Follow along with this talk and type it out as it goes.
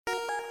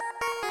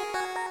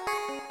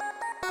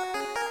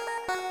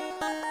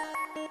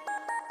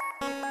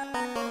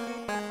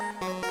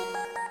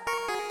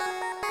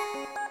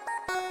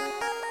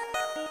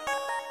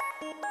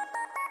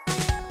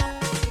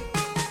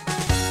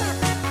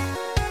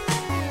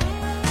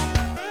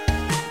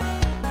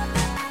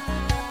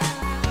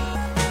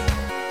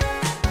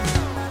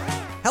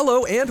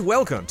Hello and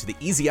welcome to the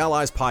Easy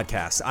Allies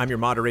podcast. I'm your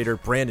moderator,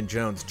 Brandon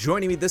Jones.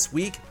 Joining me this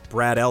week,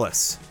 Brad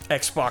Ellis.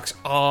 Xbox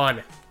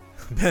on.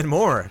 Ben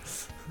Moore.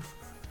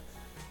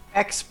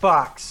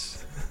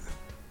 Xbox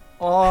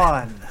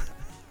on.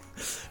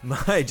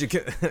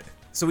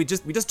 So we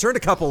just turned a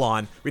couple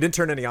on. We didn't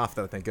turn any off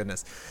though, thank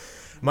goodness.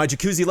 My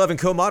jacuzzi-loving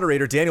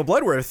co-moderator, Daniel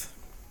Bloodworth.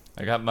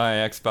 I got my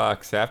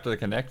Xbox after the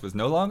Kinect was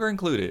no longer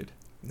included.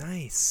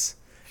 Nice.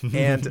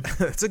 And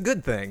it's a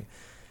good thing.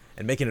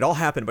 And making it all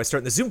happen by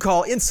starting the Zoom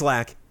call in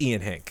Slack,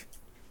 Ian Hink.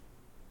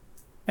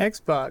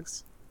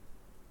 Xbox.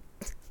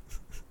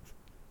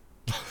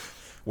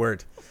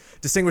 Word.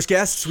 Distinguished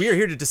guests, we are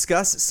here to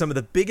discuss some of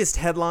the biggest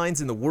headlines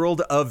in the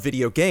world of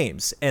video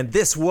games. And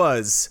this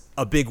was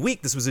a big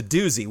week. This was a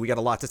doozy. We got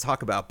a lot to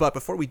talk about. But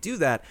before we do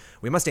that,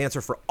 we must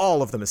answer for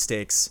all of the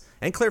mistakes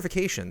and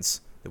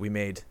clarifications that we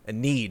made and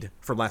need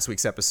from last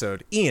week's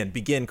episode. Ian,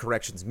 begin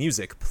corrections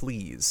music,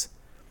 please.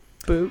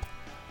 Boop.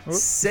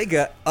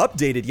 Sega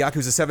updated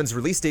Yakuza 7's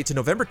release date to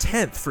November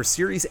 10th for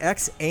Series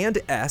X and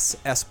S,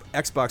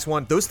 Xbox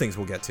One. Those things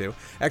we'll get to.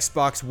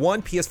 Xbox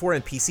One, PS4,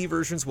 and PC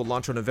versions will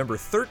launch on November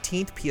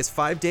 13th.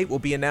 PS5 date will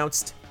be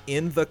announced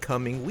in the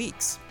coming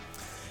weeks.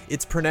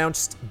 It's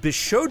pronounced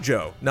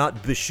Bishojo, not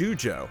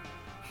Bishujo.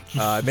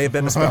 It may have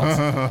been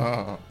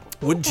misspelled.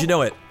 Wouldn't you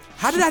know it?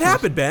 How did that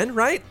happen, Ben,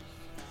 right?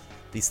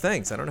 These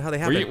things, I don't know how they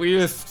happen. We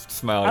just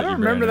smiled at you, I don't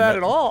remember that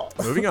at all.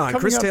 Moving on,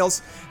 Chris Tales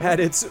had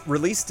its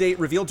release date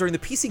revealed during the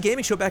PC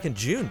Gaming Show back in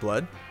June,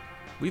 Blood.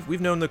 We've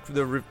known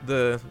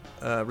the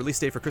release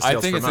date for Chris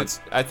Tales for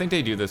months. I think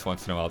they do this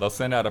once in a while. They'll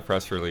send out a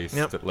press release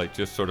Yep. that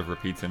just sort of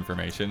repeats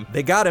information.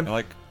 They got him. And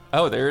like,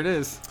 oh, there it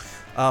is.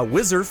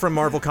 Wizard from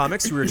Marvel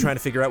Comics, who we were trying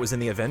to figure out was in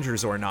the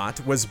Avengers or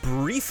not, was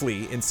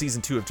briefly in Season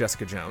 2 of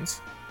Jessica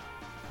Jones.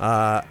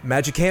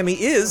 Magikami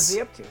is... What's he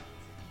up to?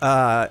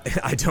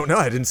 I don't know.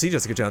 I didn't see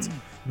Jessica Jones.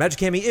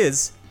 Magikami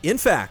is, in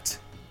fact,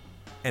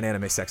 an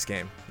anime sex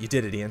game. You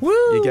did it, Ian. Woo!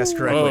 You guessed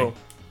correctly. Whoa.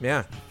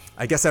 Yeah.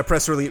 I guess that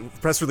press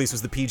release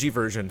was the PG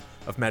version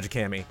of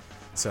Magikami.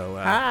 So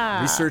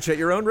research at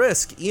your own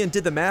risk. Ian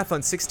did the math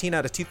on 16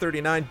 out of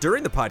 239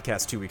 during the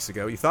podcast 2 weeks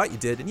ago. You thought you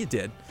did, and you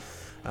did.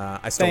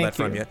 I stole that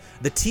from you.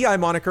 The TI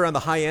moniker on the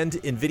high-end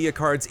NVIDIA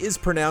cards is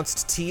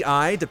pronounced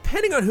TI.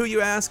 Depending on who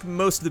you ask,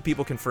 most of the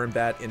people confirmed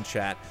that in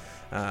chat.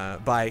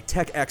 By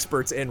tech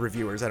experts and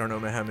reviewers. I don't know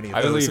how many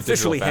of those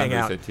officially hang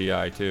out. I believe Digital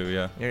Foundry said TI too,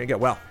 yeah. There you go.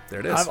 Well,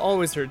 there it is. I've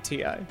always heard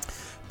TI.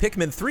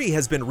 Pikmin 3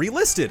 has been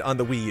relisted on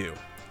the Wii U.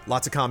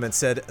 Lots of comments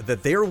said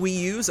that their Wii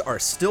U's are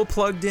still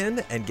plugged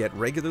in and get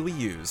regularly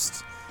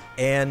used.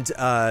 And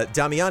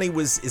Damiani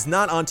is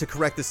not on to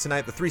correct this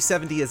tonight. The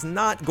 370 is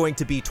not going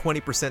to be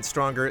 20%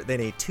 stronger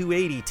than a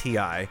 280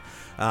 Ti.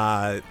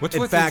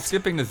 What's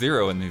skipping to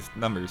zero in these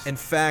numbers? In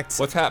fact,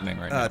 what's happening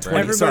right now?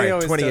 Brandon?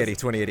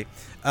 2080.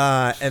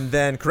 And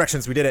then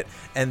corrections, we did it.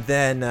 And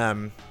then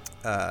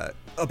a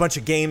bunch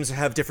of games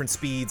have different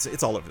speeds.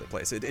 It's all over the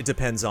place. It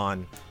depends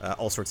on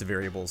all sorts of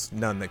variables,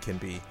 none that can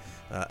be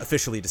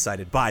officially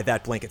decided by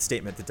that blanket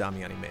statement that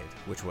Damiani made,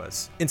 which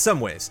was in some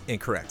ways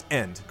incorrect.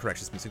 And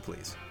corrections music,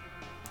 please.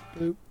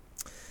 Boop.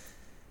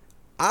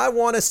 I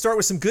want to start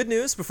with some good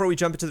news before we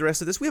jump into the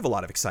rest of this. We have a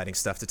lot of exciting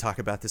stuff to talk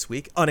about this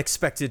week.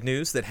 Unexpected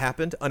news that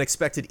happened,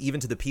 unexpected even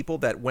to the people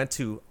that went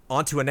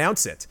on to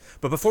announce it.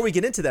 But before we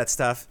get into that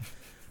stuff,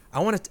 I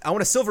want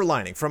a silver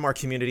lining from our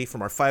community,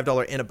 from our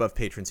 $5 and above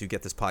patrons who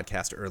get this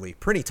podcast early.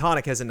 Prinny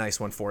Tonic has a nice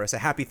one for us, a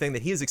happy thing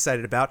that he is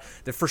excited about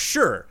that for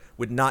sure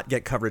would not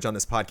get coverage on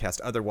this podcast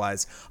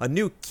otherwise. A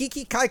new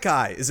Kiki Kai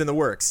Kai is in the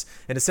works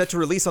and is set to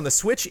release on the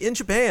Switch in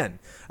Japan.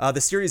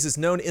 The series is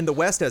known in the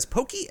West as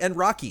Pokey and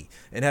Rocky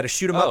and had a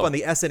shoot 'em up on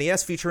the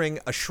SNES featuring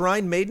a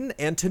Shrine Maiden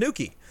and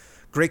Tanuki.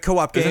 Great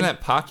co-op game. Isn't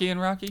that Pocky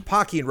and Rocky?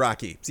 Pocky and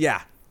Rocky.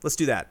 Yeah, let's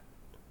do that.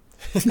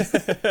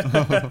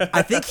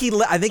 I think he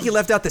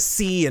left out the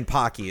C in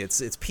Pocky.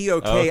 It's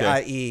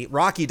P-O-K-I-E.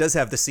 Rocky does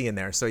have the C in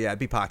there, so yeah, it'd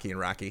be Pocky and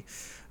Rocky.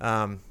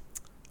 All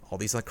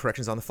these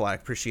corrections on the fly.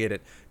 Appreciate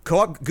it.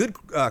 Good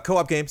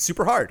co-op game,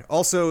 super hard.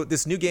 Also,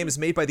 this new game is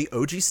made by the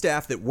OG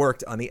staff that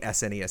worked on the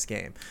SNES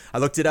game. I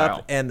looked it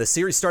up, and the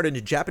series started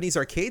in Japanese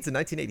arcades in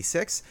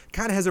 1986.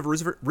 Kind of has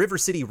a River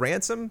City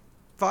Ransom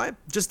vibe,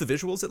 just the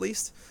visuals at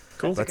least.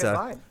 Cool. But, That's a good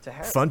vibe to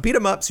have. Fun beat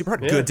 'em up, super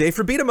hard. Yeah. Good day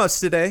for beat 'em ups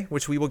today,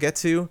 which we will get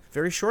to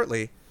very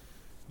shortly.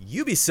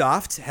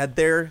 Ubisoft had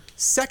their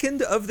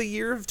second of the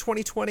year of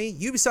 2020,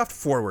 Ubisoft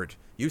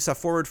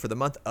Forward for the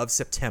month of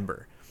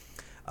September.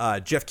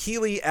 Jeff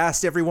Keighley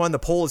asked everyone, the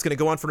poll is going to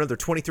go on for another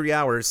 23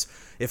 hours,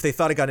 if they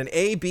thought it got an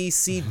A, B,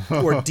 C,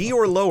 or D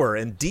or lower,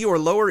 and D or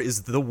lower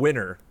is the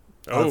winner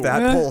of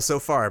that poll so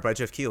far by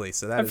Jeff Keighley.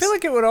 So I feel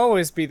like it would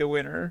always be the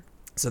winner.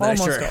 So that's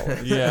almost sure.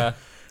 always. Yeah.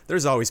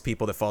 There's always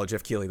people that follow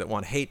Jeff Keighley that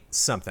want to hate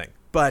something.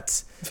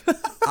 But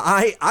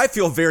I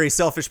feel very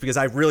selfish because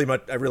I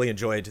really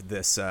enjoyed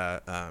this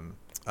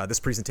this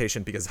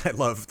presentation because I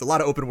love a lot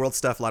of open world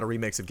stuff, a lot of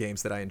remakes of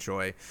games that I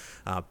enjoy.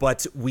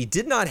 But we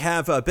did not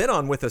have Ben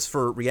on with us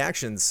for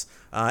reactions.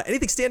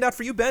 Anything stand out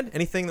for you, Ben?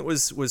 Anything that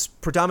was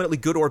predominantly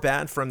good or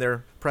bad from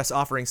their press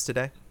offerings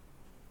today?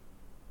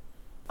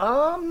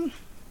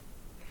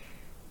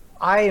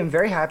 I am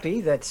very happy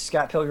that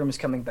Scott Pilgrim is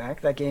coming back.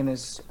 That game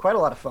is quite a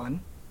lot of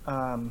fun.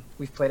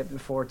 We've played it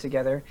before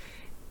together.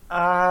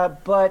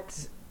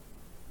 But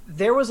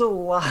there was a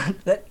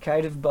lot that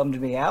kind of bummed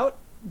me out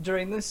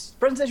during this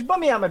presentation.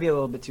 Bummed me out might be a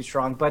little bit too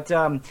strong, but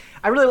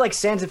I really like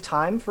Sands of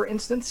Time, for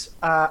instance.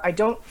 I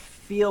don't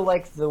feel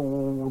like the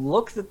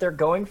look that they're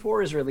going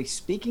for is really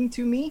speaking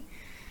to me.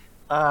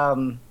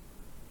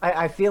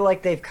 I feel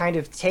like they've kind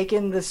of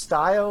taken the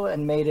style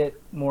and made it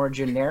more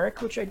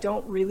generic, which I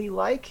don't really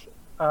like.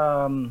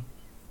 I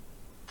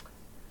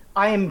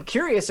am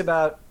curious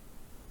about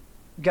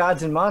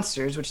Gods and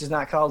Monsters, which is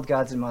not called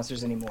Gods and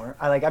Monsters anymore.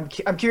 I'm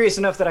curious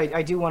enough that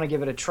I do want to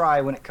give it a try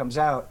when it comes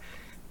out.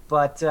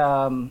 But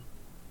a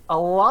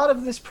lot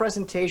of this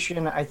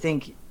presentation, I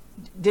think,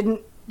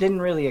 didn't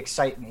really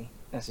excite me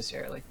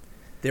necessarily.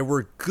 There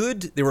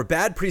were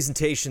bad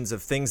presentations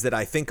of things that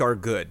I think are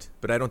good,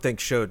 but I don't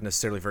think showed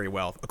necessarily very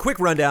well. A quick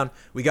rundown.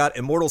 We got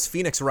Immortals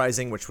Phoenix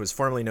Rising, which was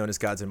formerly known as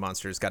Gods and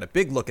Monsters. Got a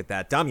big look at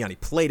that. Damiani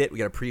played it. We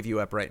got a preview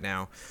up right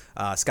now.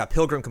 Scott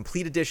Pilgrim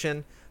Complete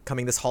Edition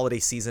coming this holiday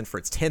season for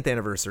its 10th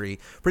anniversary.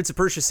 Prince of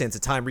Persia Sands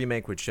of Time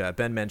remake, which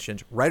Ben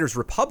mentioned. Riders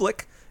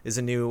Republic is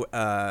a new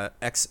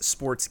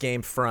X-Sports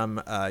game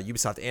from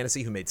Ubisoft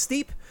Annecy, who made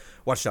Steep.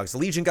 Watch Dogs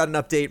Legion got an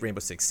update. Rainbow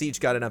Six Siege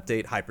got an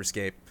update.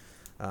 Hyperscape.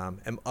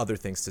 And other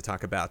things to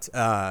talk about.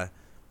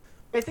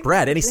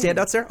 Brad, any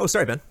standouts there? Oh,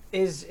 sorry, Ben.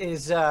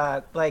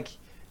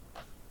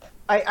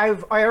 I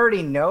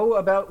already know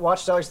about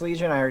Watch Dogs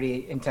Legion. I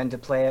already intend to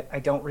play it. I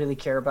don't really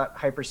care about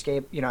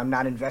Hyperscape. I'm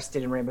not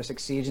invested in Rainbow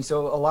Six Siege, and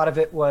so a lot of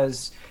it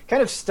was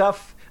kind of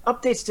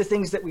updates to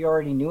things that we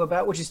already knew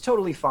about, which is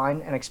totally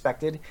fine and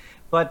expected.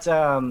 But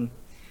I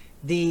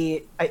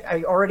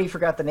already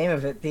forgot the name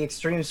of it. The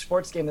extreme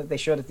sports game that they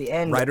showed at the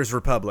end. Riders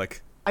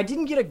Republic. I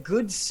didn't get a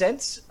good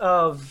sense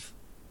of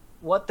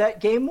what that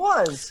game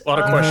was. A lot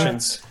of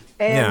questions.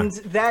 And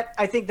that,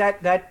 I think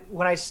that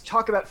when I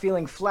talk about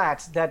feeling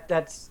flat,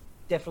 that's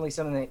definitely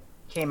something that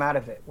came out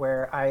of it,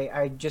 where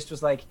I just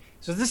was like,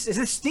 so is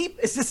this Steep?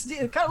 Is this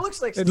Steep? It kind of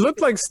looks like Steep. It looked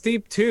like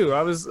Steep too.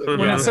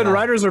 When it said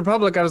Riders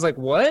Republic, I was like,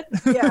 what?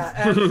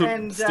 Yeah,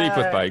 and Steep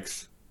with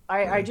bikes.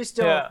 I just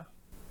don't,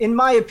 in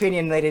my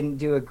opinion, they didn't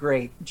do a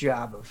great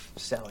job of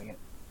selling it.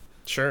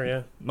 Sure,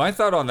 yeah. My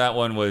thought on that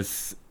one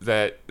was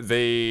that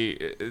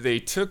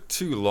they took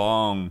too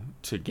long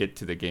to get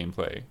to the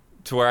gameplay,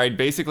 to where I'd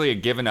basically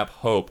given up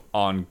hope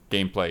on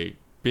gameplay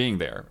being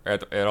there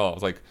at all. I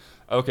was like,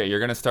 okay, you're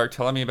gonna start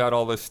telling me about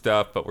all this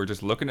stuff, but we're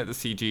just looking at the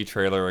CG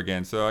trailer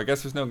again, so I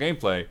guess there's no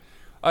gameplay.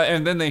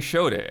 And then they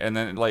showed it, and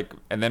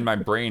then my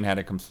brain had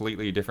a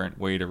completely different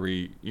way to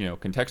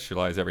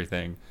contextualize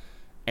everything.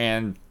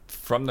 And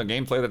from the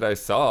gameplay that I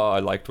saw, I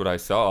liked what I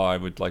saw. I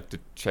would like to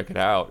check it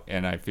out,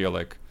 and I feel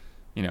like,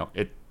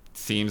 it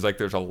seems like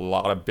there's a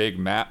lot of big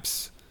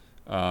maps,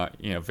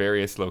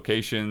 various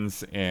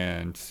locations,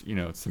 and,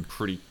 some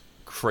pretty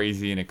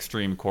crazy and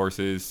extreme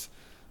courses.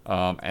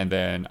 And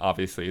then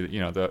obviously,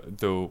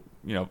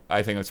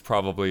 I think it's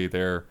probably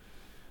their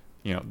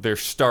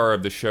star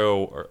of the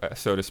show, or,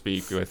 so to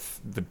speak,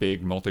 with the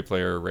big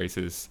multiplayer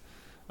races.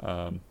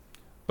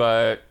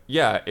 But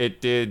yeah,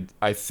 it did.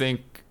 I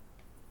think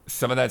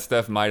some of that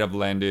stuff might have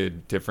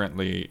landed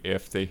differently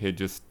if they had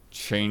just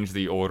changed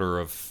the order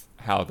of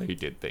how they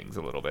did things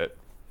a little bit.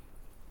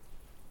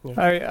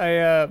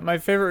 My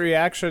favorite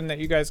reaction that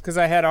you guys, because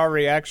I had our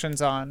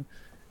reactions on,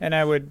 and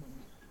I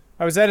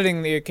was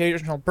editing the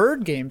occasional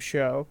Bird Game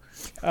show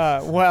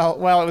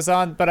while it was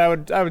on, but I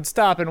would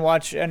stop and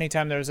watch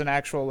anytime there was an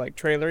actual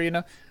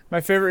trailer. My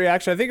favorite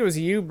reaction, I think it was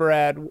you,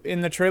 Brad. In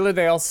the trailer,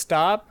 they all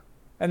stop,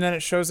 and then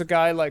it shows a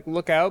guy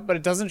look out, but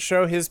it doesn't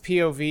show his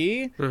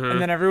POV, and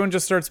then everyone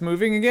just starts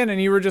moving again,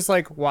 and you were just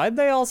like, why'd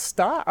they all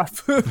stop? I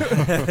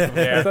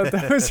thought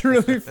that was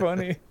really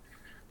funny.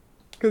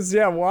 Because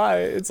why?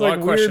 It's a lot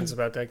of questions weird,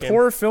 about that game.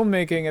 Poor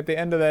filmmaking at the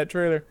end of that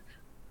trailer.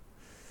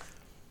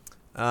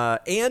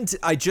 And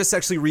I just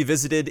actually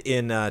revisited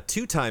in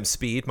 2x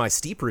speed my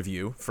Steep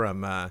review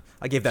from, I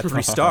gave that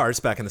 3 stars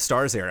back in the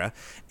Stars era,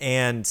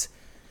 and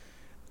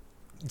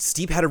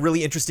Steep had a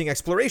really interesting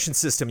exploration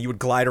system. You would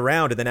glide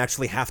around and then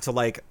actually have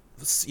to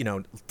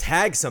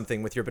tag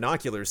something with your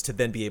binoculars to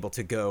then be able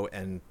to go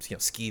and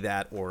ski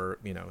that or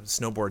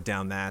snowboard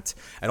down that.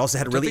 It also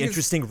had a really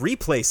interesting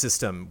replay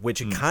system, which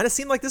it kind of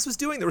seemed like this was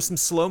doing. There were some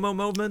slow-mo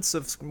moments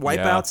of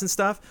wipeouts and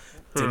stuff.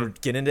 Didn't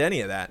get into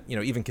any of that,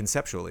 even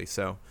conceptually.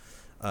 So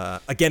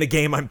again, a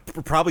game I'm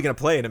probably going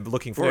to play and I'm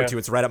looking forward to.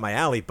 It's right up my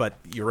alley. But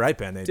you're right,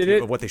 Ben.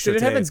 What they showed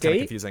today is kind of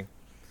confusing.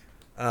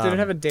 Did it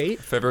have a date?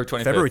 February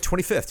 25th. February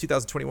 25th,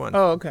 2021.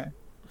 Oh, okay.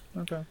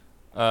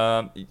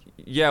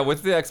 Yeah,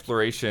 with the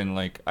exploration,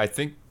 I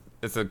think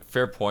it's a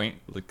fair point.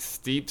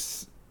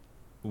 Steep's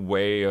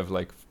way of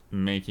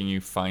making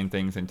you find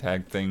things and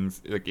tag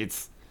things,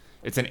 it's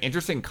an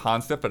interesting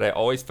concept, but I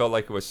always felt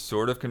like it was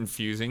sort of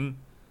confusing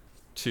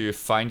to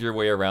find your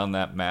way around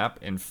that map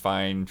and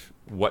find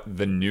what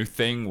the new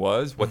thing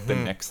was, what the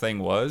next thing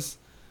was.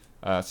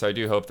 So I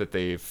do hope that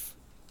they've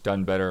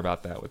done better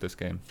about that with this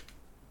game.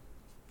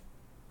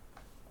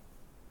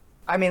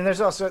 I mean,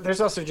 there's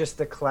also just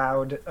the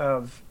cloud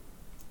of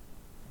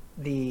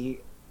the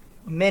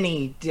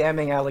many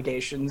damning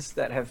allegations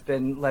that have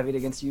been levied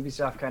against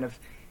Ubisoft kind of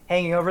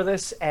hanging over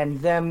this, and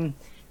them,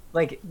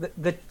 like,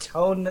 the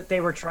tone that they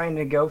were trying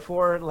to go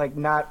for, like,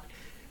 not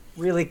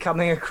really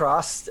coming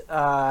across.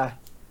 I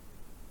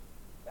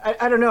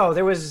don't know.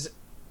 There was...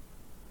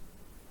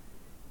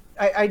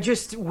 I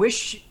just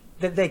wish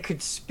that they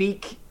could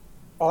speak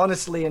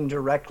honestly and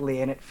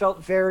directly, and it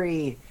felt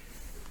very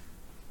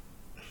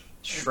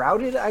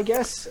shrouded, I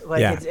guess.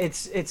 Like, Yeah.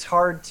 it's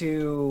hard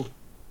to,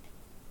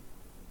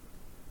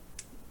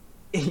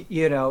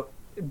 you know,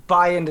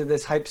 buy into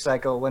this hype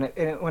cycle when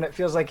it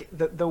feels like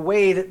the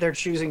way that they're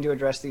choosing to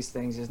address these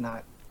things is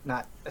not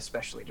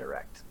especially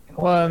direct.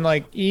 Well, and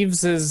like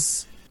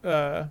Eves'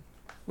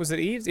 was it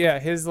Eves? Yeah,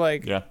 his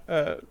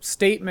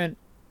statement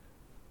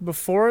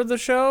before the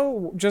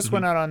show just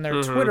went out on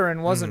their Twitter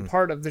and wasn't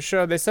part of the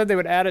show. They said they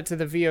would add it to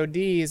the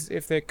VODs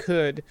if they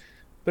could,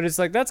 but it's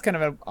like that's kind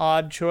of an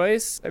odd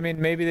choice. I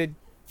mean, maybe they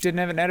didn't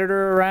have an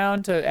editor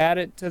around to add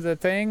it to the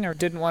thing, or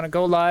didn't want to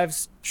go live,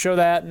 show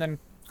that, and then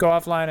go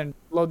offline and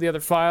load the other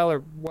file or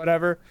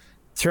whatever,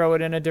 throw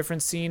it in a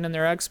different scene in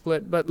their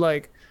XSplit. But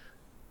like,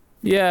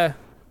 yeah,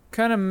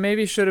 kind of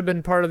maybe should have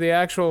been part of the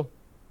actual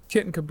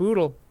kit and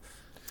caboodle,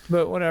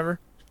 but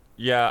whatever.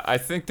 Yeah, I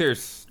think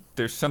there's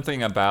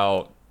something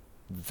about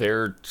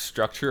their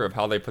structure of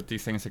how they put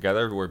these things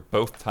together where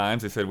both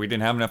times they said we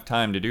didn't have enough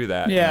time to do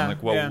that. Yeah, and I'm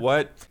like, well, yeah.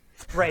 what?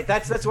 Right.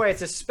 That's why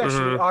it's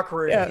especially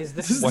awkward. Yeah. Is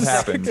this is What the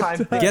second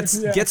happened?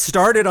 time? Get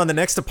started on the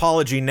next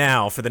apology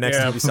now for the next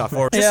Yeah. Ubisoft.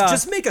 Or Yeah.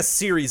 just make a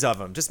series of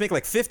them. Just make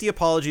like 50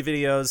 apology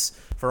videos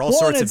for all Well,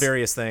 sorts of it's-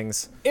 various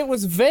things. It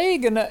was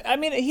vague, and I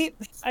mean,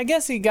 I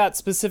guess he got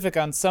specific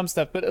on some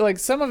stuff, but like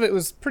some of it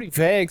was pretty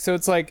vague. So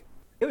it's like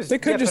It was they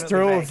could just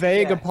definitely throw a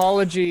vague yeah.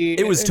 apology.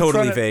 It was in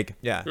totally front of- vague.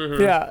 Yeah.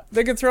 Yeah,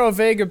 they could throw a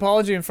vague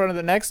apology in front of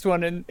the next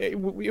one, and it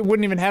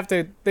wouldn't even have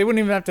to. They wouldn't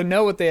even have to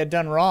know what they had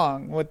done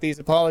wrong with these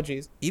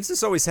apologies. Eves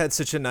has always had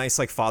such a nice,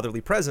 like,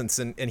 fatherly presence,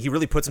 and he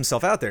really puts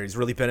himself out there. He's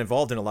really been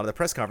involved in a lot of the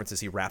press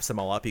conferences. He wraps them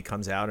all up. He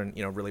comes out and,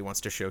 you know, really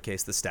wants to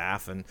showcase the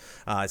staff, and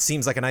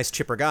seems like a nice,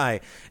 chipper guy.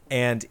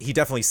 And he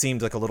definitely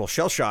seemed like a little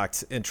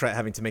shell-shocked in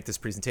having to make this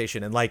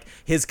presentation. And, like,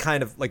 his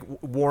kind of, like,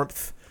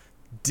 warmth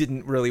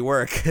didn't really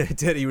work.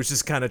 He was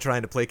just kind of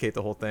trying to placate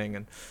the whole thing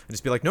and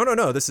just be like,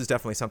 no, this is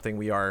definitely something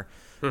we are,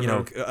 you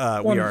know,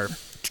 we are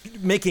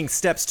making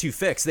steps to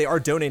fix. They are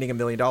donating $1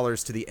 million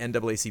to the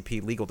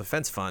NAACP Legal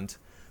Defense Fund,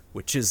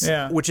 which is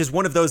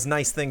one of those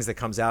nice things that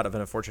comes out of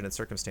an unfortunate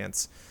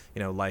circumstance,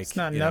 you know, like, It's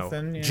not you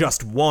nothing, know, yeah.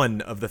 just one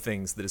of the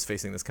things that is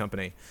facing this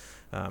company.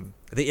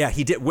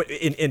 He did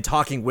in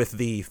talking with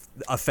the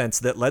offense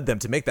that led them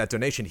to make that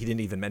donation. He didn't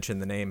even mention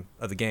the name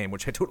of the game,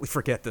 which I totally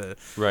forget. The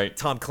Right.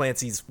 Tom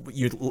Clancy's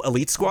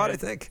Elite Squad, I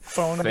think.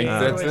 Phone I think game.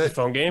 that's The it.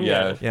 phone game?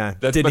 Yeah, Yeah,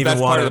 That's, didn't but even that's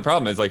want part of to- the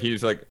problem. Is like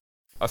he's like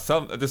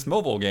this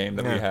mobile game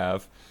that we Yeah.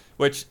 have,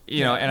 which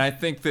you know, and I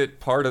think that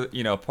part of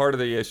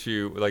the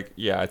issue, like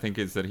I think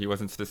is that he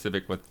wasn't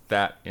specific with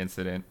that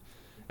incident,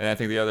 and I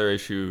think the other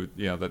issue,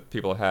 you know, that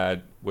people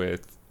had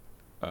with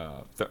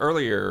the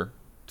earlier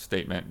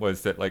statement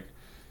was that like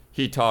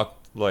he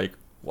talked like,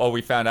 well,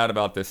 we found out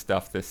about this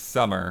stuff this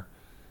summer,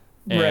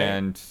 Right.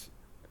 and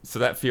so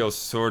that feels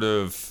sort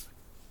of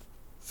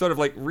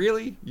like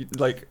really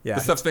like Yeah.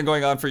 the stuff's been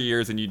going on for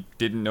years and you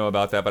didn't know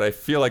about that. But I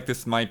feel like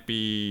this might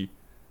be,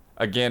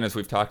 again, as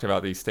we've talked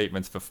about these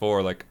statements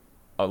before, like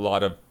a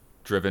lot of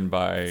driven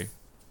by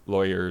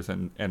lawyers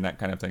and that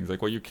kind of things.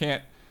 Like, well, you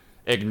can't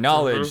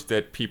acknowledge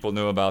that people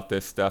knew about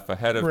this stuff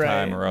ahead of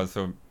time, Right. or else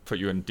it'll put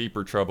you in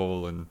deeper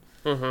trouble. And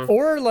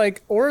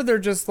Or they're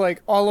just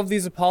like, all of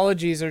these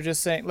apologies are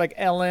just saying, like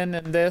Ellen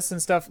and this and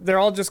stuff, they're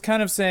all just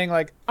kind of saying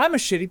like, I'm a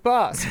shitty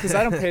boss because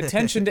I don't pay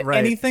attention to Right.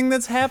 anything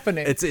that's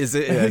happening. It can be So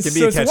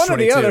a it's catch one or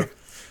the 22. other.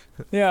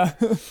 Yeah.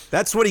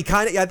 That's what he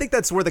I think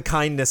that's where the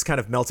kindness kind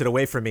of melted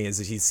away from me, is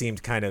that he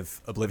seemed kind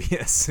of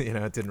oblivious. You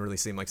know, it didn't really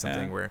seem like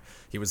something Yeah. where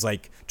he was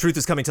like, truth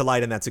is coming to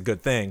light and that's a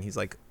good thing. He's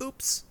like,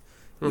 oops,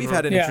 we've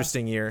had an Yeah.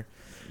 interesting year.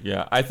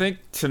 yeah, I think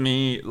to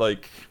me,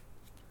 like,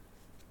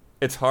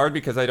 it's hard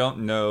because I don't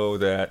know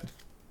that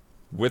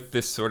with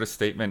this sort of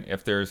statement,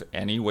 if there's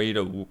any way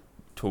to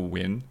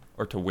win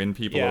or to win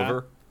people Yeah.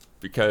 over,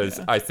 because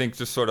I think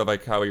just sort of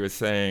like how he was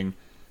saying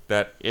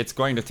that it's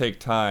going to take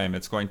time.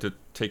 It's going to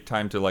take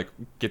time to like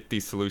get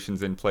these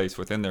solutions in place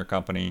within their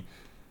company.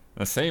 In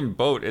the same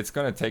boat, it's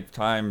going to take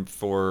time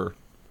for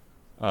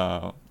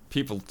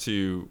people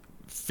to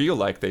feel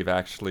like they've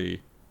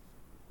actually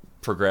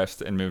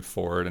progressed and moved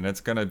forward, and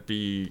it's going to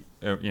be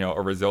a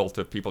result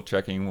of people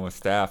checking with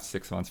staff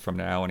 6 months from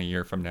now and a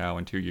year from now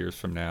and 2 years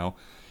from now.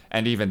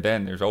 And even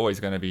then, there's always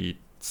going to be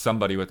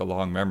somebody with a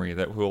long memory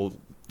that will,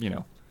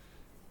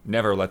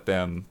 never let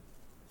them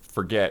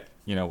forget,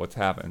 what's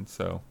happened.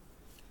 So,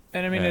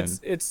 And I mean, And-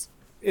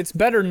 it's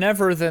better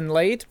never than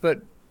late,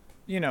 but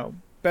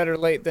better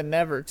late than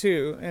never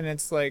too. And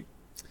it's like,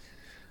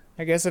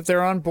 I guess if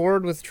they're on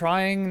board with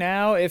trying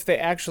now, if they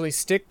actually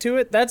stick to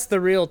it, that's the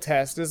real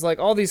test. Is like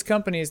all these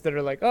companies that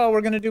are like, oh,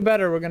 we're gonna do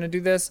better, we're gonna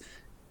do this.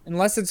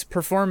 unless it's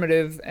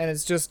performative and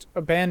it's just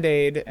a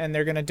band-aid and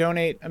they're going to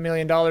donate $1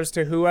 million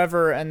to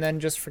whoever and then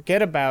just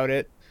forget about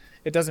it,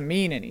 it doesn't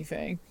mean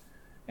anything.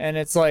 And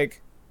it's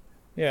like,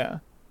 yeah.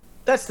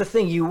 That's the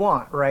thing you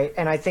want, right?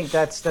 And I think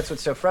that's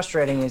what's so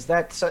frustrating is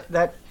that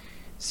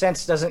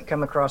sense doesn't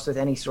come across with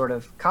any sort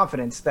of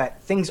confidence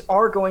that things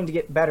are going to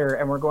get better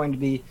and we're going to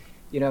be,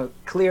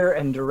 clear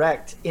and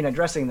direct in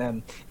addressing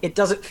them. It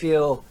doesn't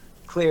feel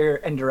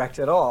clear and direct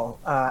at all.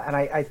 And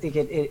I think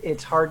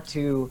it's hard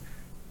to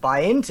buy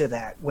into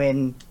that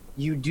when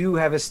you do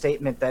have a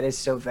statement that is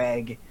so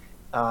vague,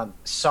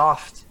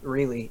 soft,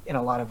 really, in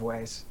a lot of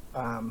ways.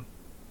 I'm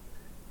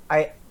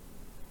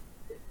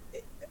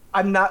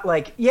not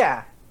like,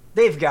 yeah,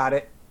 they've got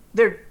it.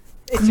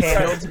 It's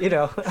handled,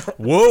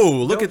 Whoa,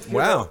 look at,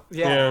 wow.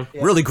 Yeah.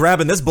 Really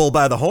grabbing this bull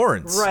by the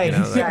horns. Right,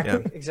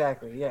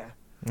 exactly, yeah.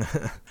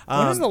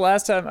 When was the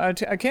last time,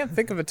 I can't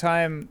think of a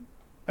time,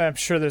 I'm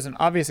sure there's an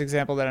obvious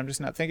example that I'm just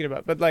not thinking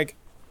about, but like,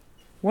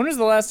 when was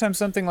the last time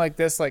something like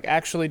this like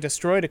actually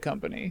destroyed a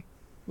company?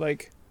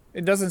 Like,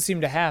 it doesn't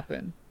seem to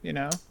happen,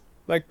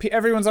 Like,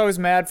 everyone's always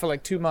mad for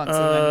like 2 months.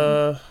 And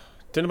then,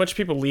 didn't a bunch of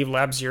people leave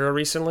Lab Zero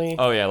recently?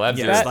 Oh yeah, Lab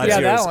Zero.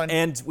 that one.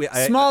 And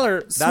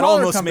smaller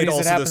almost companies, made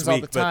also it happens this all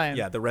week, the time. but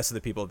yeah, the rest of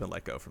the people have been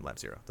let go from Lab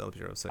Zero. Lab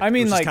Zero, so, I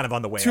mean, which like, is kind of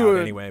on the way to out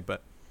a- anyway,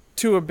 but.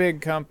 To a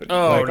big company.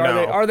 Oh, like,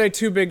 no. Are they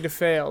too big to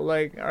fail?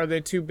 Like, are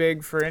they too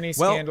big for any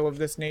Well, scandal of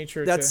this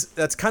nature?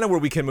 That's kind of where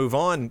we can move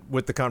on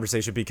with the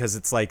conversation, because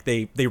it's like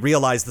they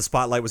realized the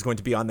spotlight was going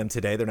to be on them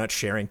today. They're not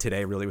sharing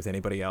today really with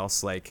anybody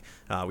else. Like,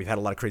 we've had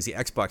a lot of crazy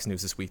Xbox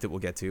news this week that we'll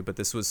get to, but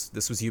this was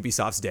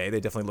Ubisoft's day. They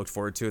definitely looked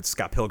forward to it.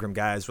 Scott Pilgrim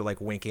guys were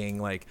like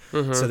winking, like,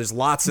 so there's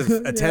lots of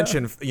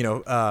attention,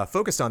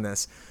 focused on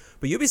this.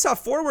 But Ubisoft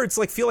Forwards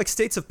feel like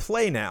states of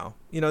play now.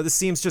 This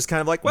seems just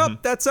kind of like, well,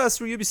 that's us,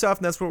 we're Ubisoft,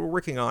 and that's what we're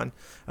working on.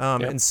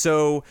 And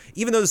so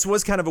even though this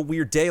was kind of a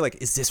weird day, like,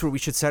 is this where we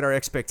should set our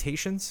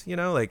expectations?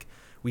 Like,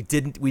 we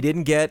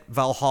didn't get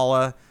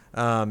Valhalla.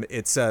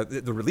 It's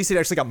the release date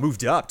actually got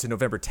moved up to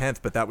November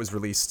 10th, but that was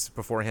released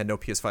beforehand. No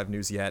PS5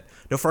 news yet.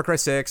 No Far Cry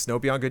 6. No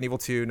Beyond Good and Evil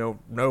 2.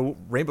 No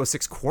Rainbow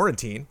Six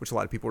Quarantine, which a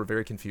lot of people were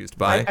very confused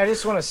by. I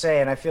just want to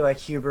say, and I feel like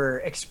Huber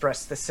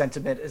expressed the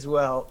sentiment as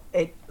well.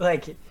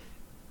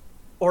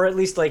 Or at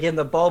least in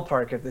the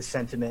ballpark of the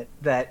sentiment,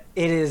 that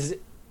it is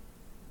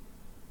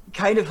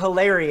kind of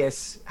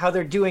hilarious how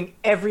they're doing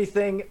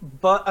everything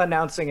but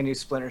announcing a new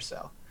Splinter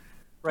Cell.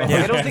 Right?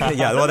 Yeah. I don't think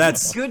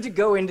that's good to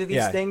go into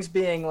these things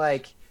being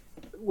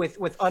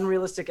with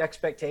unrealistic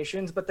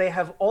expectations, but they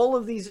have all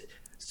of these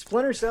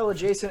Splinter Cell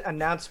adjacent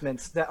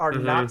announcements that are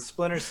not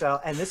Splinter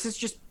Cell, and this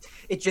is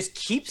it just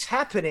keeps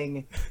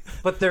happening,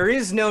 but there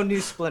is no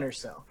new Splinter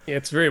Cell. Yeah,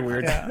 it's very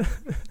weird. Yeah.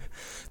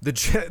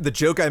 The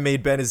joke I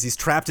made, Ben, is he's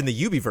trapped in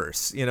the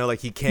Ubiverse.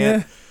 He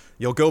can't. Yeah.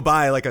 You'll go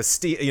by like a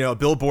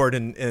billboard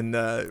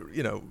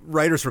in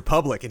Writers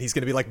Republic, and he's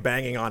gonna be like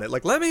banging on it,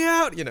 like, let me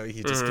out.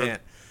 He just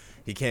can't.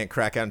 He can't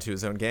crack out into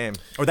his own game.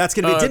 Or that's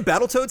gonna be. Did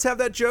Battletoads have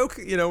that joke?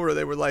 Where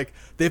they were like,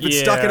 they've been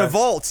stuck in a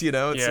vault.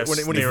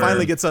 Yes, when he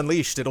finally gets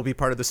unleashed, it'll be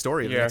part of the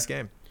story of the next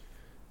game.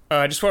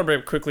 I just want to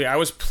bring up quickly. I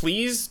was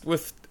pleased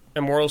with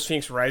Immortals: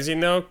 Phoenix Rising,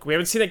 though. We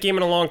haven't seen that game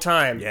in a long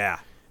time. Yeah.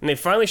 And they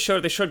finally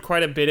showed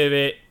quite a bit of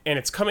it, and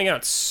it's coming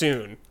out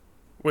soon,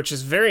 which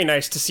is very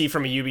nice to see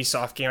from a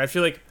Ubisoft game. I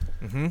feel like,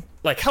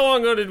 how long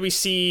ago did we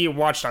see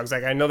Watch Dogs?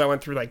 Like, I know that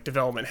went through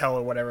development hell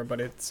or whatever,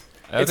 but it's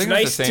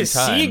nice to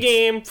see a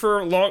game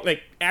for long,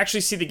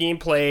 actually see the game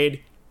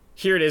played.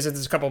 Here it is.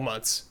 It's a couple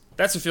months.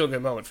 That's a feel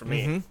good moment for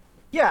me.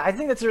 Yeah, I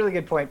think that's a really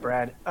good point,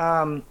 Brad.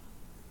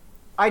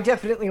 I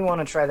definitely want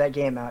to try that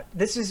game out.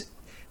 This is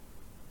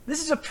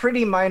a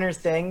pretty minor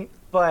thing,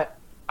 but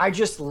I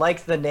just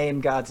like the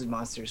name Gods and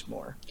Monsters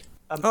more.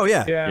 Oh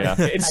yeah.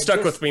 It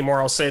stuck with me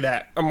more. I'll say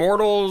that.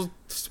 Immortals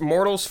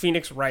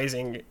Phoenix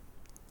Rising.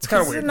 It's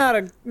kind of weird.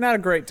 This is not a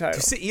great title.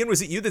 Ian,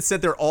 was it you that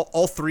said they're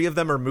all three of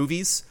them are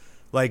movies?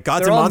 Like,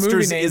 Gods They're and all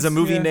Monsters movie is a names,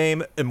 movie yeah.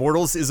 name,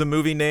 Immortals is a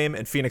movie name,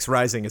 and Phoenix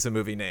Rising is a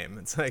movie name.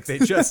 It's like they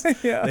just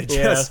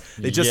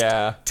they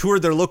just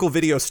toured their local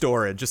video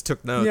store and just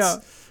took notes. Yeah.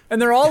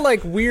 And they're all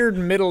weird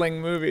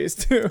middling movies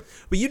too.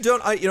 But you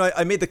don't.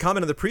 I made the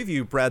comment in the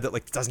preview, Brad, that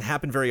it doesn't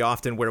happen very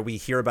often where we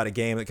hear about a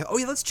game. Like, oh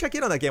yeah, let's check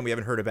in on that game we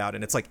haven't heard about,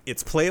 and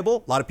it's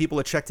playable. A lot of people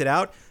have checked it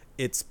out.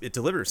 It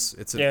delivers.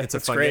 It's a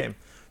fun great. game.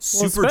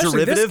 Super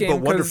especially this derivative, game,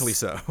 but wonderfully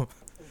so.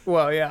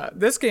 Well, yeah,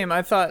 this game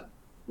I thought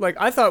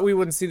we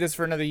wouldn't see this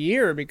for another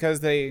year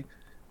because they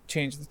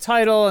changed the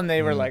title and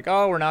they were like,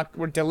 oh,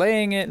 we're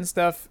delaying it and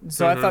stuff.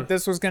 So I thought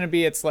this was going to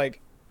be its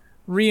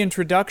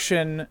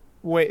reintroduction.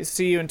 Wait,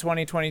 see you in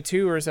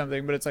 2022 or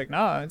something, but it's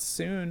nah, it's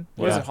soon.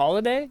 What is it,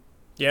 holiday?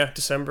 Yeah,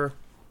 December.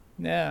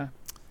 Yeah.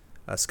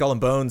 Skull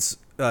and Bones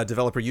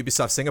developer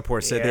Ubisoft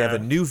Singapore said they have a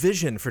new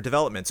vision for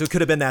development. So it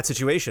could have been that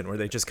situation where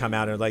they just come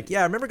out and are like,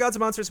 yeah, remember Gods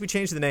and Monsters? We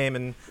changed the name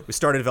and we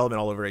started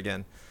development all over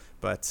again.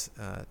 But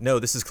no,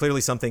 this is clearly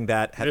something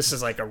that this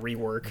is like a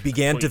rework.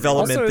 Began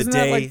development also, the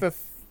day.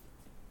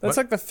 That's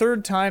the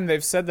third time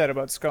they've said that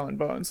about Skull and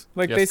Bones.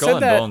 They Skull said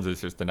and that Bones is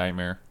just a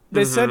nightmare.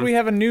 they said we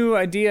have a new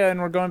idea and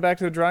we're going back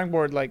to the drawing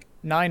board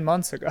 9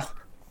 months ago.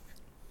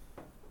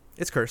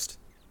 It's cursed,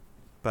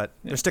 but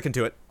they're sticking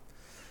to it.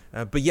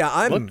 But yeah,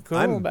 I'm back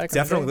in the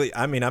definitely.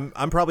 I mean,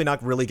 I'm probably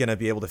not really gonna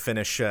be able to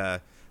finish Ghost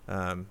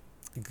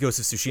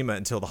of Tsushima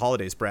until the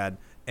holidays, Brad.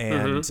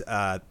 And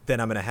then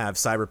I'm gonna have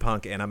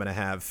Cyberpunk, and I'm gonna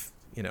have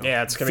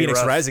it's gonna Phoenix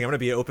be rough. Rising. I'm gonna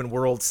be open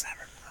world.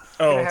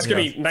 Oh, it's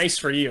gonna be nice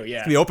for you. Yeah.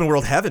 It's gonna be open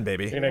world heaven,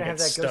 baby. You're gonna have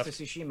that Ghost of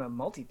Tsushima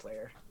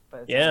multiplayer.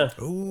 But Yeah.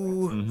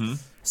 Ooh.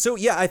 So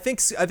yeah, I think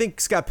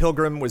Scott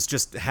Pilgrim was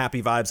just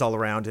happy vibes all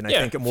around, and I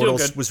think feel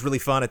Immortals good. was really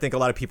fun. I think a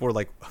lot of people were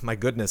like, oh, "My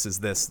goodness, is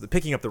this?" The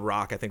picking up the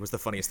rock, I think, was the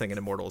funniest thing in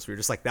Immortals. We were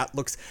just like,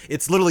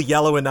 it's literally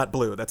yellow and not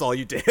blue. That's all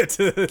you did.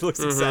 It looks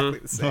exactly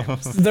the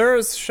same.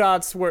 There's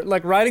shots where,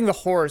 like, riding the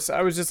horse,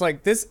 I was just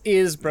like, this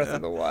is Breath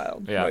of the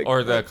Wild. Yeah, Like,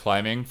 or the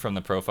climbing from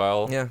the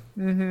profile. Yeah.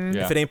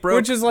 Yeah. If it ain't broke,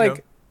 which is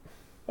like,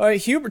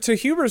 to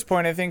Huber's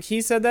point, I think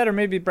he said that, or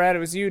maybe Brad, it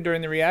was you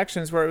during the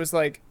reactions, where it was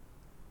like,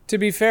 to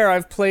be fair,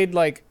 I've played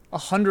like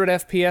 100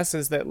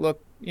 FPSs that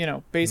look,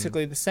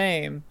 basically the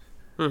same,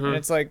 and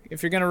it's like,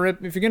 if you're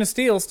gonna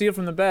steal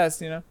from the best,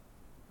 Yeah,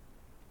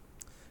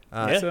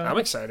 so- I'm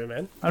excited,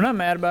 man. I'm not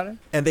mad about it.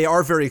 and they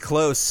are very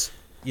close,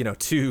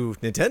 to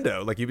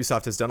Nintendo. Like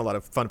Ubisoft has done a lot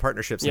of fun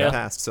partnerships in the Yeah.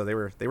 past, so they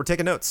were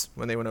taking notes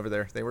when they went over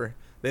there.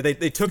 They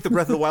took the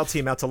Breath of the Wild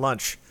team out to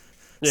lunch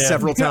Yeah.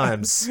 several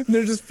times.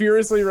 They're just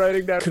furiously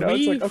writing down Could notes.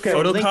 we Like, okay,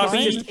 photo- Link is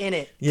Photocopy? just in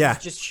it. Yeah.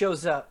 It just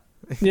shows up.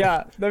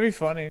 yeah, that'd be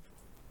funny.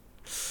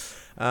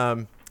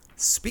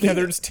 Speaking Yeah,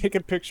 they're just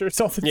taking pictures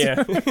all the Yeah.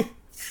 time.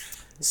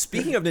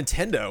 Speaking of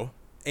Nintendo,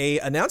 a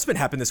announcement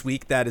happened this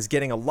week that is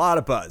getting a lot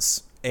of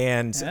buzz.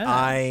 And Yeah.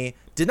 I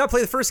did not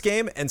play the first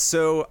game, and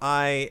so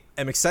I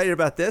am excited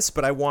about this,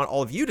 but I want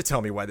all of you to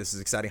tell me why this is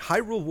exciting.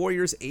 Hyrule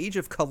Warriors Age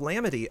of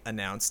Calamity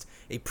announced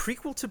a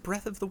prequel to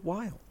Breath of the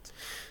Wild.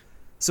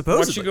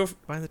 Supposedly, you go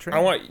by the trailer.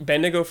 I want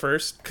Ben to go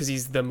first because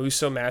he's the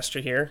Muso master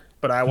here,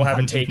 but I will have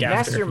a take after.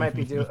 Master might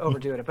be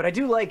overdoing it, but I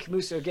do like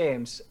Muso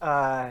games.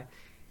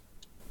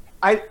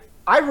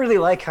 I really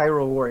like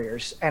Hyrule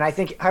Warriors, and I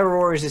think Hyrule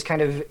Warriors is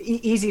kind of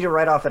easy to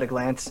write off at a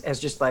glance as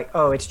just like,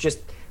 oh, it's just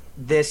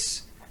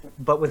this,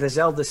 but with a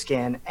Zelda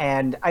skin.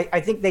 And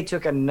I think they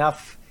took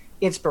enough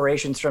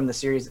inspirations from the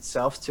series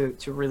itself to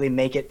really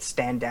make it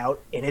stand out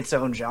in its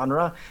own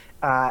genre.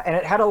 And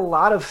it had a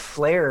lot of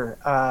flair,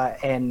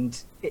 and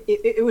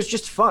it was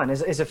just fun.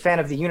 As a fan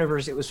of the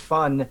universe, it was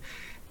fun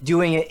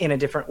doing it in a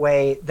different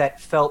way that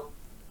felt,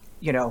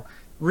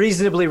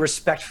 reasonably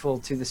respectful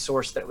to the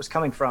source that it was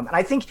coming from. And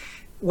I think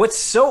what's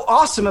so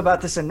awesome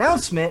about this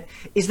announcement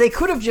is they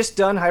could have just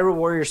done Hyrule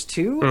Warriors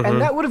 2,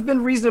 and that would have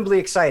been reasonably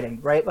exciting,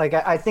 right? Like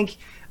I think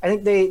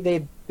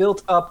they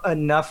built up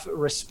enough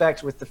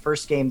respect with the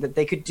first game that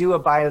they could do a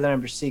by the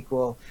number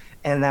sequel,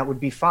 and that would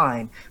be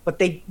fine. But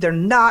they're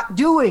not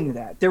doing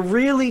that. They're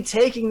really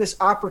taking this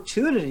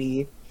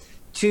opportunity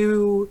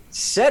to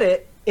set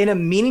it in a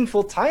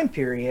meaningful time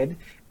period,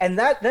 and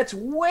that's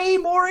way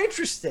more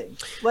interesting.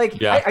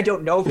 Like, Yeah. I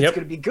don't know if it's Yep.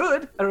 going to be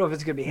good. I don't know if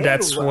it's going to be handled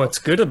That's well. what's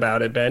good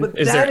about it, Ben. But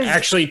Is that they're is-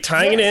 actually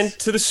tying it yes.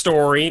 into the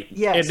story.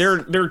 Yes.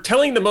 And they're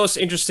telling the most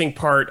interesting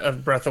part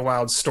of Breath of the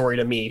Wild's story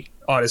to me,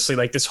 honestly.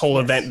 Like this whole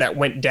event that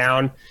went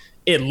down.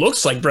 It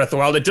looks like Breath of the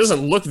Wild. It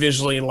doesn't look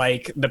visually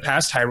like the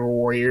past Hyrule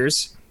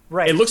Warriors.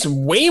 Right. It looks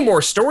way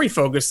more story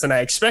focused than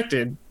I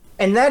expected.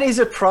 And that is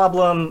a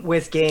problem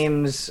with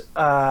games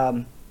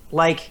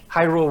like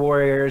Hyrule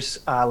Warriors,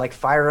 like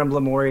Fire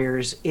Emblem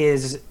Warriors,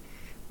 is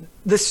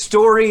the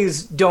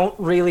stories don't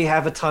really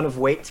have a ton of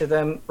weight to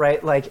them,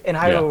 right? Like in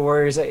Hyrule Yeah.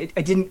 Warriors, I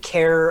didn't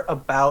care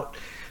about,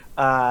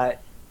 the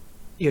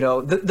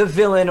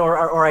villain,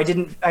 or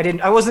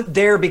I wasn't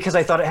there because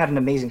I thought it had an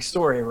amazing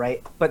story,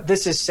 right? But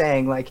this is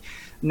saying like,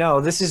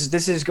 no, this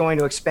is going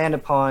to expand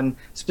upon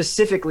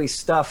specifically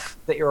stuff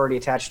that you're already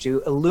attached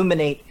to,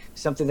 illuminate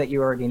something that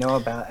you already know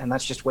about, and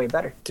that's just way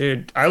better.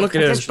 Dude, I look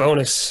at it as Potentially.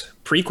 bonus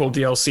prequel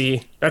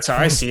DLC. That's how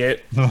I see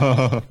it.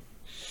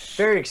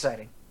 Very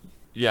exciting.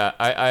 Yeah,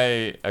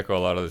 I echo a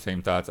lot of the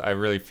same thoughts. I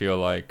really feel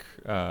like,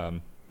 I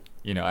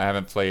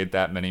haven't played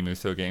that many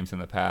Muso games in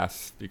the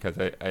past because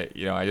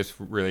I just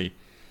really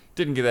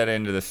didn't get that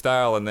into the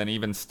style. And then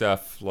even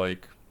stuff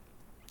like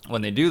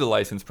when they do the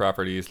licensed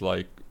properties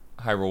like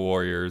Hyrule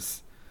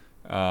Warriors,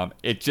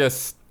 it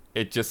just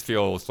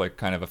feels like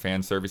kind of a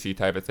fan servicey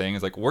type of thing.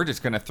 It's like, we're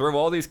just gonna throw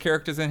all these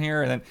characters in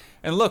here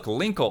and look,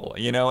 Linkle,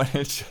 and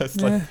it's just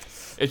like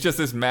it's just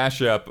this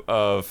mashup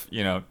of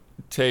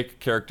take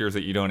characters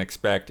that you don't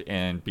expect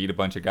and beat a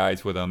bunch of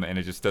guys with them, and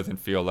it just doesn't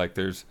feel like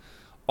there's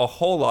a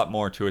whole lot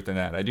more to it than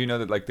that. I do know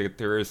that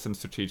there is some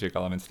strategic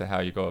elements to how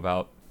you go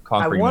about I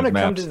conquering want to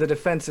those come maps. to the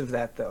defense of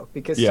that though,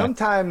 because Yeah.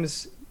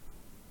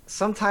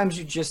 sometimes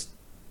you just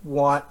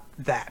want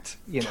that.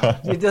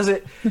 It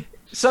doesn't.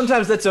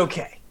 Sometimes that's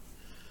okay.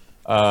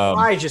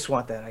 I just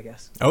want that, I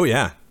guess. Oh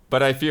yeah.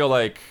 But I feel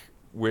like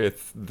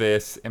with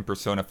this and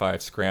Persona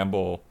 5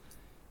 Scramble,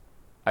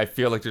 I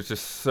feel like there's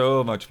just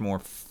so much more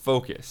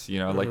focus,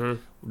 like,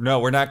 no,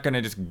 we're not going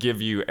to just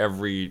give you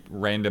every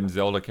random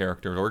Zelda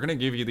character. We're going to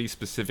give you these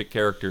specific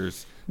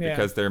characters Yeah.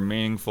 because they're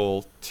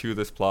meaningful to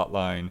this plot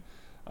line.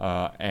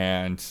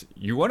 And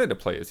you wanted to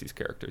play as these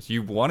characters.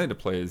 You wanted to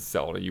play as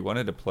Zelda. You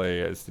wanted to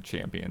play as the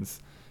champions.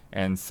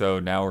 And so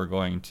now we're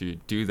going to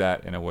do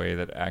that in a way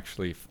that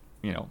actually,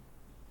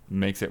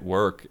 makes it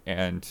work.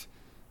 And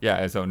yeah,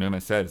 as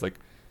Onuma said, it's like,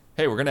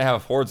 hey, we're gonna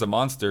have hordes of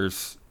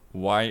monsters.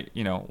 Why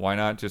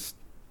not just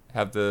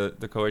have the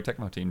Koei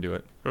Tecmo team do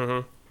it?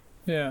 Mm-hmm.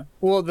 Yeah.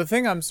 Well, the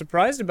thing I'm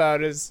surprised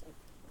about is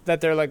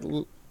that they're like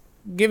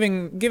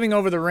giving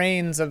over the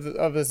reins of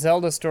the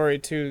Zelda story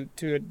to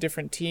a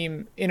different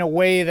team in a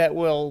way that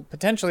will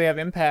potentially have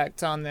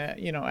impact on the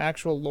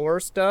actual lore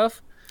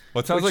stuff.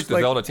 Well, it sounds Which, like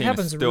the Zelda team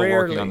is still working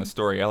rarely. on the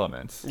story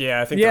elements.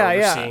 Yeah, I think they're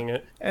overseeing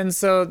it. And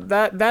so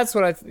that's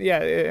what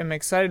I'm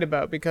excited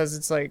about, because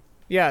it's like,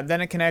 yeah,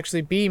 then it can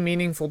actually be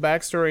meaningful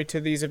backstory to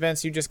these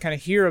events you just kind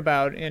of hear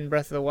about in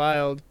Breath of the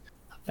Wild.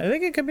 I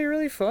think it could be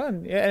really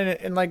fun. Yeah,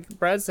 and like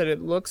Brad said,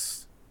 it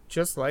looks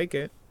just like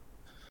it.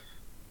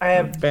 I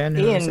have Ben,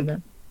 who said that?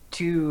 Ian,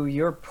 to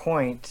your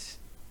point,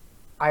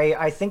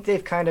 I think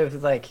they've kind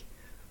of like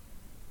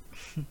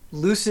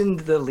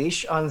loosened the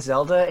leash on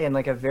Zelda in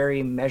like a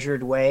very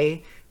measured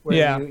way, where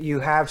Yeah. you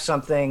have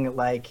something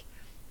like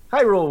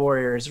Hyrule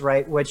Warriors,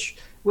 right, which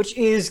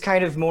is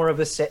kind of more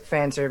of a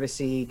fan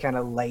servicey kind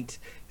of light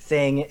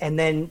thing, and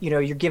then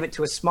you give it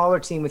to a smaller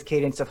team with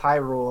Cadence of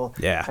Hyrule,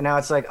 Yeah. and now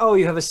it's like, oh,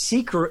 you have a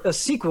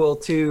sequel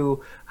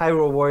to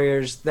Hyrule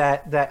Warriors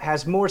that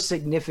has more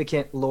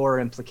significant lore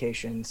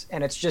implications,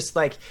 and it's just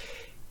like,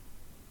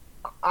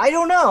 I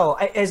don't know,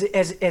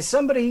 as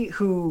somebody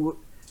who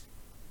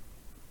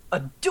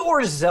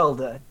adores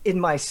Zelda in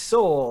my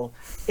soul,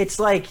 it's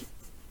like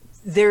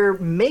they're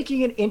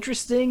making it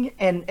interesting,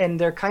 and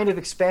they're kind of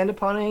expand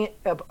upon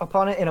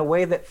it in a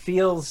way that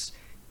feels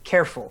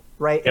careful,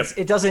 right? Yep.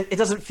 It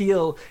doesn't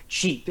feel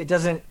cheap. It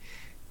doesn't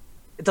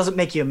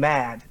make you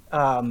mad,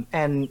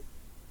 and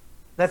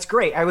that's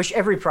great. I wish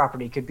every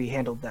property could be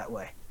handled that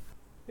way.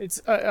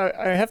 It's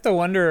I have to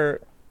wonder,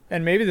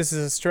 and maybe this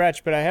is a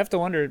stretch, but I have to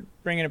wonder,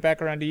 bringing it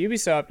back around to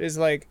Ubisoft, is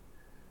like,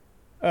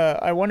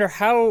 I wonder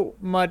how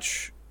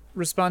much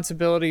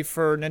responsibility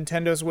for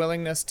Nintendo's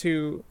willingness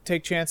to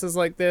take chances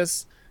like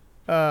this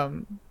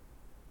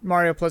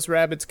Mario plus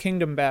Rabbids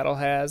Kingdom Battle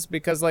has,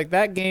 because like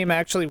that game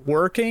actually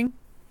working,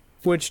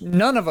 which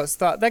none of us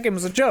thought, that game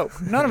was a joke.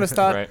 None of us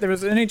thought Right. there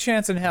was any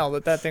chance in hell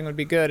that thing would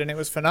be good, and it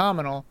was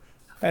phenomenal.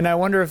 And I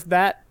wonder if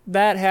that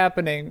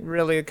happening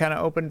really kind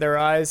of opened their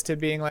eyes to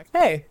being like,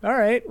 hey, all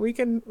right, we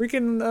can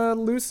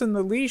loosen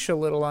the leash a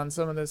little on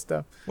some of this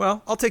stuff.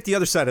 Well, I'll take the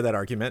other side of that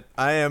argument.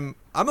 I'm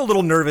a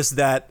little nervous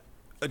that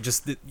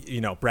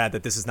Brad,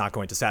 that this is not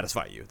going to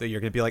satisfy you. That you're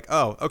going to be like,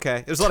 oh,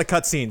 okay. There's a lot of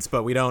cutscenes,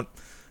 but we don't.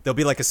 There'll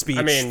be like a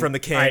speech from the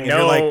king, I and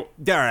you're like,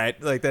 know- all right,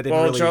 like that didn't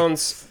Well, really.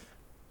 Jones,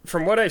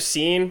 from what I've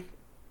seen,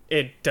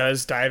 it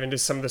does dive into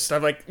some of the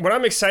stuff. Like, what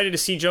I'm excited to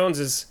see, Jones,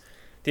 is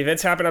the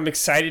events happen. I'm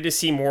excited to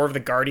see more of the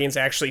Guardians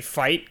actually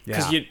fight,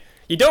 because Yeah.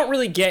 you don't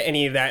really get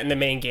any of that in the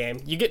main game.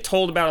 You get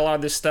told about a lot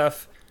of this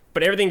stuff,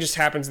 but everything just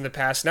happens in the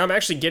past. Now I'm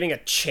actually getting a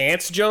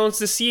chance, Jones,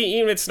 to see it,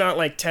 even if it's not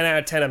like 10 out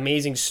of 10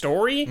 amazing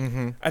story.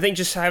 Mm-hmm. I think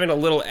just having a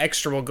little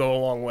extra will go a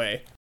long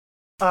way.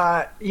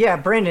 Yeah,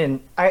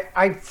 Brandon,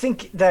 I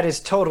think that is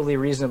totally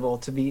reasonable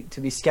to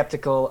be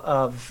skeptical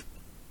of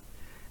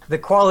the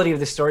quality of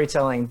the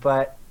storytelling,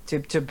 but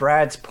to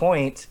Brad's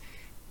point,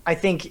 I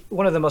think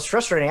one of the most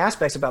frustrating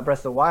aspects about Breath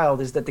of the Wild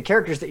is that the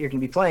characters that you're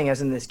going to be playing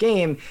as in this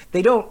game,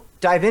 they don't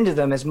dive into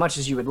them as much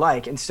as you would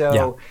like. And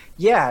so,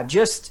 yeah,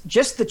 just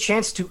the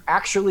chance to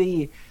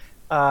actually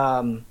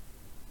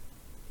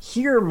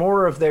hear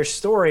more of their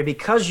story,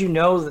 because you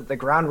know that the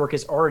groundwork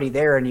is already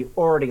there and you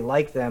already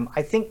like them,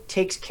 I think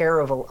takes care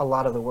of a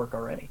lot of the work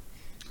already.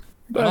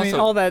 But I mean,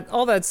 also-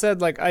 all that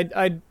said, like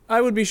I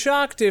would be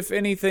shocked if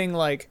anything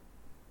like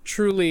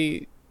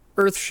truly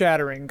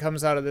earth-shattering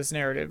comes out of this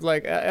narrative.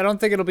 Like I don't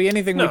think it'll be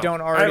anything we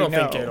don't already know. I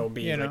don't think it'll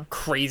be like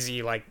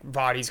crazy, like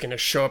body's gonna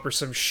show up or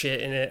some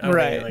shit in it. I don't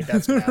think, like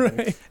that's gonna happen.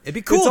 Right. It'd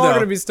be cool It's all though.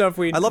 gonna be stuff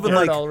we I love when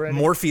heard like already.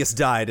 Morpheus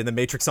died in the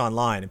Matrix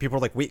Online, and people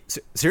are like, "Wait,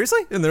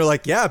 seriously?" And they're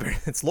like, "Yeah, but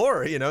it's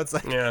lore." It's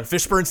like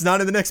Fishburne's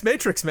not in the next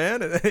Matrix,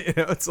 man. And,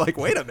 it's like,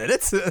 wait a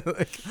minute,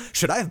 like,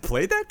 should I have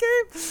played that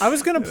game? I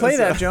was gonna play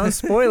that, Jones.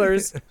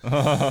 Spoilers.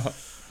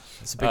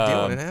 It's a big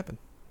deal when it happened.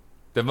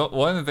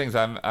 One of the things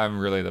I'm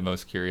really the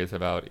most curious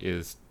about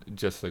is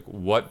just like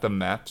what the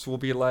maps will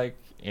be like,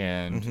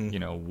 and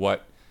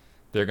what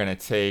they're gonna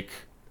take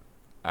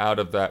out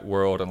of that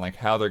world, and like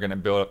how they're gonna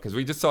build up, because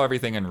we just saw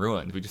everything in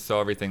ruins. We just saw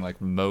everything like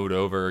mowed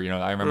over.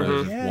 I remember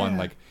there's this one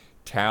like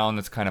town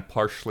that's kind of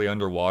partially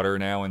underwater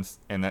now,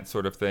 and that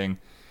sort of thing.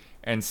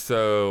 And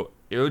so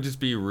it would just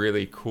be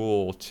really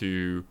cool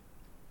to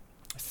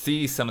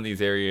see some of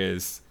these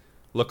areas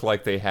look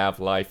like they have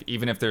life,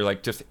 even if they're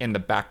like just in the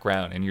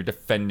background and you're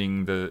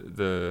defending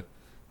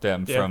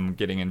them from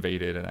getting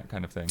invaded and that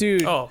kind of thing.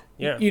 Dude,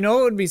 you know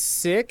what would be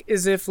sick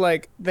is if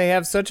like they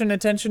have such an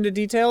attention to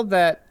detail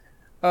that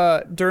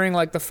during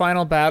like the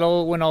final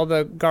battle, when all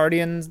the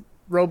Guardian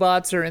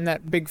robots are in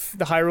that the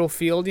Hyrule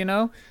field,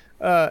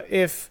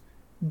 if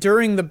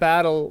during the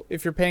battle,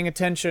 if you're paying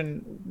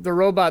attention, the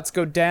robots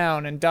go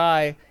down and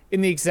die,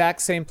 in the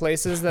exact same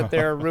places that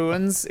there are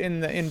ruins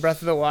in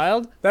Breath of the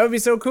Wild. That would be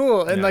so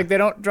cool. And Yeah. like they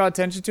don't draw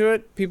attention to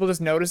it. People just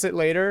notice it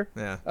later.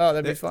 Yeah. Oh,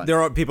 that'd be fun. There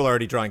are people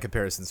already drawing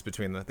comparisons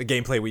between the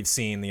gameplay we've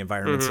seen, the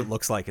environments it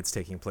looks like it's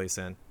taking place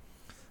in.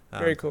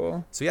 Very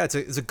cool. So yeah,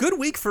 it's a good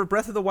week for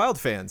Breath of the Wild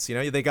fans. You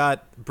know, they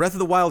got Breath of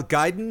the Wild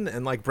Gaiden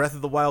and like Breath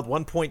of the Wild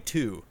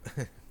 1.2.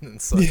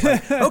 And so it's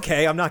like,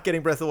 okay, I'm not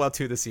getting Breath of the Wild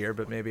 2 this year,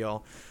 but maybe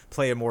I'll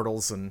play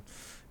Immortals and,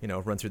 you know,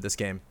 run through this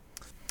game.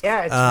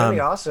 Yeah, it's really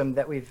awesome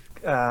that we've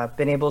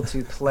been able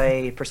to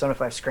play Persona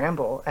 5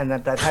 Scramble, and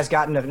that has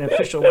gotten an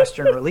official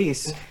Western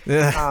release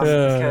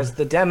because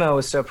the demo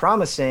is so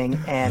promising,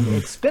 and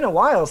it's been a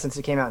while since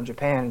it came out in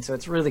Japan, so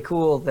it's really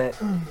cool that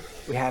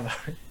we have.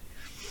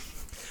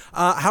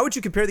 How would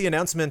you compare the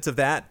announcement of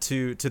that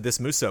to this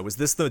Muso? Was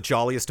this the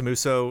jolliest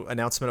Muso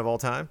announcement of all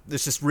time?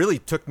 This just really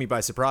took me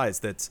by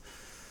surprise that,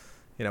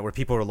 you know, where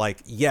people are like,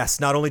 yes,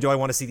 not only do I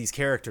want to see these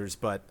characters,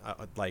 but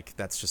like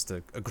that's just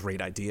a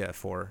great idea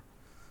for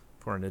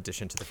an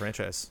addition to the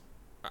franchise.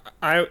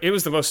 It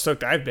was the most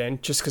stoked I've been,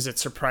 just because it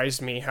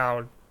surprised me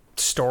how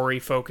story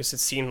focused it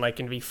seemed like,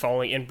 and to be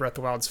following in Breath of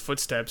the Wild's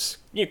footsteps.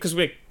 Yeah, because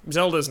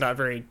Zelda's not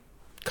very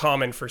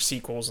common for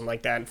sequels and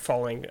like that, and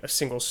following a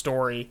single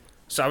story.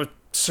 So I was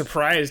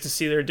surprised to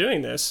see they're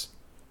doing this.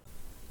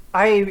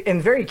 I am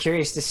very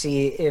curious to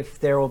see if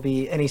there will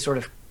be any sort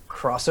of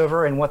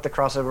crossover and what the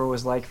crossover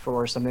was like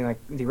for something like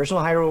the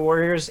original Hyrule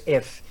Warriors.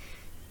 If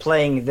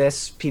playing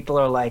this, people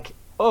are like,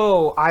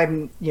 oh,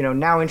 I'm, you know,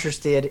 now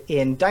interested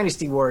in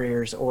Dynasty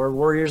Warriors or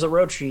Warriors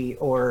Orochi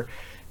or,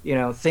 you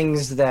know,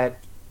 things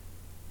that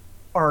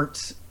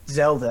aren't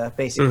Zelda,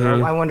 basically.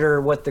 I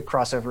wonder what the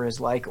crossover is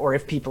like, or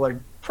if people are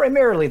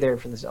primarily there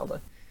for the Zelda.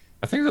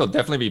 I think there'll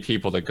definitely be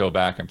people that go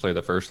back and play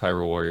the first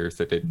Hyrule Warriors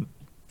that didn't.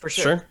 For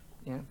sure. Sure.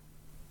 Yeah.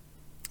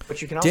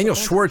 But you can also Daniel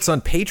play on Schwartz Switch.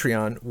 on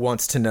Patreon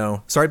wants to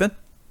know. Sorry, Ben?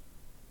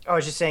 I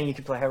was just saying you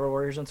can play Hyrule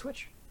Warriors on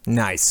Switch.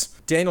 Nice.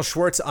 Daniel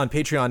Schwartz on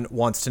Patreon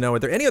wants to know, are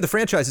there any other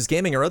franchises,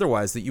 gaming or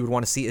otherwise, that you would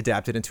want to see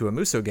adapted into a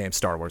Muso game?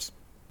 Star Wars.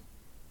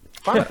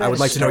 Final I would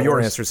like to know Fantasy.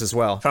 your answers as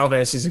well. Final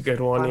Fantasy's a good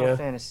one, Final yeah.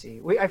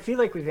 Fantasy. I feel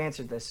like we've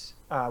answered this,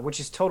 which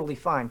is totally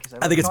fine. Cause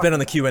I think it's been on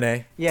the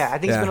Q&A. Yeah, I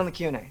think Yeah. it's been on the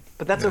Q&A.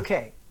 But that's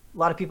okay. A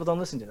lot of people don't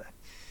listen to that.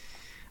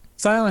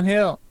 Silent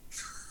Hill.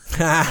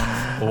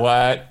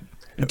 What?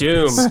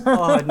 Doom.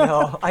 Oh,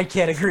 no. I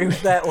can't agree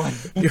with that one.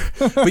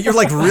 But you're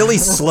like really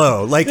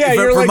slow. Like Yeah, from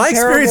you're, like, my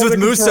experience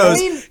terrible with to control.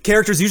 Musos,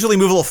 characters usually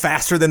move a little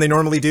faster than they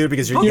normally do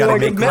because you gotta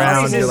Book make of ground.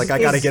 Memories You're is- like, I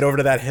gotta is- get over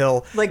to that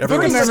hill. like, Book of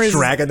Everybody's just Memories-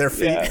 dragging their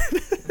feet. Yeah.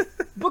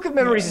 Book of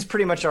Memories is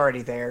pretty much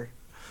already there.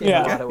 In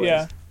a lot of ways.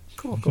 Yeah.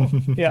 Cool.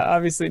 Yeah,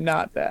 obviously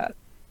not that.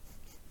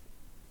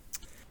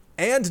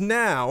 And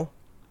now,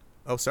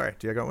 oh sorry,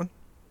 do you got one?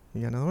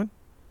 You got another one?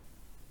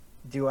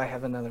 Do I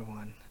have another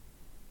one?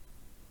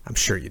 I'm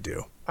sure you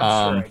do.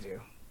 I'm sure I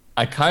do.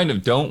 I kind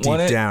of don't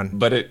want Deep it, down.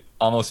 but it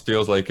almost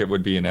feels like it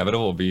would be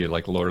inevitable. It'd be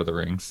like Lord of the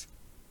Rings.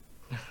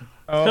 Oh,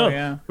 Huh.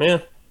 yeah. Yeah.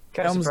 Kind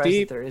of Helm's surprised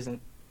Deep. that there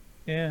isn't.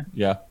 Yeah.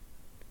 Yeah.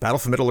 Battle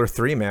for Middle Earth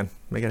 3, man,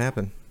 make it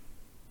happen.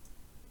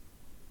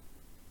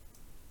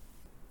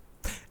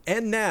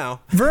 And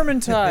now,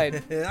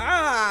 Vermintide.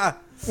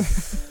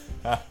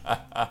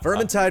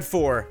 Vermintide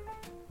 4.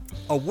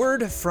 A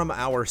word from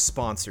our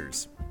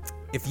sponsors.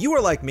 If you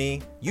are like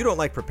me, you don't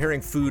like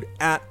preparing food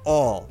at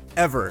all,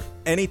 ever,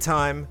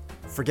 anytime,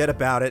 forget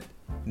about it,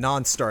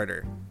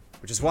 non-starter.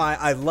 Which is why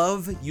I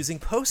love using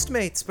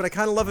Postmates, but I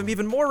kind of love them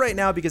even more right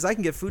now because I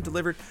can get food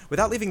delivered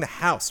without leaving the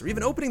house or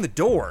even opening the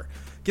door.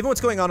 Given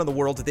what's going on in the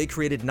world, they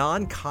created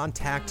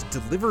non-contact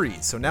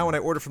deliveries. So now when I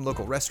order from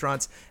local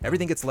restaurants,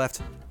 everything gets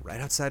left right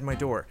outside my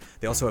door.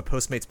 They also have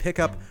Postmates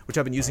Pickup, which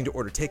I've been using to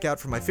order takeout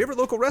from my favorite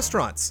local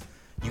restaurants.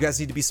 You guys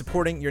need to be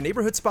supporting your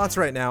neighborhood spots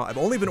right now. I've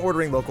only been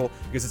ordering local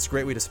because it's a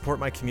great way to support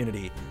my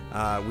community.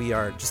 We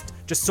are just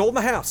sold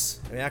my house.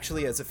 And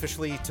actually, as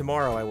officially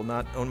tomorrow, I will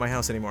not own my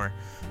house anymore.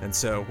 And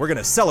so we're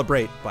gonna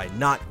celebrate by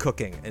not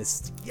cooking. And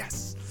it's,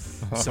 yes,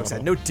 so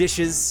excited. No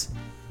dishes,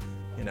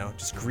 you know,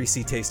 just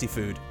greasy, tasty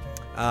food.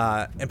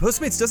 And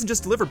Postmates doesn't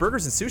just deliver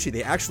burgers and sushi.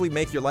 They actually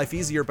make your life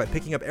easier by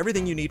picking up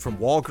everything you need from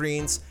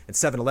Walgreens and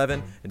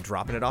 7-Eleven and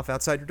dropping it off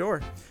outside your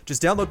door.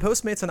 Just download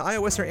Postmates on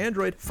iOS or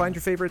Android, find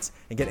your favorites,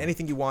 and get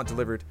anything you want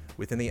delivered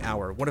within the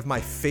hour. One of my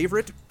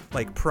favorite,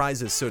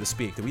 prizes, so to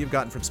speak, that we have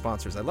gotten from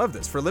sponsors. I love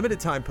this. For a limited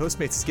time,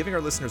 Postmates is giving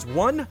our listeners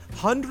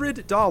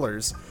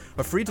 $100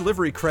 of free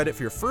delivery credit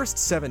for your first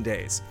 7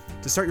 days.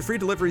 To start your free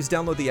deliveries,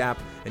 download the app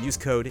and use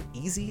code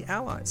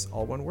EASYALLIES,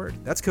 all one word.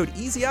 That's code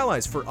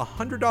EASYALLIES for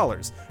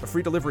 $100 of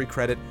free delivery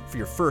credit for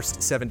your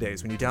first 7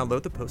 days when you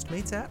download the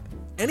Postmates app.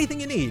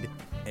 Anything you need,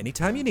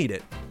 anytime you need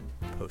it,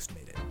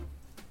 Postmate it.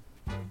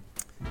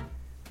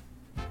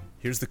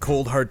 Here's the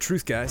cold, hard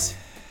truth, guys.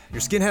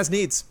 Your skin has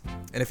needs,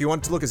 and if you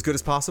want it to look as good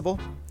as possible,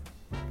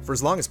 for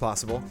as long as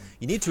possible,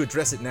 you need to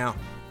address it now.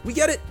 We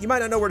get it, you might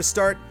not know where to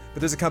start, but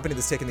there's a company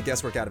that's taking the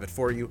guesswork out of it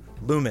for you,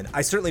 Lumen.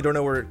 I certainly don't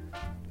know where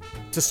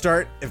to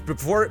start.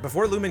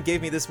 Before Lumen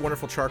gave me this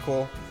wonderful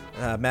charcoal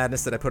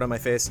madness that I put on my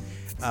face,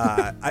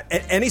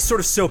 any sort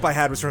of soap I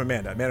had was from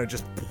Amanda. Amanda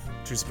just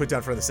just put down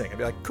in front of the sink. I'd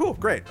be like, cool,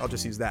 great, I'll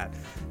just use that.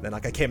 Then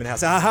like I came in the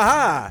house, ah ha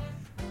ha!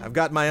 I've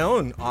got my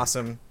own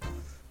awesome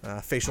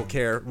facial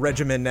care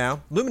regimen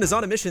now. Lumen is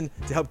on a mission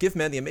to help give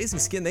men the amazing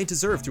skin they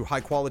deserve through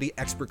high-quality,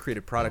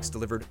 expert-created products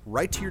delivered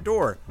right to your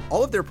door.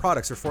 All of their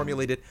products are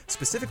formulated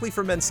specifically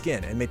for men's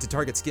skin and made to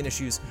target skin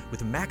issues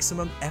with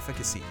maximum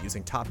efficacy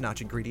using top-notch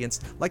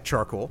ingredients like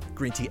charcoal,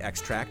 green tea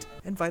extract,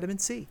 and vitamin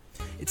C.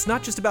 It's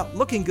not just about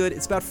looking good,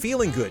 it's about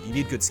feeling good. You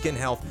need good skin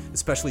health,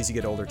 especially as you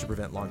get older, to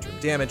prevent long-term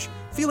damage.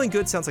 Feeling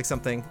good sounds like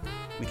something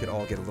we could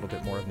all get a little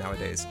bit more of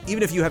nowadays.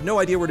 Even if you have no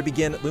idea where to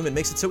begin, Lumen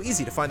makes it so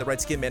easy to find the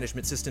right skin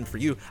management system for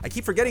you. I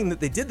keep forgetting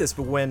that they did this,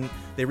 but when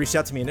they reached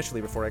out to me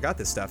initially before I got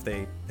this stuff,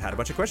 they had a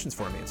bunch of questions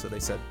for me. And so they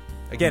said,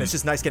 again, it's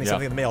just nice getting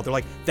something in the mail. They're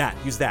like,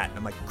 use that. And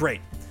I'm like,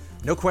 great.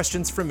 No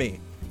questions from me.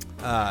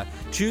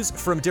 Choose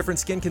from different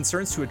skin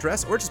concerns to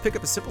address, or just pick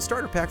up a simple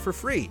starter pack for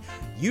free.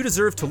 You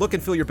deserve to look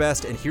and feel your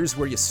best, and here's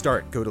where you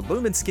start. Go to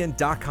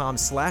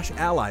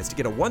lumenskin.com/allies to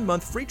get a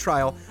 1-month free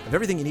trial of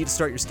everything you need to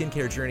start your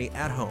skincare journey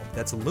at home.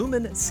 That's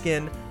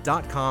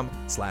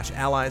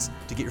lumenskin.com/allies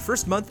to get your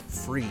first month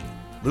free.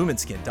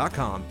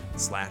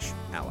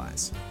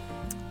 lumenskin.com/allies.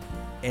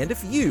 And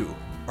if you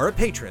are a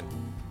patron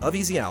of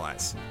Easy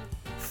Allies,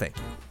 thank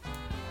you.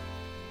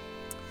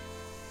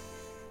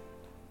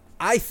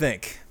 I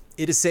think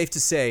it is safe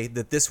to say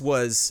that this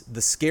was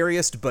the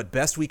scariest but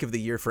best week of the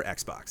year for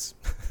Xbox.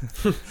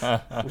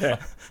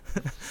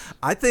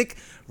 I think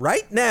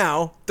right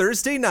now,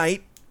 Thursday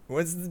night,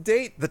 what's the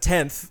date? The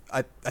 10th.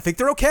 I think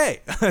they're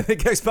okay. I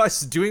think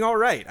Xbox is doing all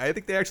right. I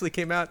think they actually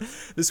came out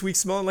this week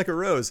smelling like a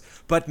rose.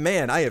 But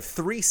man, I have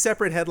 3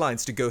 separate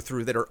headlines to go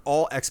through that are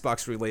all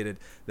Xbox related,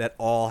 that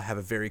all have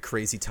a very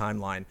crazy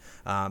timeline.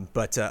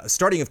 But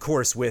starting, of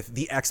course, with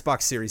the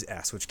Xbox Series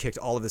S, which kicked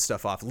all of this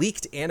stuff off,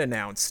 leaked and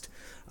announced.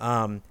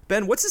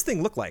 Ben, what's this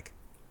thing look like?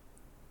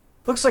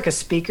 Looks like a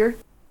speaker.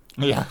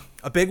 Yeah.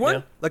 A big one?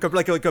 Yeah. Like a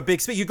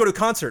big speaker? You go to a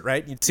concert,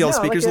 right? You see all the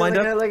speakers lined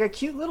up? Like a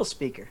cute little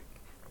speaker.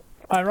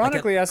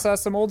 Ironically, I saw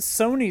some old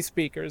Sony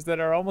speakers that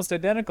are almost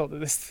identical to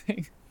this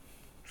thing.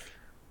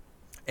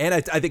 And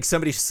I think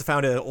somebody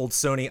found an old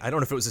Sony. I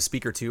don't know if it was a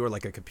speaker too or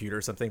like a computer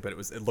or something, but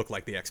it looked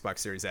like the Xbox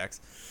Series X.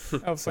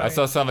 Oh, I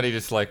saw somebody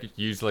just like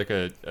use like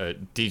a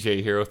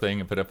DJ Hero thing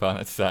and put it up on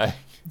its side.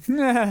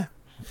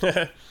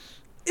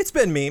 It's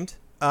been memed.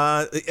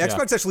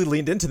 Xbox actually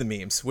leaned into the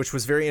memes, which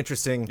was very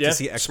interesting to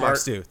see Xbox smart.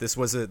 do. This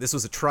was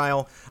a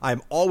trial.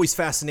 I'm always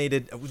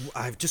fascinated.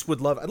 I'd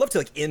love to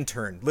like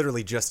intern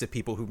literally just at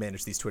people who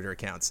manage these Twitter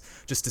accounts,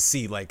 just to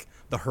see like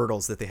the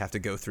hurdles that they have to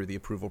go through, the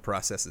approval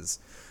processes.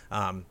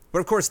 But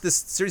of course, this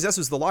Series S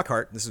was the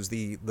Lockhart. This was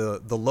the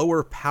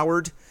lower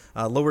powered,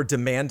 lower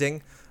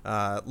demanding.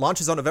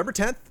 Launches on November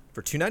 10th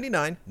for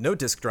 $299, no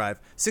disk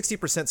drive,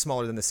 60%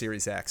 smaller than the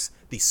Series X,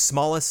 the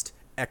smallest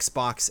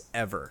Xbox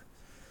ever.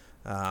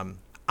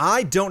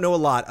 I don't know a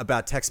lot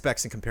about tech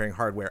specs and comparing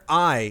hardware.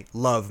 I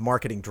love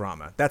marketing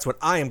drama. That's what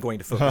I am going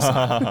to focus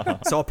on.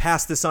 So I'll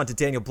pass this on to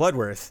Daniel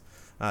Bloodworth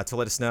to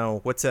let us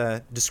know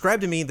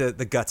describe to me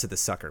the guts of the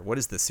sucker. What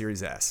is the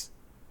Series S?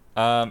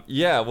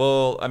 Yeah,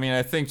 well, I mean,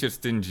 I think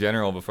just in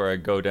general, before I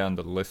go down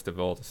the list of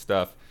all the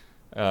stuff,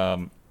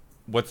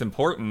 what's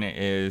important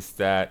is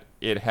that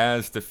it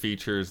has the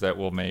features that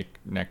will make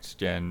next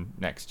gen.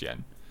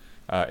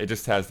 It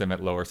just has them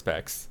at lower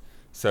specs.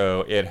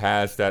 So it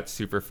has that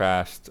super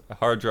fast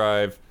hard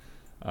drive.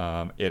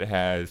 It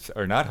has,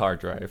 or not hard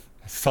drive,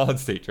 solid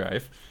state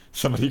drive.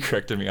 Somebody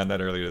corrected me on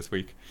that earlier this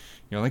week.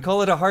 You only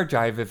call it a hard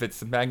drive if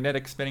it's a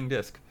magnetic spinning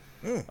disk.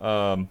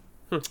 But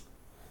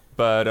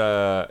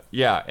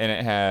yeah, and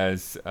it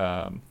has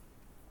a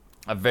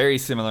very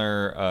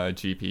similar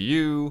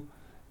GPU,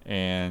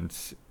 and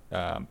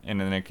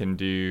then it can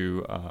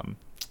do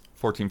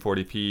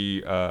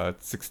 1440p,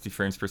 60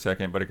 frames per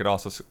second, but it could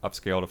also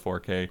upscale to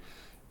 4K.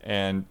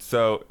 And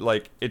so,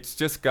 like, it's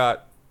just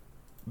got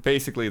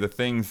basically the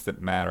things that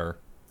matter.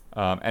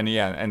 And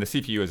the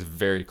CPU is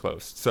very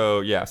close. So,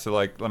 yeah, so,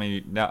 like,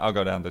 I'll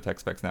go down to tech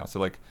specs now. So,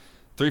 like,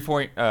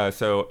 8-core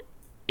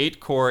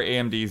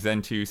AMD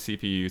Zen 2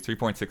 CPU,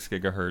 3.6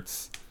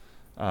 gigahertz,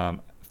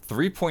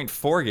 3.4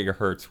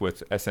 gigahertz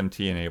with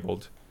SMT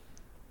enabled,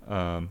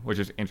 which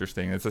is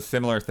interesting. It's a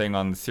similar thing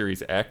on the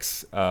Series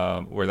X,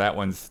 where that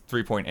one's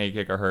 3.8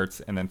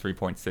 gigahertz and then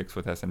 3.6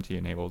 with SMT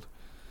enabled.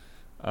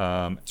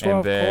 12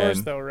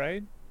 cores though,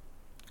 right?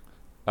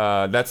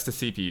 That's the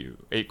CPU,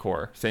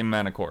 8-core, same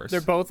amount of cores. They're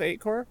both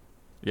 8-core?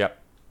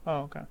 Yep.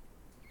 Oh, okay.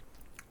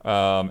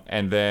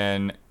 And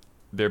then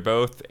they're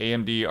both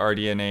AMD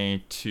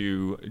RDNA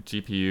 2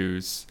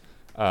 GPUs.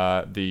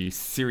 The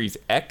Series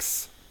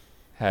X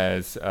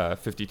has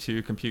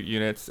 52 compute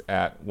units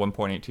at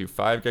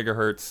 1.825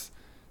 gigahertz.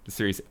 The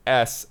Series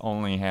S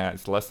only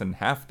has less than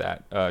half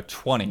that,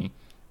 20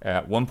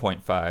 at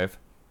 1.5.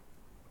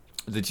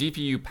 The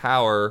GPU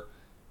power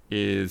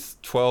is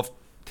 12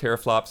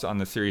 teraflops on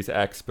the Series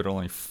X, but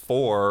only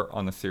 4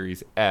 on the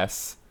Series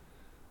S.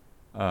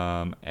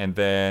 And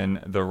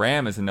then the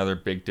RAM is another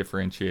big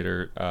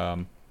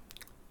differentiator.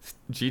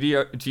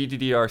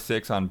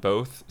 GDDR6 on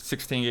both,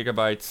 16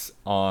 gigabytes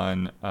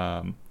on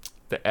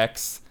the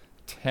X,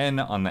 10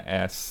 on the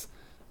S,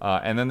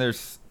 and then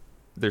there's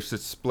a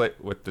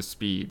split with the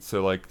speed.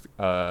 So like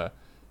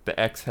the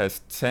X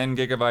has 10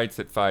 gigabytes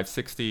at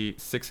 560,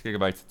 6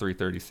 gigabytes at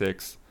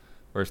 336,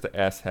 whereas the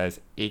S has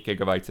 8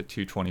 gigabytes at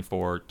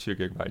 224, 2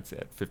 gigabytes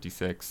at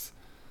 56.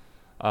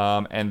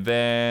 And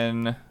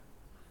then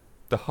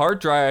the hard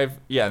drive,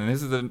 and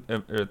this is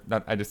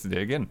I just did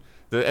it again.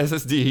 The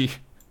SSD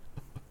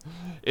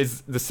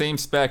is the same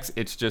specs,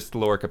 it's just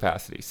lower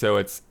capacity. So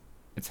it's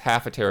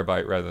half a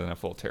terabyte rather than a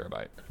full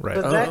terabyte.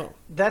 Right. But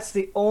that's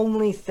the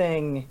only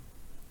thing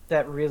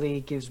that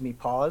really gives me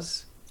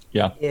pause.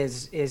 Yeah.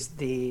 Is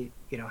the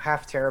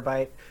half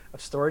terabyte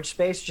of storage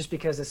space, just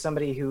because as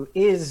somebody who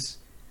is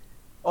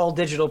all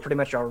digital pretty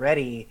much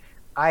already,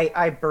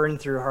 I burn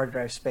through hard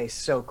drive space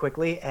so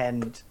quickly,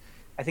 and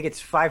I think it's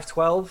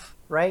 512,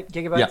 right?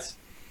 Gigabytes? Yeah.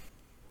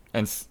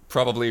 And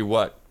probably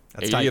what?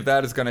 That's 80 tight. of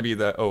that is going to be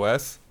the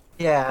OS?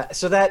 Yeah,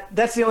 so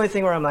that's the only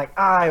thing where I'm like,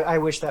 I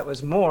wish that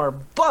was more,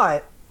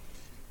 but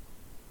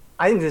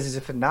I think this is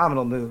a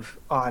phenomenal move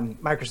on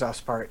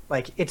Microsoft's part.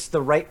 Like, it's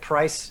the right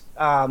price.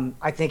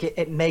 I think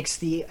it makes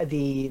the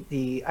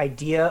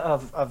idea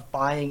of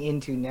buying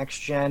into next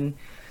gen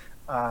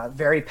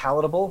very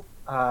palatable,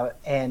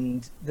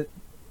 and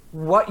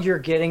what you're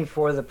getting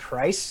for the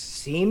price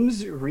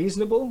seems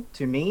reasonable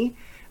to me.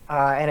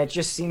 And it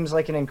just seems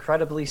like an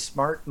incredibly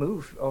smart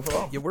move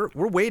overall. Yeah, we're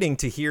waiting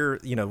to hear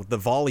the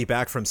volley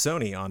back from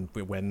Sony on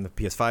when the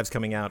PS5's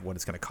coming out, what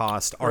it's going to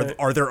cost.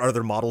 Are there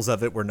other models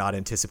of it? We're not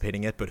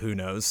anticipating it, but who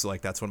knows? Like,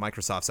 that's what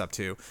Microsoft's up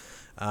to.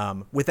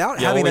 Without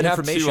having that have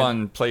information, two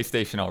on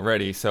PlayStation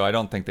already, so I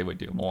don't think they would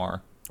do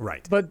more.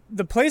 right? But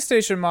the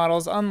PlayStation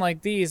models,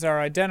 unlike these, are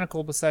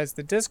identical besides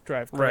the disk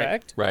drive,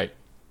 correct? Right.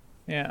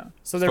 Yeah.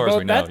 So As they're far as both.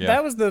 we know, yeah.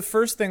 That was the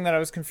first thing that I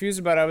was confused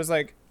about. I was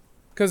like,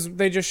 because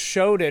they just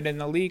showed it in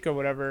the leak or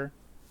whatever,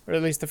 or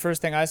at least the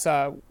first thing I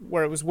saw,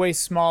 where it was way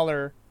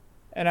smaller,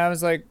 and I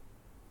was like,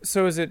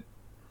 so is it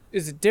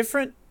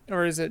different,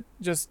 or is it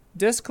just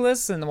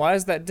diskless, and why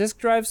is that disk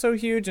drive so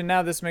huge? And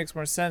now this makes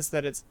more sense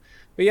that it's.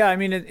 But yeah, I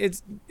mean,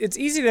 it's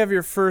easy to have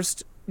your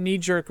first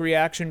knee-jerk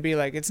reaction be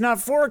like, it's not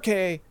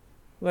 4K,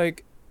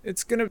 like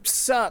it's gonna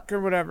suck or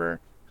whatever,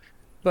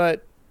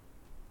 but.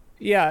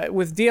 Yeah,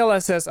 with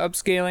DLSS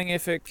upscaling,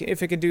 if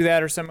it could do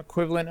that or some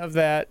equivalent of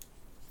that,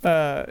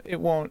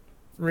 it won't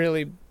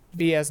really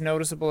be as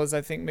noticeable as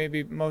I think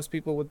maybe most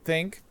people would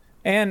think.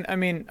 And I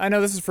mean, I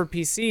know this is for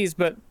PCs,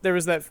 but there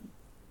was that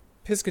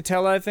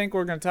Piscatella, I think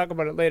we're going to talk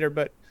about it later,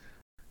 but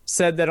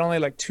said that only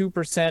like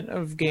 2%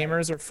 of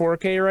gamers are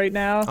 4K right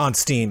now On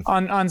Steam,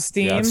 on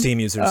Steam. on Steam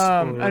users.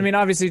 I mean,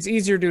 obviously it's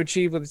easier to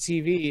achieve with a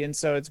TV, and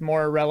so it's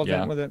more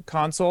relevant with a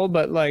console.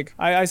 But like,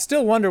 I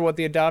still wonder what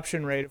the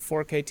adoption rate of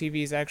 4K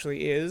TVs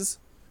actually is.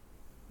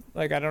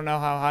 Like, I don't know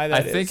how high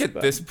that is. I think at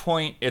this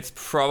point, it's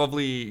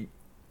probably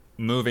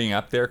moving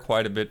up there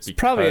quite a bit. Because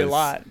probably a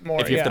lot more,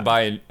 If you have yeah. to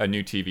buy a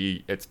new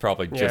TV, it's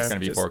probably just going to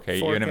be just 4K,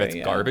 even if 4K, it's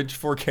yeah. garbage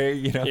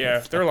 4K. Yeah,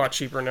 they're a lot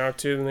cheaper now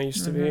too than they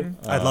used to be.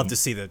 I'd love to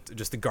see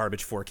just the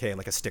garbage 4K,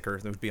 like a sticker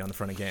that would be on the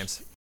front of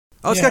games.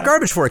 Oh, it's Yeah. got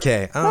garbage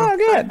 4K. Oh,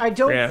 good. I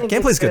don't Yeah. think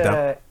Gameplay's it's good,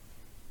 though.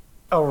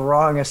 a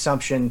wrong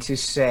assumption to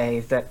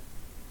say that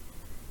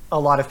a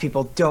lot of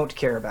people don't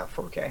care about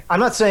 4K. I'm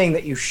not saying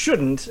that you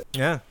shouldn't.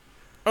 Yeah.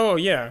 Oh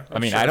yeah, I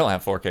mean, sure. I don't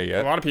have 4K A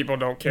yet. lot of people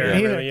don't care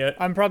Me neither. really yet.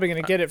 I'm probably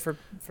gonna get it for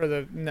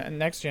the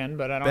next gen,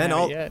 but I don't Ben,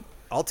 have it yet.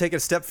 I'll take it a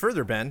step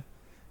further, Ben.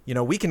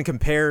 We can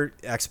compare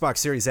Xbox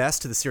Series S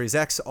to the Series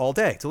X all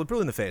day till it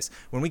blew in the face.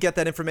 When we get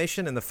that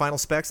information and the final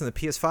specs and the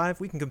PS5,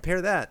 we can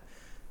compare that.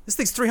 This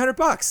thing's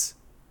 $300.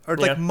 Or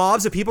like Yeah.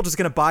 mobs of people just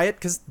gonna buy it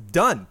because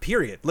done.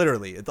 Period.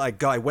 Literally.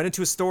 Like, I went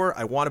into a store.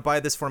 I want to buy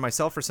this for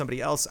myself or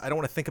somebody else. I don't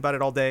want to think about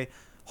it all day.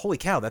 Holy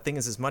cow, that thing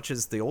is as much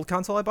as the old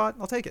console I bought.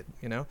 I'll take it.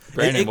 Brandon,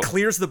 It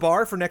clears the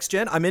bar for next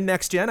gen. I'm in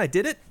next gen. I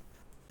did it.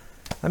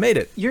 I made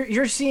it.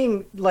 You're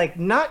seeing like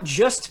not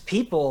just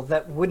people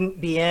that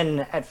wouldn't be in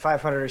at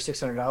 $500 or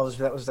 $600 if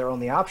that was their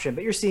only option,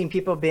 but you're seeing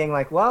people being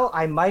like, well,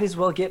 I might as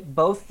well get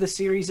both the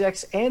Series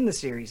X and the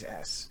Series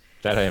S.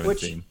 That I haven't Which-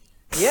 seen.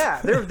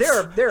 Yeah,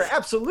 there are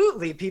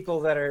absolutely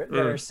people that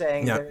are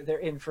saying Yeah. they're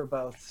in for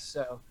both.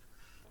 So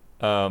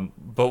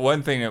But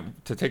one thing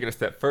to take it a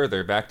step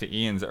further, back to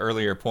Ian's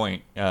earlier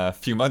point, a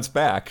few months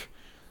back,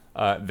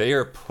 they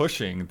are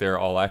pushing their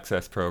All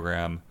Access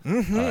program.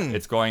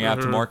 It's going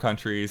out to more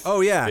countries. Oh,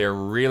 yeah. They're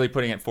really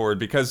putting it forward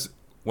because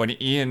when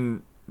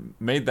Ian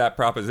made that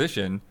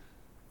proposition,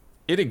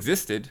 it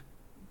existed.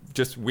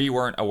 Just we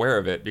weren't aware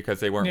of it because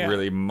they weren't Yeah.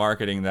 really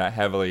marketing that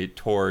heavily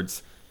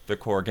towards the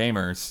core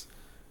gamers.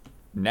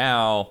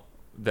 Now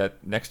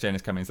that next gen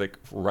is coming, it's like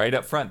right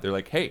up front. They're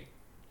like, hey,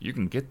 you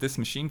can get this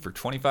machine for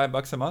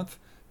 $25 a month.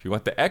 If you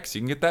want the X,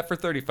 you can get that for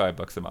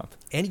 $35 a month.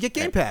 And you get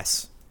Game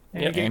Pass.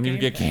 Yeah. And you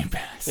get Game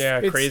Pass. Yeah,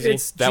 It's- crazy.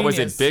 it's That was a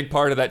genius. big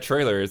part of that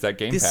trailer, is that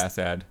Game This- Pass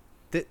ad.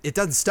 It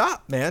doesn't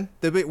stop, man.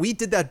 We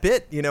did that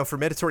bit, for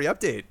Mandatory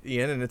Update,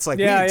 Ian, and it's like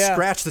Yeah, we yeah.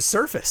 scratched the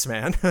surface,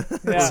 man.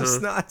 It's Yeah.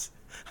 just not.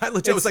 I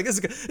legit was like, this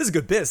is a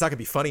good bit. It's not gonna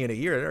be funny in a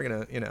year. They're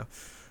gonna,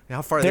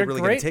 How far are They're they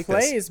really going great to take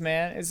plays, this?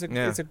 man. It's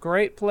Yeah. a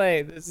great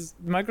play.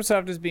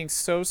 Microsoft is being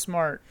so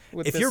smart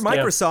with If this. you're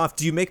Microsoft,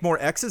 do you make more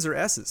X's or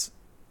S's?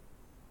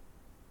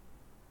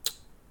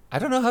 I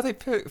don't know how they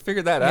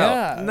figured that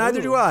out. Yeah. Neither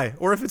ooh. do I.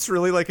 Or if it's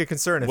really like a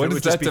concern. If What it is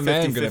would just that be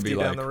demand 50-50 gonna be down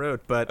like? the road.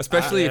 But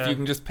Especially if yeah. you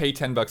can just pay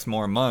 $10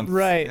 more a month.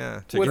 Right.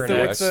 Yeah. To With get the, the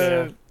with X.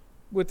 the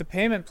with the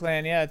payment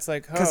plan, yeah, it's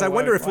like because oh, I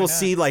wonder if why we'll not?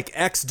 see like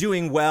X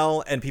doing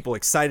well and people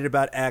excited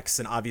about X,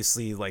 and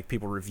obviously like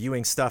people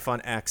reviewing stuff on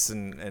X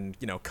and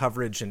you know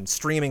coverage and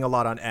streaming a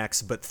lot on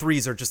X. But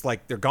threes are just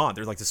like they're gone.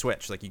 They're like the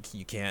Switch. Like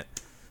you can't.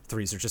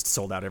 Threes are just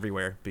sold out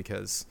everywhere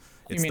because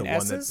it's mean the one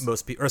S's? that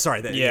most people. Or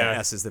sorry, Yeah.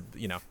 S is the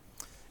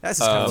S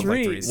is kind of like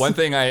Threes. threes. One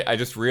thing I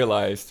just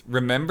realized.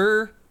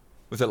 Remember,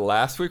 was it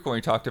last week when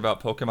we talked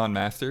about Pokemon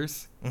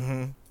Masters?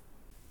 Mm-hmm.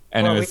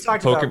 And Well, it we was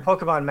talked about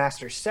Pokemon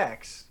Master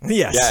Sex.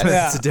 Yes, Yes.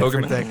 that's a Yeah.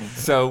 different Pokemon. thing.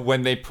 So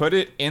when they put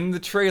it in the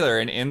trailer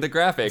and in the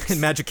graphics,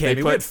 In Magic they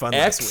Candy, we put had fun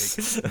last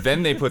X,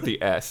 then they put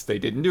the S. They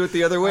didn't do it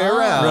the other way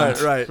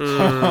around.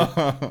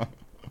 Right.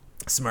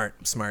 Smart.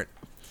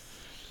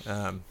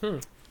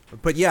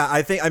 But yeah,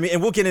 I mean,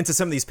 and we'll get into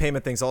some of these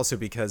payment things also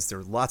because there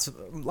are lots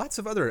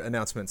of other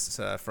announcements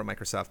from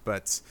Microsoft.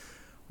 But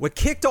what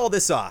kicked all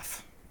this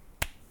off?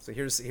 So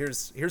here's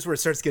where it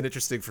starts to get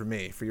interesting for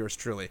me, for yours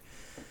truly.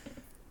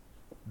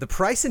 The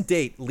price and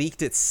date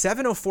leaked at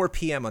 7:04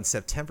 p.m. on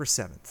September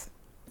 7th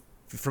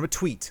from a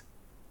tweet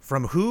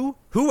from who?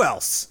 Who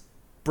else?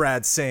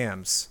 Brad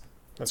Sams.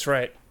 That's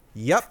right.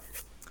 Yep.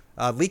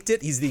 Leaked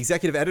it. He's the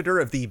executive editor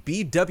of the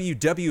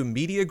BWW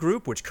Media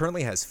Group, which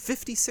currently has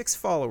 56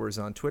 followers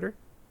on Twitter.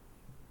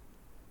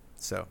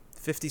 So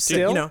 56,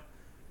 Still? you know,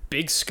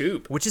 Big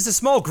scoop. which is a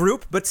small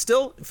group, but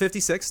still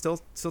 56. Still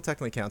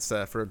technically counts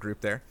for a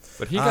group there.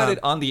 But he got it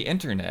on the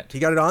internet. He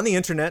got it on the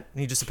internet.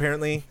 And he just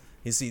apparently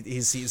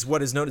he's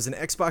what is known as an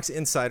Xbox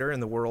insider in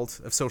the world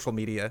of social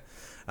media.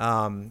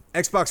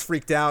 Xbox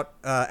freaked out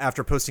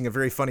after posting a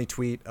very funny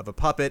tweet of a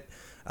puppet.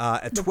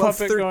 At The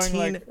puppet going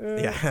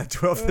 12:13, like,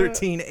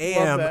 12:13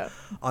 a.m. that.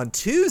 on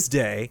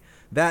Tuesday,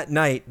 that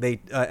night, they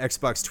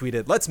Xbox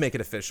tweeted, "Let's make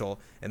it official,"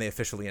 and they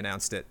officially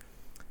announced it.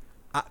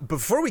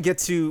 Before we get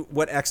to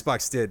what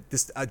Xbox did,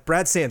 this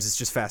Brad Sams is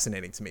just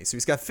fascinating to me. So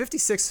he's got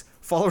 56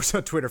 followers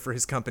on Twitter for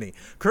his company.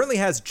 Currently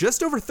has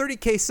just over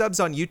 30K subs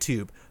on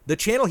YouTube, the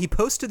channel he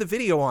posted the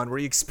video on where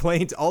he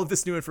explained all of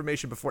this new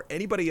information before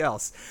anybody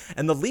else.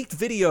 And the leaked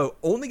video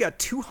only got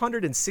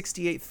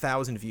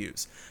 268,000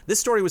 views. This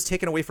story was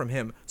taken away from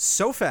him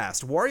so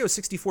fast,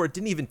 Wario64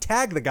 didn't even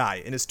tag the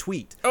guy in his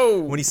tweet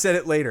when he said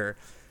it later.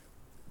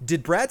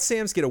 Did Brad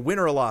Sams get a win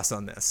or a loss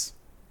on this?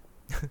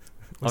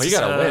 Oh, he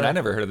got a win. I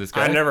never heard of this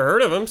guy. I never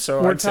heard of him,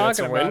 so We're I'd say it's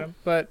talking a win. about him,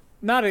 but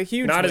not a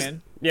huge Not as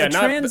win. yeah, A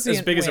not as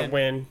transient big as a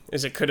win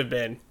as it could have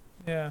been.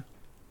 Yeah.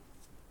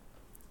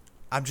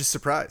 I'm just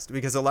surprised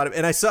because a lot of,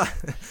 and I saw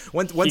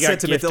one He got sentiment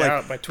that gifted like,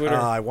 out by Twitter.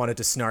 I wanted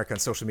to snark on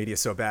social media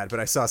so bad,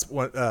 but I saw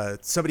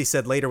somebody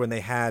said later when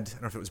they had, I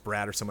don't know if it was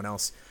Brad or someone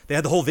else, they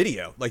had the whole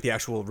video, like the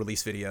actual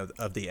release video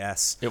of the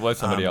S. It was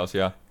somebody else,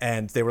 yeah.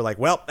 And they were like,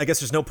 well, I guess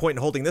there's no point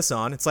in holding this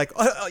on. It's like,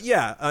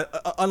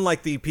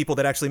 unlike the people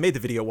that actually made the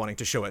video wanting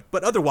to show it,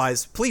 but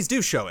otherwise, please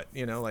do show it.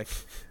 You know, like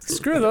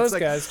Screw those it's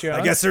like, guys, John.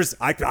 I guess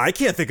I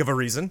can't think of a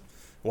reason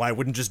why I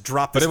wouldn't just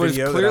drop But this it was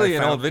video. clearly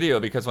that I an old found.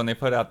 video because when they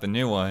put out the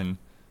new one,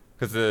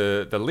 because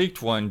the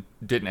leaked one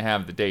didn't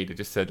have the date, it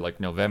just said like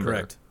November.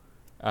 Correct.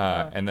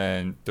 And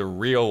then the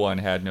real one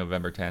had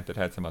November 10th. It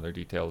had some other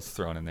details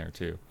thrown in there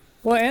too.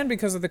 Well, and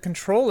because of the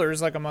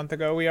controllers, like a month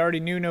ago, we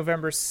already knew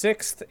November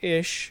 6th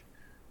ish,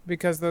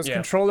 because those Yeah.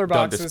 controller Don't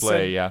boxes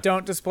display, said yeah.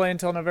 don't display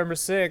until November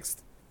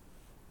 6th.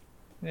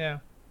 Yeah.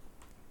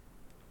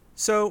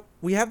 So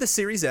we have the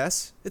Series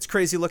S. It's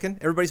crazy looking.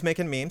 Everybody's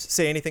making memes.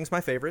 Say Anything's my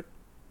favorite,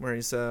 where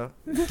he's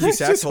Cusack's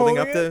Just holding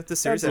up it. the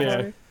Series That's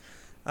X.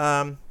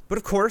 funny. But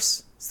of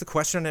course, it's the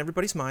question on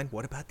everybody's mind.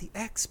 What about the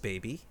X,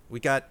 baby? We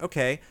got,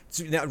 okay.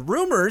 So now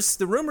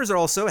the rumors are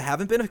also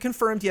haven't been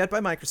confirmed yet by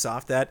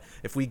Microsoft that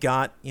if we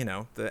got,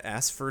 the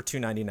S for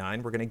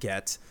 $299, we're going to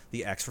get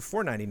the X for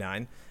 $499,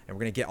 and we're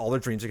going to get all our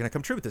dreams are going to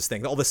come true with this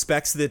thing. All the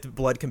specs that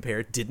Blood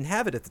compared didn't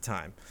have it at the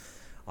time.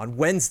 On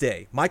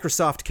Wednesday,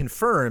 Microsoft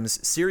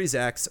confirms Series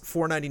X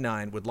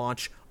 $499 would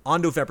launch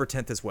on November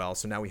 10th as well.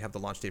 So now we have the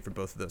launch date for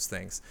both of those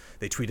things.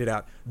 They tweeted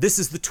out, this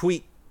is the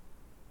tweet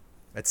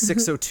at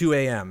 6:02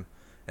 a.m.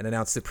 and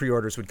announced that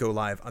pre-orders would go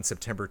live on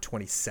September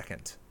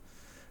 22nd.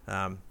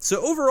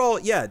 So overall,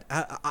 yeah,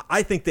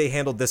 I think they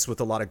handled this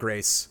with a lot of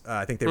grace.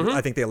 I think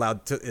they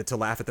allowed it to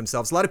laugh at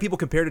themselves. A lot of people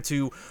compared it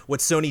to what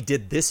Sony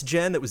did this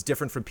gen that was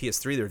different from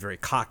PS3. They were very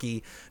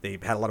cocky. They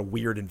had a lot of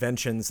weird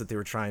inventions that they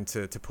were trying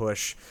to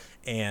push,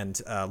 and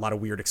a lot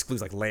of weird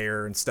exclusives like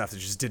Lair and stuff that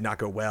just did not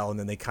go well. And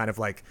then they kind of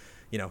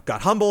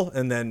got humble,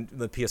 and then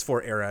the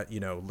PS4 era,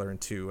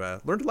 learned to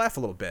laugh a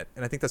little bit.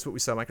 And I think that's what we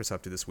saw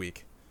Microsoft do this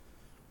week.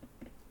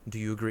 Do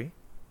you agree?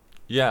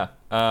 Yeah,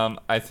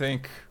 I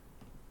think.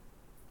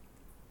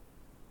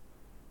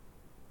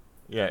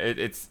 Yeah,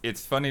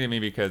 it's funny to me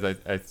because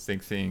I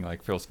think seeing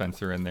like Phil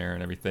Spencer in there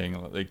and everything,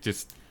 like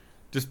just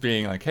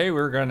being like, hey,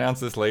 we're gonna announce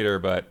this later,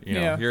 but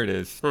Yeah. here it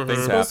is. Mhm. Things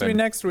It's supposed to be happen.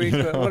 next week,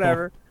 but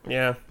whatever.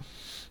 Yeah.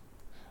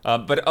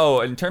 But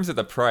in terms of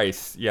the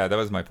price, yeah, that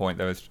was my point.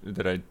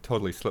 That I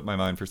totally slipped my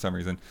mind for some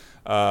reason.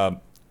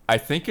 I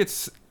think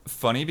it's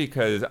funny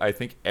because I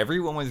think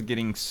everyone was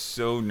getting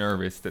so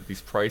nervous that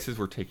these prices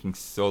were taking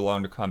so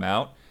long to come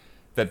out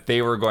that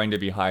they were going to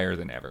be higher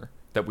than ever.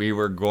 That we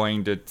were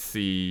going to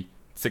see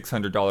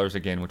 $600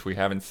 again, which we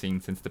haven't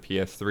seen since the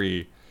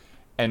PS3,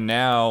 and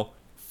now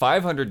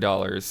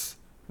 $500,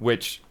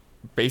 which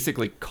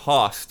basically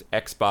cost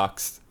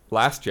Xbox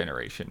last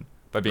generation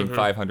by being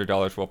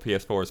 $500 while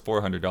PS4 is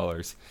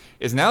 $400,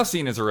 is now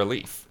seen as a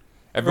relief.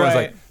 Everyone's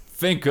Right. like,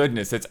 thank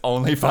goodness it's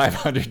only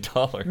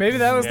 $500. Maybe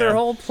that was their Yeah.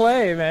 whole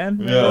play, man.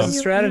 Maybe that was a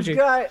strategy.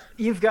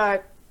 You've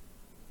got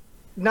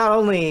not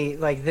only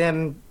like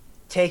them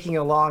taking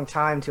a long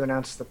time to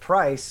announce the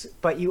price,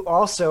 but you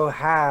also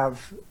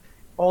have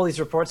all these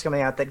reports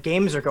coming out that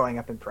games are going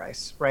up in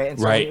price, right? And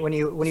so Right. when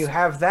you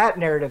have that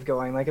narrative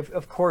going, like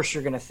of course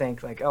you're going to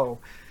think like, oh,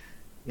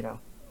 you know,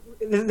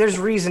 there's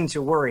reason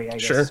to worry, I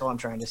guess Sure. is all I'm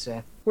trying to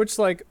say. Which,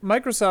 like,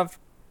 Microsoft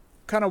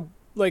kind of,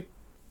 like,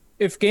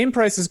 if game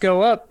prices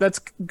go up,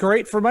 that's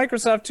great for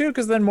Microsoft, too,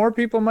 because then more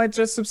people might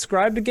just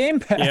subscribe to Game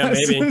Pass. Yeah,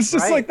 maybe. It's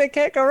just Right. like, they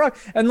can't go wrong.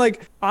 And,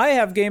 like, I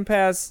have Game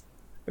Pass.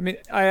 I mean,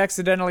 I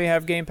accidentally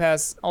have Game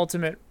Pass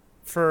Ultimate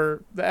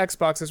for the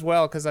Xbox as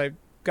well, because I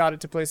got it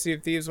to play Sea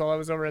of Thieves while I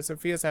was over at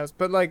Sophia's house.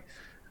 But, like,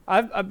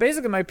 I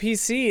basically, my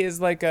PC is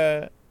like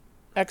a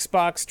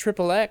Xbox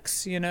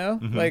XXX, you know?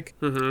 Like,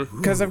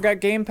 because I've got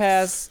Game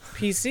Pass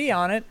PC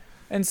on it.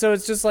 And so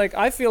it's just like,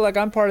 I feel like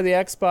I'm part of the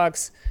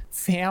Xbox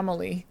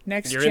family,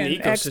 next You're in gen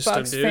the ecosystem,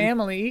 Xbox dude.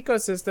 family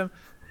ecosystem.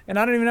 And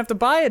I don't even have to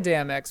buy a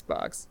damn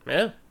Xbox.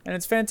 Yeah. And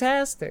it's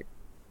fantastic.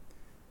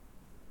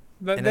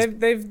 But And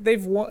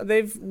they've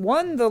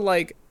won the,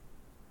 like,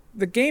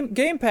 the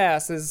Game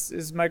Pass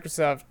is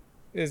Microsoft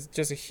is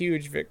just a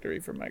huge victory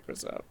for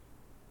Microsoft.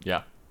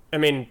 Yeah. I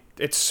mean,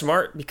 it's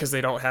smart because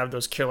they don't have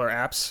those killer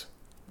apps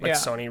like Yeah.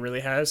 Sony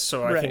really has.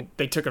 So I Right. think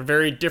they took a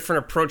very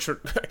different approach.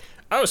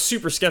 I was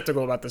super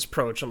skeptical about this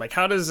approach. I'm like,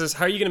 how are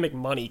you going to make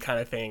money kind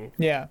of thing?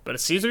 Yeah. But it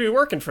seems to be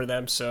working for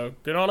them, so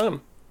good on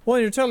them. Well,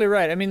 you're totally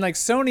right. I mean, like,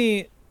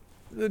 Sony,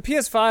 the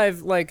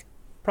PS5, like,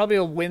 probably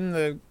will win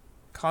the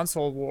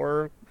console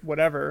war,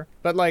 whatever.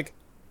 But, like,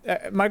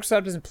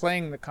 Microsoft isn't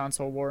playing the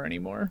console war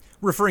anymore.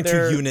 Referring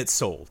They're- to units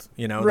sold,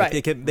 you know, Right.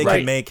 like they Right.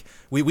 can make,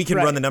 we can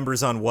Right. run the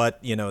numbers on what,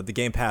 you know, the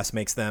Game Pass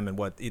makes them and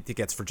what it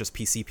gets for just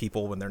PC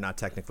people when they're not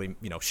technically,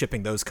 you know,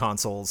 shipping those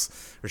consoles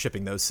or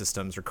shipping those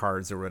systems or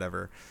cards or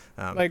whatever.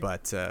 Like-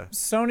 But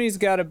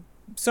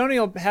Sony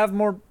will have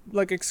more,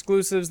 like,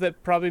 exclusives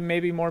that probably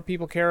maybe more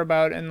people care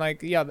about. And,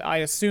 like, yeah, I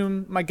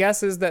assume, my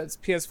guess is that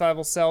PS5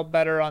 will sell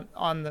better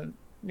on the,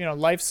 you know,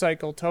 life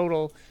cycle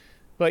total.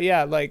 But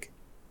yeah, like,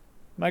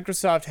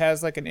 Microsoft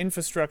has, like, an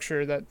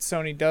infrastructure that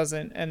Sony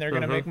doesn't, and they're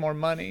going to make more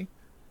money,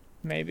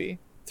 maybe,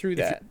 through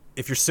that.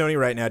 if you're Sony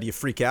right now, do you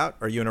freak out?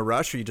 Are you in a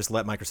rush or you just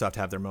let Microsoft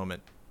have their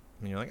moment?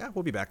 And you're like,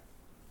 we'll be back.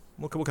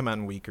 We'll come out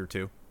in a week or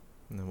two.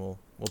 And then we'll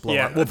blow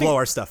Yeah, we'll blow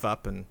our stuff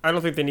up and I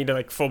don't think they need to,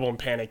 like, full-blown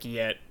panic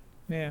yet.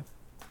 Yeah.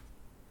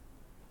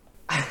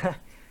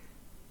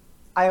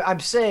 I'm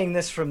saying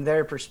this from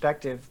their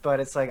perspective, but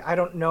it's like I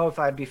don't know if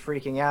I'd be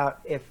freaking out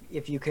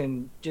if you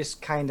can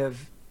just kind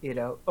of, you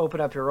know, open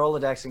up your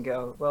Rolodex and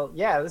go, well,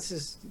 yeah, this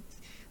is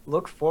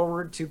look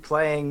forward to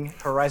playing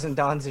Horizon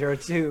Dawn Zero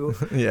 2.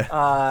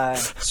 yeah.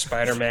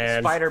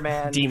 Spider-Man.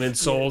 Spider-Man, Demon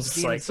Souls, it's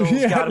Demon like- Souls,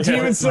 Yeah, God of War.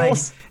 Demon It's like-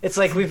 Souls. It's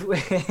like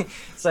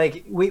it's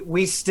like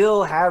we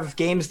still have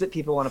games that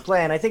people want to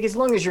play, and I think as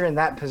long as you're in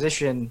that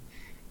position,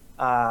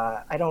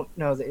 I don't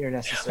know that you're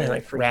necessarily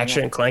Like freaking Ratchet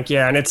out. and Clank,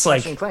 yeah, and it's like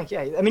Ratchet and Clank, yeah.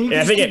 I mean, you Yeah, I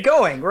can just think keep it-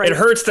 going, right? it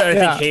hurts that I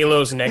Yeah. think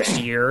Halo's next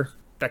year.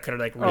 That could have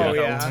like really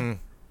Oh, helped. yeah.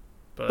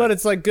 But, But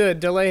it's, like, good.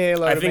 Delay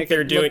Halo I to think make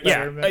they're it doing look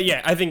better, but-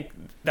 yeah. I think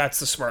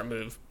that's the smart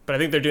move. But I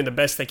think they're doing the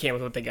best they can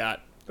with what they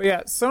got. But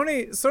yeah,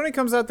 Sony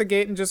comes out the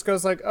gate and just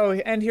goes like, "Oh,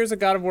 and here's a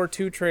God of War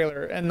 2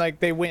 trailer," and, like,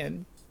 they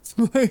win.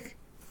 Like,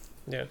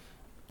 Yeah.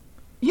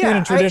 yeah, in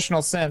a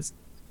traditional sense.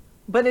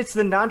 but it's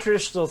the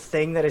non-traditional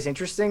thing that is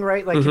interesting,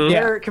 right? Like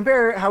Yeah.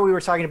 compare how we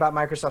were talking about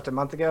Microsoft a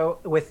month ago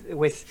with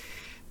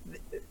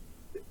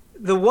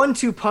the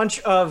 1-2 punch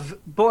of,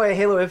 boy,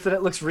 Halo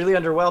Infinite looks really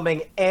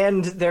underwhelming,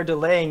 and they're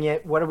delaying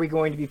it. What are we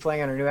going to be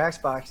playing on our new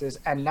Xboxes?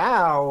 And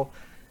now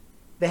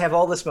they have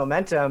all this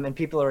momentum, and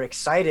people are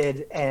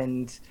excited,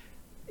 and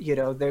you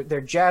know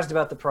they're jazzed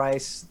about the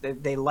price.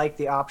 They like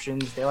the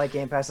options. They like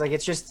Game Pass. Like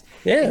it's just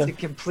Yeah. it's a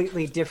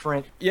completely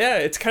different. Yeah,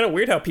 it's kind of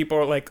weird how people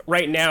are like,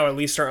 right now at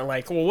least, aren't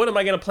like, well, what am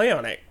I going to play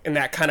on it? In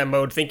that kind of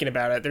mode, thinking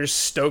about it. They're just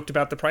stoked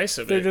about the price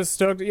of They're it. just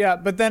stoked. Yeah,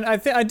 but then I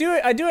do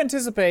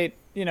anticipate,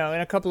 you know,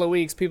 in a couple of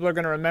weeks, people are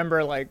going to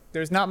remember, like,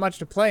 there's not much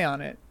to play on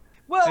it.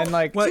 Well, And,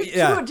 like- Well, to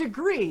yeah. a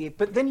degree,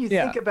 but then you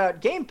Yeah. think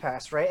about Game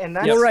Pass, right? And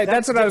that's Well, right.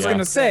 That's what I was different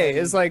going to say.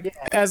 than- Is like, yeah.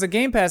 as a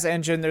Game Pass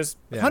engine, there's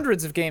Yeah.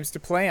 hundreds of games to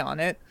play on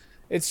it.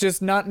 It's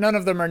just none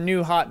of them are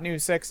new, hot, new,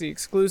 sexy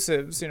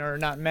exclusives. You know, or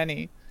not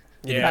many.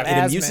 Yeah. Not It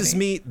as amuses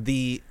many. me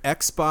the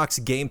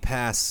Xbox Game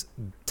Pass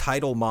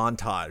title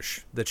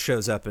montage that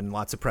shows up in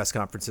lots of press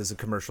conferences and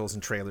commercials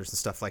and trailers and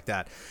stuff like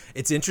that.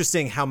 It's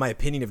interesting how my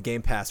opinion of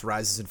Game Pass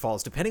rises and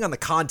falls depending on the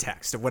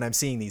context of when I'm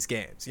seeing these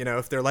games. You know,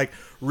 if they're like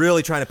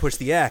really trying to push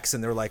the X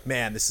and they're like,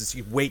 man, this is,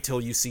 you wait till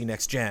you see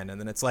next gen.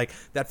 And then it's like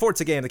that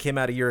Forza game that came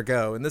out a year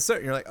ago. And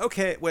you're like,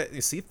 okay, wait,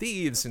 you see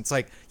Thieves. And it's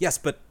like, yes,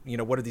 but you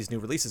know, what are these new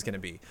releases going to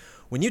be?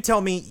 When you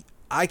tell me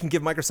I can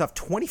give Microsoft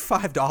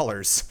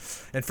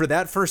 $25, and for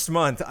that first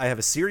month, I have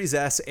a Series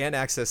S and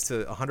access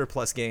to 100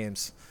 plus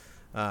games.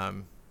 That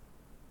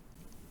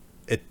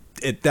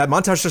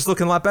montage just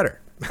looking a lot better.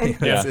 And,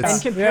 Yeah.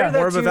 and compare that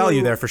more of a to-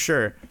 value there for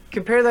sure.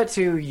 Compare that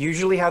to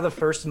usually how the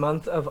first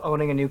month of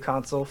owning a new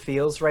console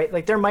feels, right?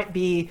 Like there might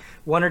be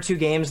 1 or 2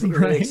 games that you're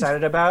really Right.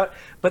 excited about,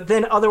 but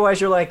then otherwise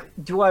you're like,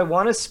 do I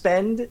want to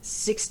spend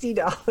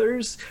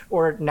 $60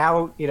 or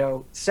now, you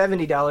know,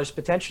 $70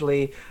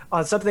 potentially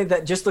on something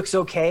that just looks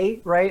okay,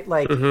 right?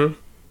 Like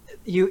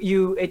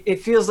it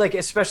feels like,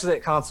 especially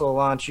at console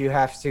launch, you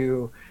have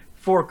to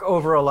fork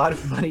over a lot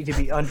of money to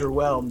be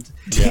underwhelmed.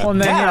 Well, and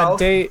then Now-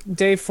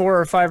 day 4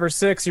 or 5 or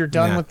 6, you're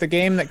done Yeah. with the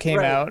game that came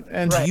Right. out,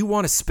 and Do you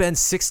want to spend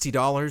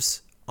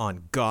 $60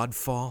 on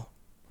Godfall?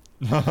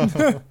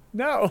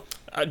 no,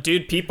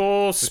 Dude,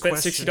 people spent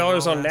question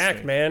 $60 and all on that Knack,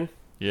 stuff. man.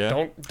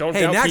 Yeah. Don't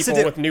Hey, doubt Knack's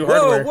people with new whoa,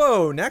 hardware.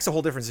 whoa, Knack's a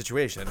whole different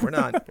situation. We're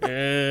not.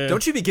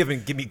 Don't you be give me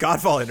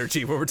Godfall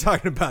energy when we're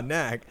talking about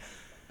Knack.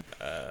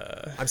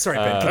 I'm sorry,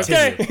 Ben.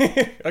 Continue.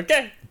 Okay.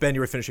 Okay. Ben,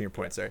 you were finishing your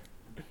point. Sorry.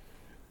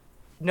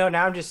 No,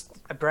 now I'm just,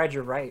 Brad,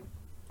 you're right.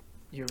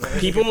 You're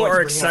right. People Good point to are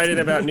bring up. excited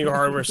about new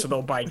hardware, so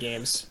they'll buy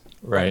games.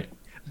 Right.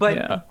 But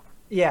yeah.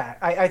 yeah,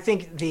 I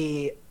think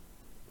the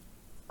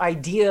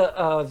idea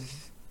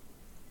of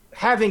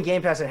having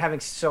Game Pass and having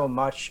so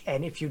much,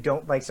 and if you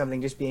don't like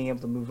something, just being able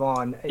to move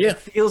on, Yeah. it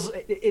feels,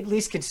 at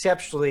least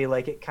conceptually,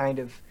 like it kind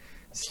of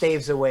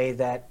staves away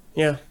that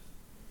Yeah.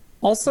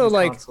 Also,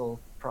 like, console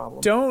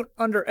problem. don't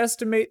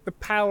underestimate the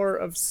power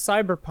of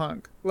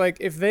Cyberpunk. Like,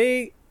 if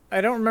they,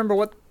 I don't remember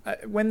what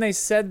when they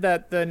said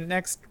that the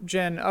next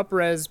gen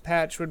upres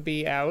patch would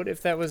be out,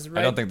 if that was right.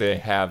 I don't think they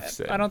have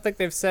said. I don't think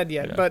they've said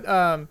yet, Yeah.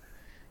 but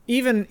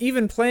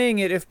even playing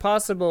it, if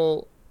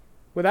possible,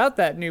 without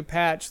that new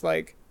patch,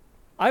 like,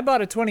 I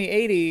bought a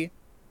 2080,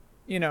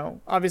 you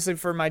know, obviously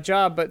for my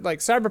job, but like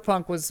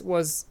Cyberpunk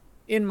was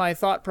in my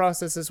thought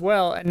process as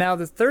well, and now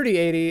the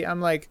 3080,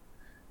 I'm like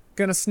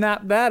gonna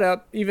snap that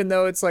up, even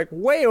though it's like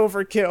way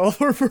overkill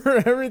for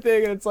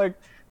everything, and it's like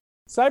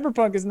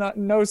Cyberpunk is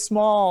no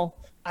small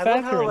I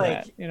love factor how, in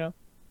like, that, you know.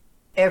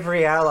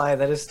 every ally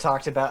that has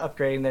talked about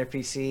upgrading their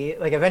PC,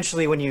 like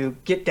eventually when you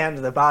get down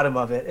to the bottom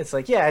of it, it's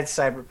like, yeah, it's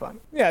Cyberpunk.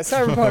 Yeah,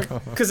 Cyberpunk.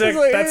 Because It's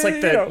that's like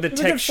you the, know, the look at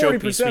tech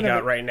showpiece 40% we of got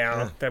it. right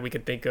now that we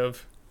could think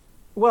of.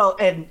 Well,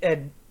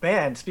 and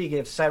man, speaking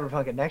of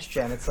Cyberpunk and next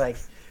gen, it's like,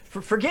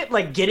 forget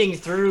like getting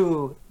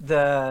through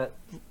the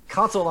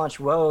console launch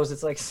woes.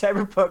 It's like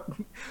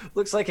Cyberpunk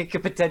looks like it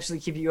could potentially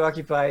keep you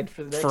occupied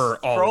for the next For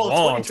a all of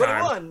long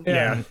 2021.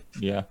 time.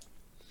 Yeah. Yeah.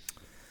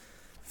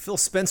 Phil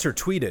Spencer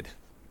tweeted,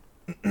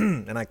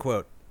 and I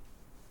quote,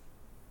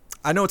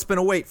 "I know it's been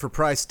a wait for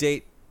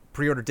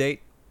pre-order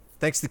date.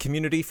 Thanks to the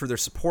community for their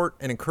support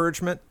and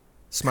encouragement.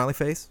 Smiley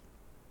face.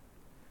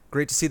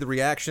 Great to see the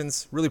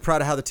reactions. Really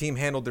proud of how the team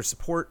handled their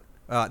support.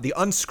 The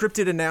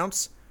unscripted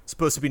announce,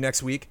 supposed to be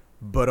next week,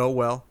 but oh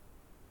well.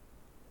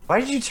 Why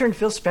did you turn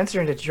Phil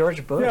Spencer into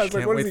George Bush? Yeah, it's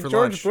like, Can't what wait is he, for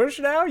George lunch. Bush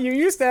now? You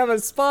used to have a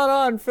spot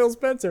on Phil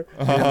Spencer.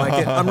 You didn't like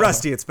it? I'm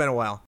rusty. It's been a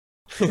while.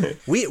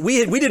 We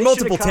did Mission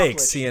multiple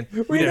takes, accomplished. Ian.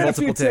 We We did did a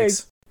few multiple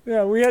takes.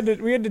 Yeah, we had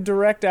to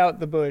direct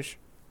out the Bush.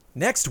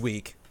 Next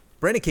week,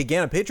 Brandon K.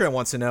 Gann on Patreon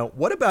wants to know,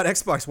 what about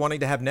Xbox wanting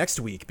to have next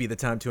week be the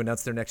time to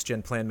announce their next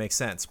gen plan makes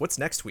sense? What's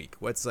next week?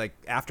 What's like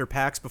after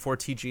PAX, before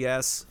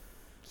TGS?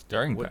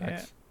 During What-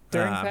 PAX. Yeah.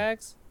 During Um,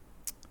 PAX?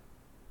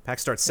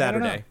 PAX starts I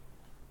don't know. Saturday.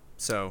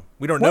 So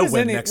we don't What know is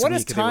when any- next what week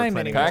is they were time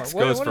planning. anymore? PAX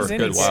What- goes what for is a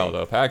good any while day?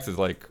 though. PAX is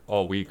like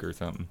all week or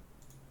something.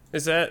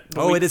 Is that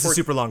the Oh, week it is a before-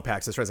 super long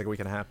PAX. That's right. It's like a week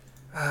and a half.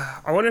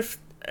 I wonder if,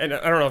 and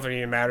I don't know if it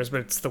even matters,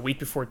 but it's the week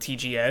before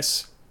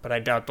TGS, but I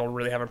doubt they'll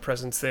really have a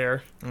presence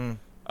there.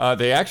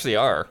 They actually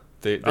are.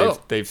 They've Oh.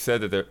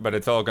 said that, but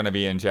it's all going to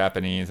be in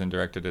Japanese and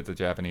directed at the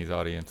Japanese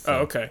audience. So. Oh,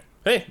 okay.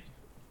 Hey,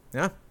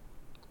 Yeah.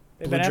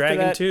 They've Blue been after Dragon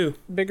that 2.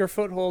 bigger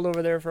foothold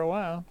over there for a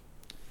while.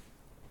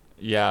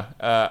 Yeah.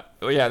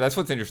 Well, yeah. That's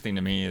what's interesting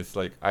to me is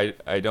like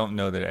I don't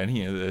know that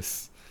any of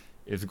this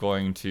is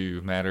going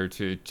to matter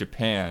to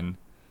Japan,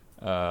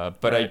 but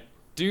I Right.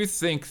 do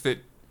think that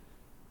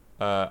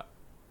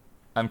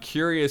I'm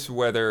curious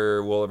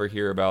whether we'll ever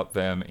hear about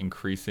them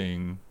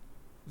increasing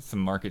some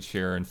market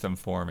share in some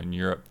form in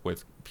Europe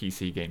with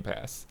PC Game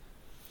Pass.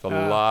 There's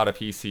a lot of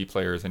PC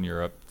players in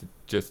Europe that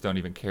just don't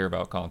even care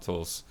about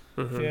consoles.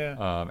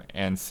 Yeah.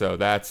 And so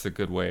that's a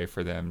good way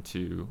for them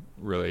to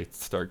really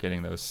start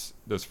getting those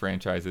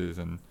franchises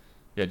and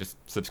just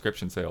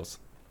subscription sales.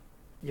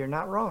 You're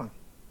not wrong.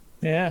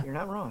 Yeah. You're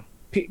not wrong.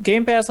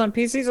 Game Pass on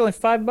PC is only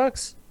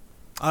 $5.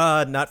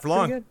 Not for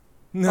long. Pretty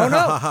good. Oh,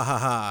 no.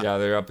 Yeah,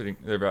 they're upping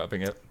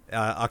it.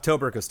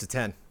 October goes to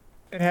 10.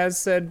 It has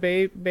said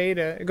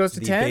beta. It goes to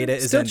The 10. beta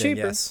is Still ending,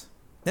 cheaper. yes.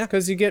 Yeah.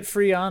 Because you get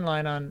free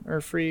online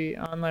free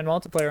online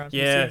multiplayer on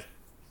Yeah. PC.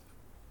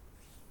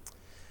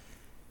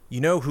 You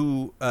know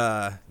who?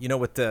 You know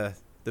what the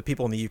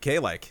people in the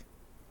UK like?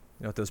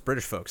 You know what those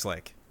British folks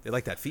like? They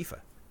like that FIFA.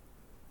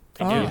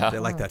 They Oh. do. Yeah. They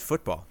like that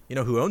football. You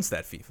know who owns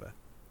that FIFA?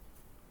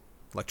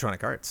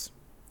 Electronic Arts.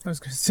 I was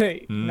gonna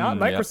say not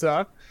yeah.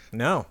 Microsoft.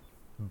 No,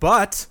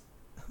 but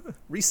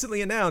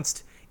recently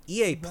announced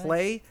EA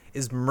Play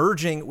is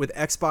merging with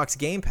Xbox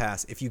Game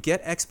Pass. If you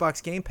get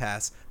Xbox Game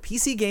Pass,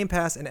 PC Game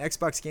Pass, and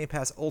Xbox Game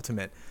Pass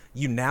Ultimate,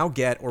 you now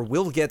get or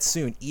will get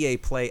soon EA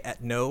Play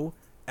at no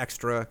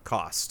extra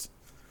cost.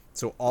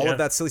 So all Yeah. of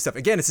that silly stuff.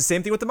 Again, it's the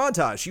same thing with the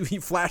montage.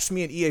 You flashed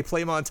me an EA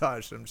Play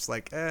montage. I'm just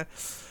like, eh.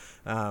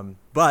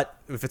 But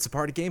if it's a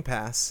part of Game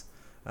Pass,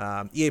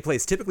 EA Play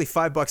is typically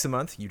 $5 a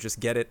month. You just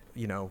get it,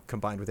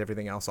 combined with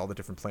everything else, all the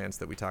different plans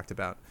that we talked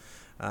about.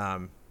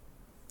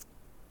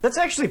 That's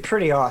actually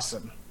pretty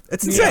awesome.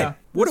 It's insane. Yeah,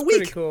 What a that's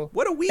pretty week! cool.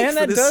 What a week! And for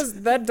that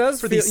this,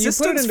 does for feel, these you put it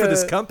systems into, for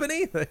this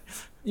company.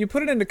 You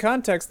put it into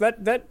context.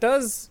 That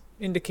does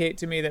indicate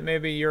to me that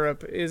maybe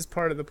Europe is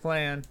part of the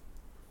plan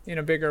in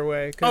a bigger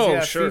way. 'Cause, Oh,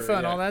 yeah, sure, FIFA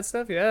and yeah. all that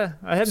stuff. Yeah,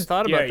 I hadn't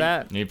thought Yeah, about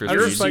that. Need for I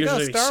was Speed. just like, oh,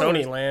 usually Star Sony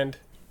Wars. land.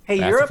 Hey,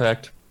 Mass Europe,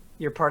 Effect.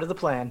 you're part of the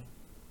plan.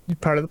 You're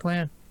part of the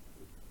plan.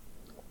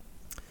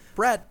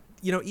 Brad,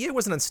 EA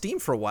wasn't on Steam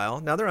for a while.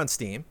 Now they're on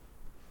Steam.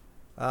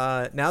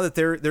 Now that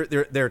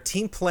they're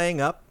team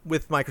playing up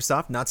with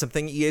Microsoft, not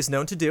something EA is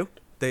known to do.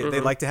 They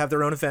like to have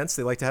their own events.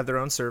 They like to have their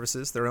own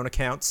services, their own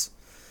accounts.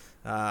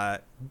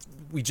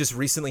 We just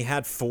recently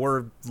had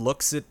 4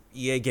 looks at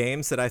EA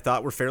games that I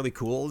thought were fairly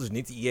cool. There's an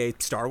EA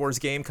Star Wars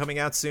game coming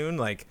out soon.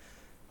 Like,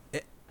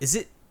 is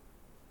it?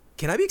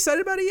 Can I be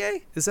excited about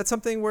EA? Is that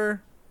something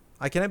where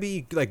can I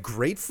be like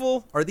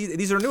grateful? Are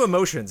these are new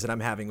emotions that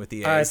I'm having with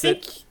EA? I Is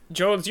it- think,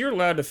 Jones, you're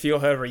allowed to feel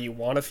however you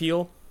want to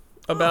feel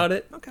about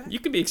it. okay. You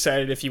can be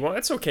excited if you want.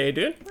 It's okay,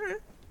 dude.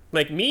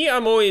 Like me,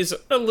 I'm always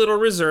a little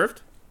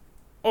reserved.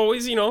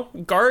 Always,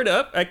 guard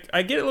up.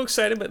 I get a little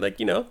excited, but they've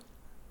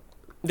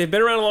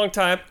been around a long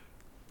time.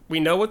 We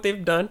know what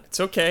they've done. It's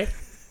okay.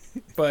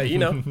 But,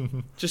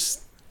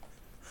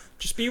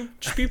 just be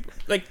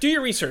like, do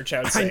your research,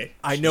 I would say.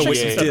 I know Check what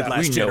some you stuff did out.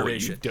 last We know what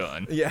generation. you've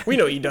done. Yeah. We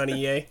know what you've done,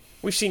 EA.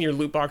 We've seen your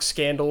loot box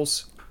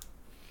scandals.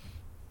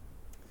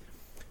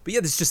 But yeah,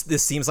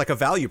 this seems like a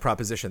value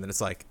proposition that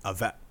it's like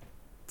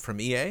from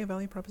EA, a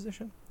value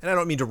proposition. And I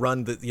don't mean to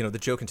run the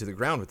joke into the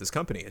ground with this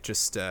company. It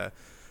just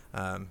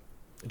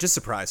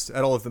surprised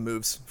at all of the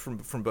moves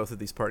from both of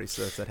these parties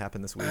that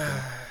happened this week.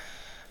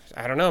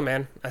 I don't know,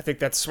 man. I think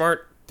that's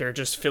smart. They're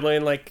just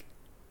filling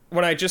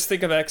when I just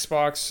think of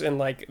Xbox and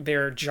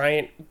their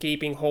giant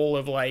gaping hole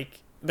of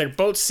their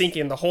boat's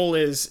sinking. The hole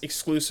is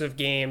exclusive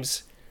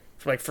games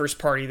for first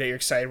party that you're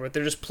excited with.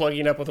 They're just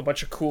plugging up with a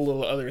bunch of cool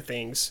little other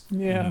things.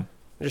 Yeah.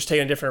 They're just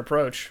taking a different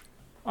approach.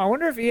 I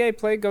wonder if EA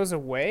Play goes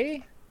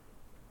away.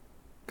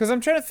 Because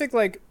I'm trying to think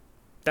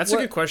That's What-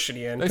 a good question,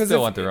 Ian. They 'Cause still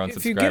if- want their own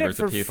if you get it subscribers.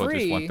 for The people just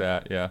free- want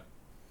that. Yeah.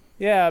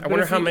 yeah. I but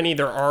wonder if how you- many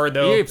there are,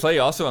 though. EA Play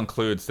also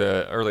includes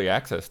the early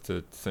access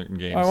to certain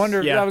games. I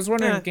wonder. Yeah. I was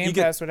wondering Yeah, if Game you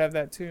get- Pass would have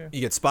that too. You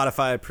get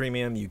Spotify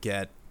Premium. You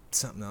get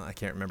something I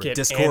can't remember. Get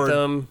Discord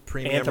Anthem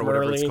Premium or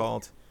whatever it's early.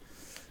 called.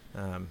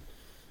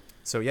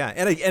 So yeah,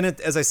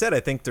 as I said, I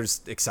think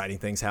there's exciting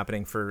things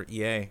happening for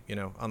EA,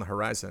 on the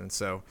horizon.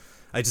 So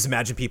I just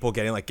imagine people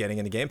getting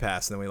into Game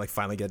Pass, and then we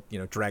finally get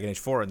Dragon Age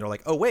 4, and they're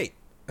like, oh wait,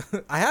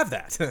 I have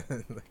that.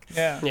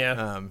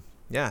 Yeah.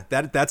 Yeah.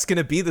 That's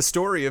gonna be the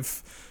story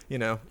of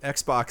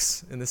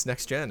Xbox in this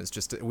next gen. Is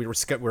just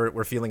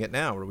we're feeling it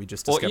now, where we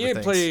just Well, discover EA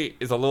things. Play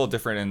is a little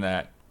different in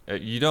that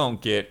you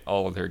don't get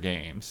all of their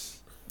games.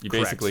 You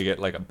Correct. basically get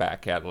a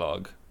back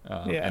catalog,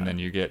 Yeah. and then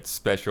you get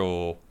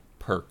special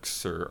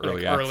perks or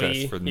early early,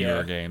 access for newer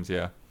yeah. games.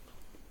 Yeah.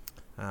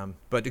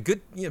 But a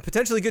good,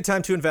 potentially good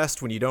time to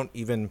invest when you don't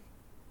even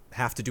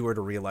have to do it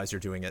or realize you're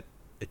doing it.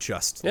 They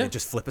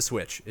just flip a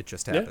switch. It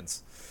just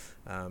happens.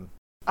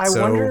 I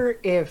So- wonder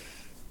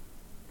if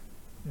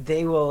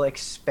they will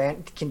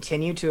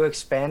continue to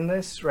expand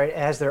this, right,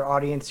 as their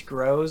audience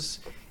grows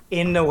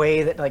in the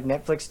way that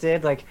Netflix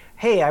did.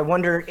 Hey, I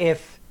wonder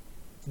if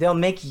they'll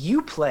make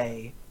you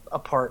play a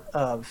part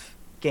of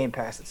Game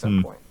Pass at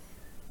some point.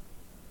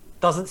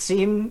 Doesn't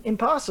seem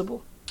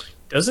impossible.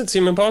 Doesn't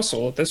seem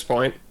impossible at this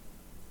point.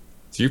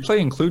 Do you play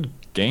include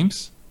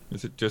games?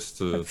 Is it just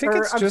I think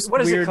it's just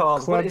what is weird it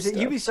called? club What is it?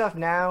 stuff. Ubisoft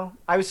Now.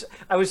 I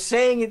was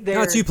saying it there.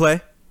 No, it's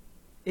Uplay.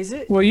 Is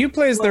it? Well,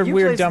 Uplay is their Uplay's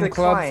weird dumb the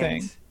club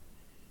client. thing.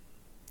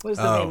 What is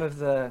the Oh. name of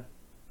the?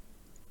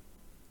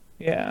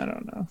 Yeah, I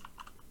don't know.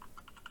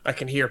 I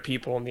can hear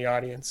people in the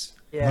audience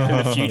in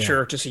Yeah. the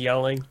future just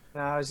yelling.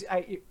 No,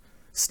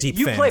 Steep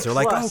Uplay fans are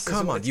like, Plus oh is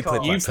come what on, it's Uplay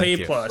called. Plus. Uplay thank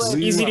you. Plus.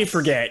 Uplay Easy to Plus.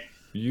 forget.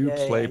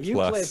 Uplay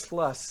Plus? Uplay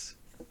Plus.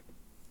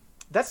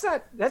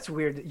 That's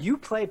weird.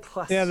 Uplay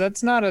Plus. Yeah,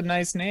 that's not a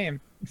nice name.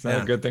 It's not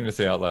Yeah. a good thing to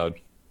say out loud.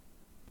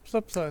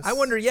 Plus. I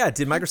wonder,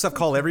 did Microsoft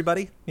call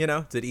everybody?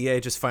 Did EA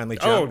just finally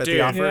Oh, jump at dude.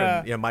 the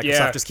offer? Yeah. And Microsoft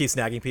Yeah. just keeps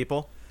nagging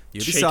people.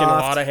 shaking a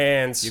lot of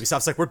hands.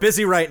 Ubisoft's like, we're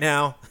busy right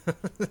now.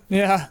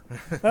 Yeah.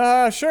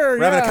 Sure.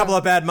 We're having a couple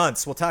of bad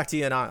months. We'll talk to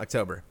you in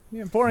October.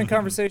 Yeah, boring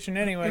conversation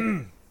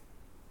anyway.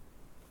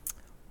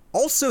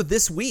 Also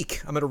this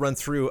week, I'm going to run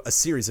through a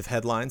series of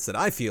headlines that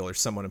I feel are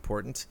somewhat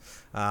important.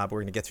 But we're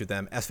going to get through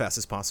them as fast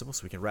as possible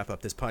so we can wrap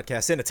up this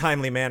podcast in a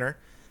timely manner.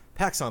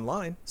 PAX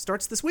Online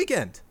starts this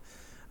weekend.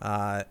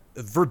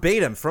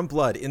 Verbatim from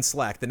Blood in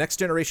Slack, the next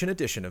generation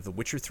edition of The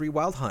Witcher 3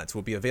 Wild Hunt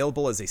will be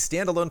available as a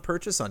standalone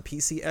purchase on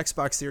PC,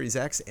 Xbox Series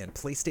X, and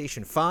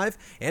PlayStation 5,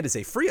 and as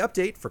a free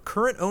update for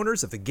current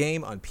owners of the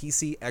game on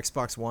PC,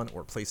 Xbox One,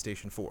 or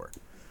PlayStation 4.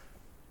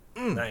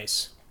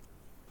 Nice.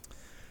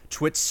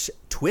 Twitch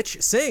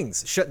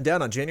Sings, shutting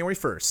down on January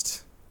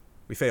 1st.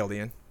 We failed,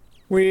 Ian.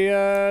 We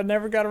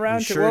never got around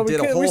We to sure well, did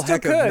we a could. We whole still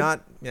heck could. of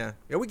not...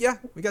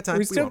 we got time.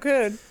 We still won't.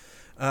 could.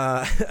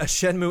 A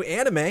Shenmue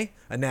anime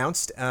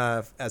announced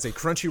as a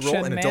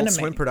Crunchyroll and Adult Shenmanime.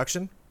 Swim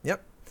production.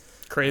 Yep.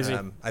 Crazy.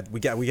 We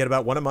get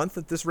about one a month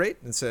at this rate.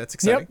 It's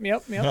exciting.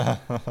 Yep.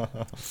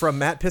 From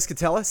Matt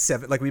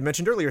Piscatella, like we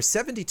mentioned earlier,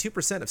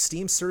 72% of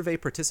Steam survey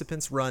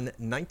participants run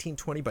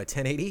 1920 by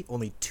 1080.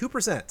 Only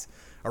 2%,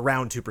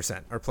 around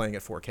 2%, are playing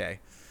at 4K.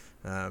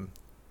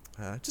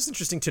 Just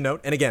interesting to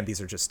note. And again,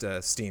 these are just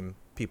Steam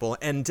people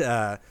and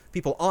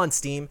people on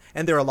Steam,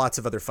 and there are lots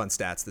of other fun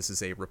stats. This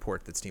is a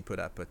report that Steam put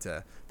up, but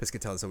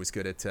Piscatella is always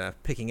good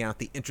at picking out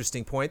the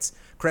interesting points.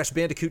 Crash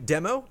Bandicoot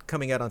demo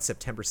coming out on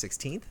September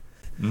 16th.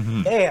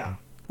 Yeah.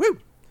 Woo!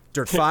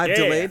 Dirt 5 Yeah.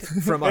 delayed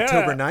from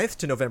October 9th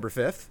to November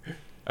 5th.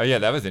 Oh yeah,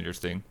 that was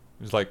interesting.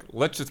 It was like,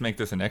 let's just make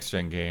this a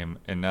next-gen game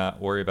and not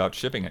worry about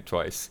shipping it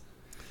twice.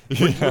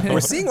 We're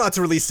seeing lots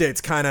of release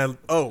dates kind of,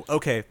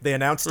 okay, they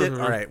announced it.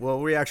 All right, well,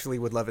 we actually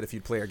would love it if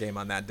you'd play our game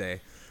on that day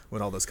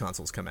when all those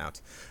consoles come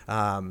out.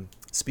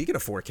 Speaking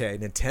of 4K,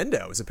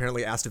 Nintendo has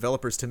apparently asked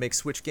developers to make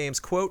Switch games,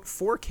 quote,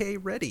 4K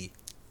ready.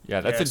 Yeah,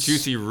 that's Yes. a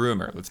juicy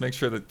rumor. Let's make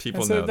sure that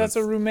people know That's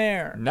a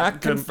rumor.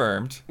 not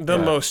confirmed. The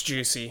Yeah. most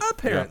juicy.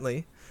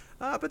 Apparently.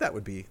 But that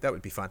would be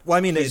fun. Well,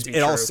 I mean, Please be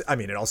it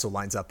true. also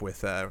lines up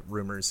with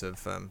rumors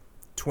of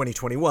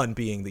 2021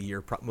 being the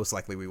year most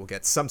likely we will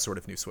get some sort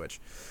of new Switch,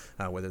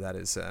 whether that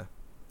is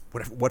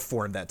what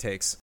form that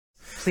takes.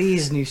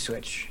 Please, new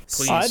Switch.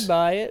 Please. I'd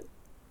buy it.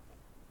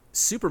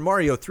 Super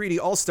Mario 3D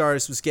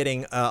All-Stars was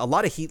getting a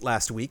lot of heat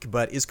last week,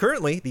 but is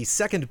currently the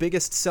second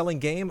biggest selling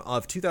game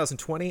of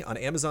 2020 on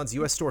Amazon's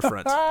U.S.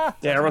 storefront.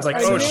 Yeah, everyone's like,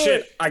 I oh knew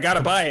shit, I gotta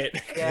buy it.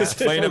 Yeah.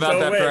 Complain about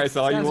that price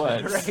all you Sounds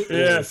want. about right.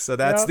 Yeah. So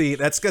that's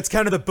that's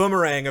kind of the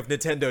boomerang of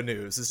Nintendo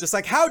news. It's just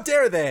like, how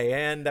dare they?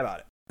 And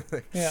about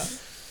it. Yeah.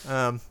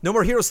 No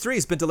More Heroes 3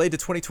 has been delayed to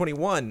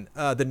 2021.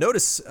 The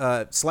notice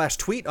 /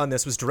 tweet on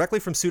this was directly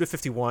from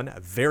Suda51.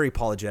 Very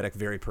apologetic,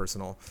 very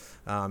personal.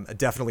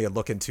 Definitely a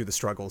look into the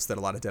struggles that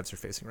a lot of devs are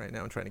facing right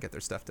now and trying to get their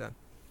stuff done.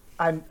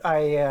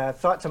 I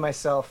thought to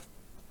myself,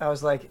 I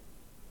was like,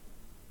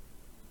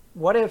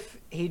 what if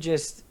he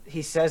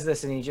says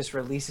this and he just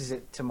releases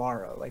it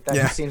tomorrow? Like that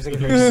Yeah. just seems like a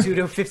very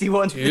pseudo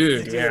 51 thing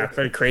Dude, to do. yeah,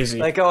 very crazy.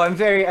 Like, oh, I'm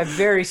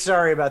very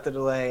sorry about the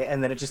delay,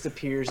 and then it just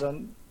appears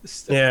on the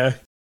stuff. yeah.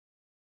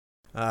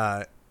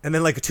 And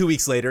then like 2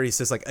 weeks later, he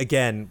says like,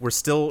 again, we're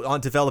still on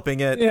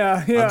developing it.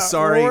 Yeah. I'm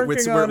sorry. We're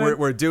working on it.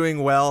 We're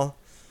doing well.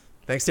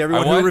 Thanks to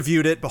everyone who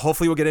reviewed it, but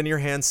hopefully we'll get it in your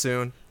hands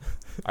soon.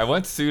 I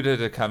want Suda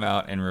to come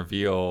out and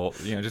reveal,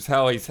 just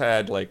how he's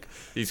had like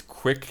these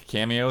quick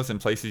cameos in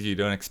places you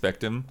don't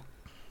expect him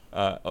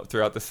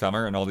throughout the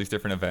summer and all these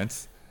different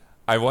events.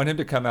 I want him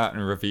to come out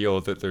and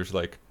reveal that there's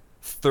like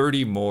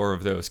 30 more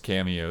of those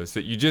cameos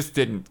that you just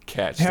didn't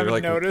catch. They're Haven't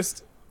like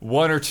noticed.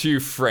 1 or 2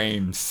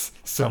 frames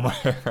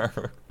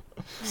somewhere,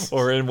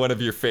 or in one of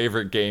your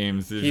favorite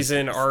games. He's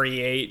in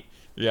RE8.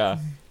 Yeah.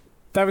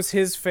 That was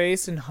his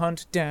face in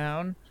Hunt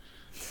Down.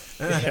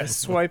 That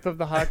swipe of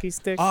the hockey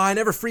stick. Oh, I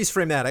never freeze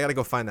frame that. I gotta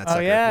go find that. Oh,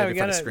 sucker. yeah, Maybe we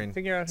find a gotta screen.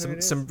 figure out who it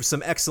is.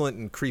 Some excellent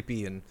and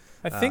creepy and.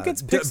 I think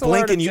it's d- pixel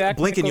blink art and of you Jack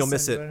blink and you'll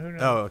miss it. Nicholson, but who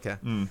knows? Oh, okay.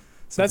 Some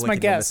That's blink my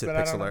and you'll guess, miss it but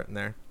I don't pixel know. art in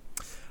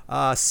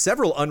there.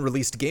 Several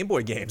unreleased Game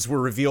Boy games were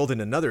revealed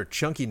in another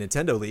chunky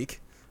Nintendo leak,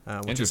 which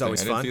is Interesting.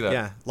 always I didn't fun. see that.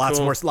 Yeah, lots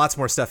Cool.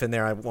 more stuff in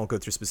there. I won't go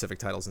through specific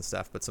titles and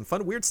stuff, but some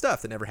fun, weird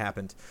stuff that never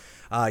happened.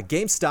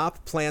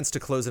 GameStop plans to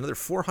close another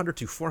 400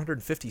 to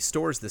 450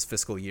 stores this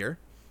fiscal year.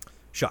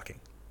 Shocking.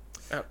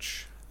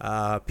 Ouch.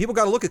 People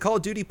got to look at Call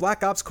of Duty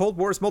Black Ops Cold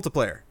War's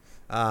multiplayer.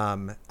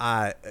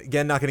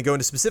 Again, not going to go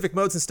into specific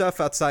modes and stuff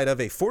outside of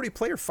a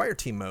 40-player fire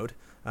team mode,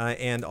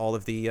 and all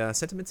of the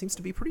sentiment seems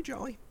to be pretty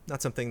jolly.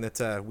 Not something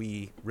that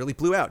we really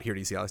blew out here at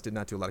Easy Alex. Did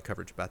not do a lot of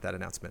coverage about that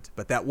announcement,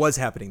 but that was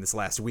happening this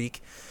last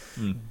week.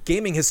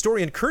 Gaming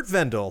historian Kurt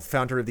Vendel,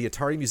 founder of the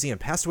Atari Museum,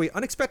 passed away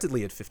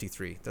unexpectedly at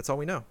 53. That's all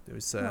we know. It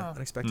was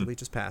unexpectedly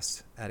just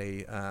passed at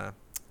a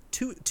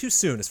too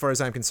soon, as far as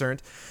I'm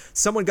concerned.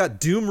 Someone got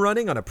Doom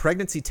running on a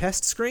pregnancy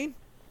test screen.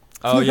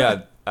 Oh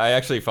yeah, I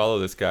actually follow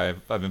this guy.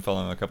 I've been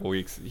following him a couple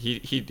weeks.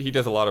 He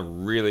does a lot of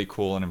really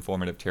cool and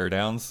informative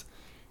teardowns,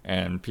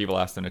 and people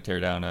asked him to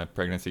tear down a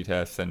pregnancy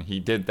test, and he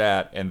did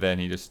that, and then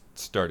he just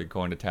started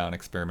going to town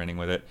experimenting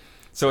with it.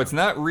 So it's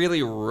not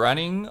really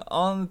running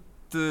on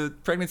the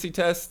pregnancy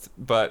test,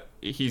 but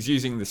he's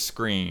using the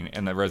screen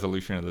and the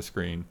resolution of the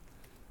screen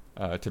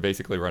to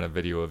basically run a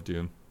video of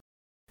Doom.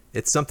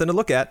 It's something to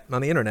look at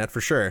on the internet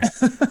for sure.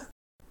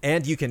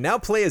 And you can now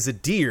play as a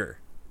deer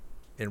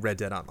in Red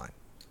Dead Online.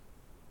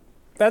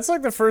 That's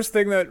like the first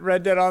thing that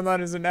Red Dead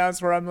Online has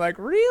announced where I'm like,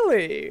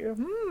 really?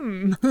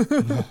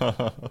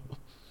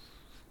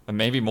 And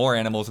maybe more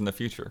animals in the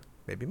future.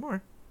 Maybe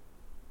more.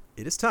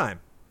 It is time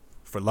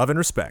for Love and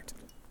Respect.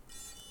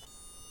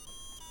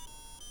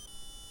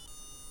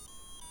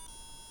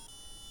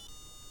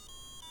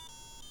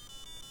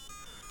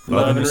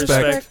 Love and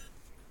respect.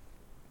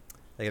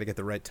 I gotta get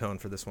the right tone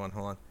for this one.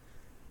 Hold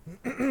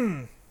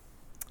on.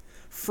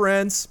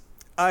 Friends,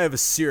 I have a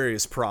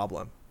serious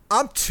problem.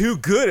 I'm too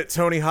good at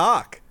Tony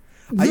Hawk.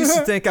 I used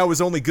to think I was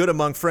only good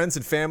among friends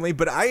and family,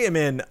 but I am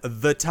in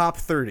the top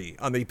 30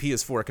 on the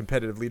PS4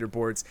 competitive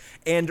leaderboards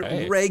and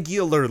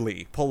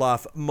regularly pull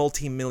off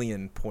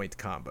multi-million point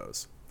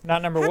combos.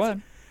 Not number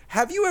one.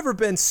 Have you ever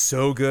been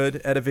so good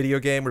at a video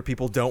game where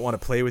people don't want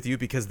to play with you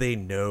because they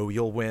know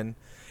you'll win?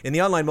 In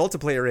the online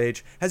multiplayer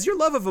age, has your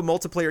love of a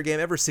multiplayer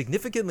game ever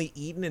significantly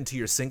eaten into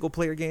your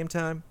single-player game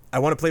time? I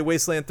want to play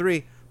Wasteland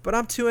 3, but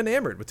I'm too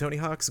enamored with Tony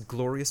Hawk's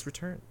glorious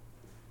return.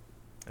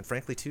 And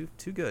frankly, too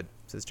good,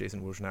 says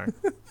Jason Wojnar.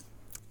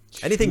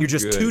 Anything you're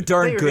just too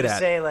darn good at.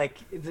 Say, like,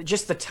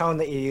 just the tone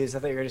that you use. I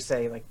thought you were going to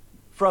say, like,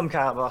 from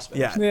Kyle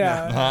Bossman.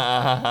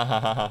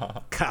 Yeah.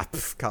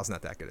 Kyle's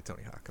not that good at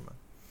Tony Hawk. Come on.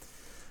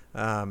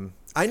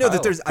 I know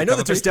that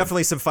there's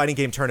definitely some fighting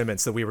game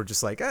tournaments that we were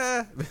just like,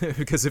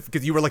 because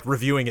you were like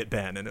reviewing it,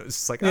 Ben, and it was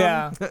just like,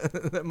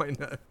 that might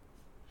not.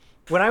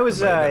 When I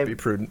was not be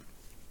prudent.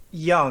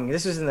 Young,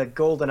 this was in the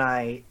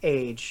GoldenEye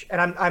age,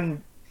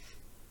 and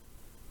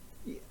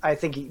I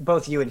think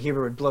both you and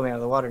Huber would blow me out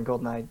of the water in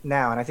GoldenEye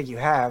now, and I think you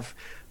have.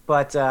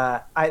 But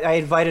I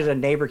invited a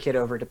neighbor kid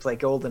over to play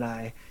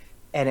GoldenEye,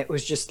 and it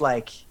was just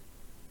like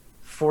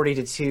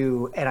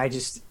 40-2,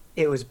 and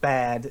it was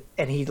bad,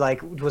 and he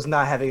like was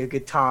not having a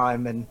good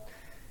time, and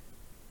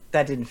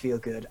that didn't feel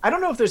good. I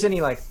don't know if there's any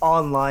like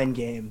online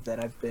game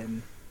that I've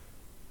been.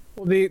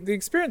 Well, the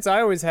experience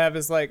I always have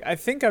is like, I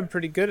think I'm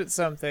pretty good at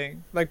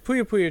something, like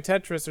Puyo Puyo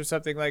Tetris or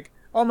something. Like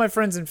all my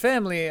friends and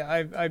family,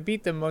 I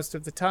beat them most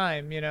of the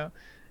time, you know,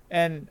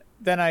 and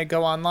then I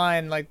go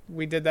online, like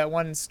we did that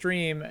one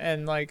stream,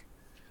 and like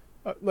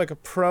a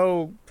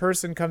pro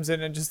person comes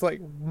in and just like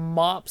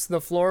mops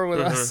the floor with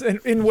us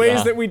in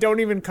ways that we don't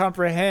even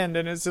comprehend,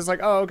 and it's just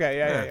like, oh, okay,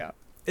 yeah.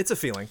 It's a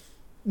feeling.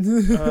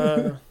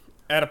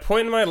 At a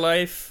point in my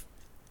life,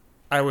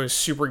 I was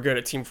super good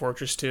at Team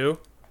Fortress 2.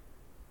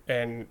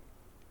 And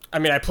I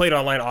mean, I played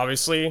online,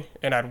 obviously,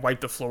 and I'd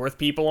wipe the floor with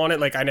people on it.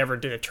 Like, I never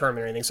did a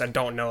tournament or anything, so I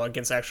don't know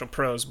against actual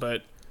pros,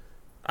 but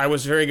I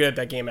was very good at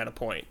that game at a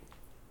point.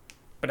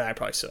 But I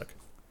probably suck.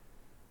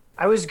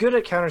 I was good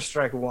at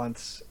Counter-Strike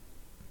once,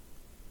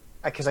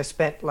 because I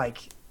spent, like...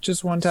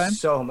 Just one time?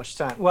 So much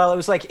time. Well, it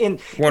was like in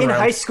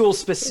high school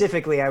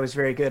specifically, I was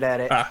very good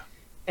at it.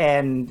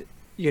 And,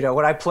 you know,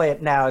 when I play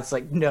it now, it's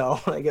like, no,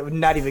 like, it was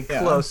not even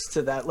close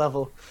to that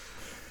level.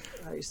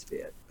 I used to be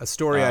it. A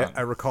story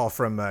I recall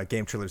from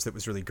Game Trailers that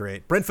was really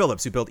great. Brent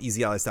Phillips, who built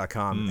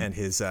EasyAllies.com, and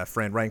his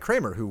friend Ryan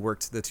Kramer,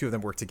 the two of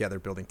them worked together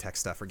building tech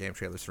stuff for Game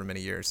Trailers for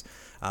many years.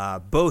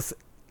 Both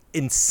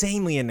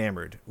insanely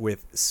enamored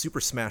with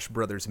Super Smash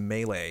Brothers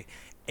Melee.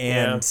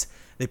 And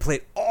they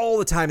played all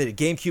the time. They had a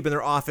GameCube in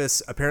their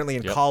office. Apparently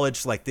in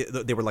college, like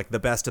they were like the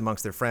best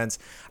amongst their friends.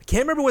 I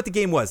can't remember what the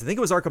game was. I think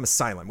it was Arkham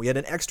Asylum. We had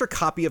an extra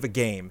copy of a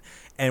game,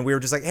 and we were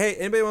just like, hey,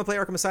 anybody want to play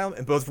Arkham Asylum?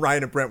 And both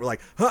Ryan and Brent were like,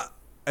 huh?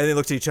 And they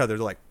looked at each other.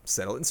 They're like,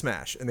 settle it and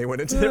Smash. And they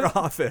went into their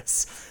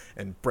office.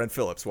 And Brent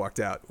Phillips walked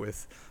out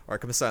with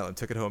Arkham Asylum,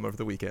 took it home over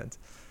the weekend.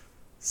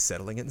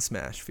 Settling it in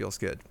Smash feels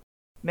good.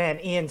 Man,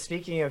 Ian,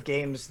 speaking of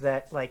games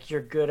that like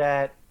you're good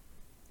at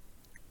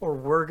or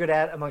were good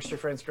at amongst your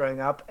friends growing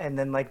up, and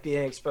then like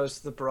being exposed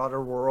to the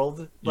broader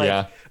world.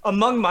 Like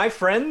among my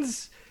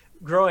friends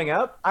growing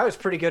up, I was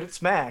pretty good at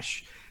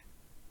Smash.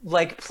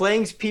 Like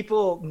playing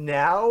people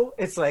now,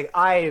 it's like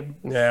I'm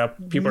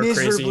people are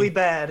miserably crazy.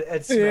 Bad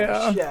at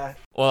Smash. Yeah.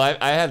 Well,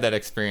 I had that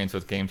experience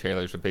with Game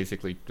Trailers with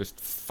basically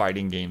just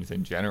fighting games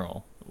in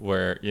general,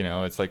 where, you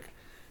know, it's like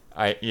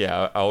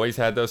I always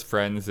had those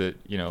friends that,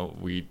 you know,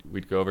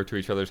 we'd go over to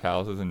each other's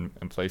houses and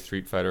play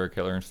Street Fighter or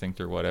Killer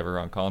Instinct or whatever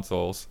on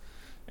consoles.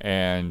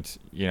 And,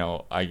 you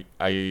know,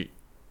 and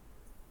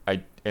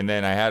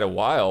then I had a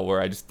while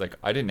where I just, like,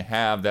 I didn't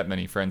have that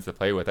many friends to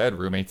play with. I had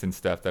roommates and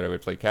stuff that I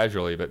would play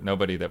casually, but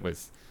nobody that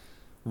was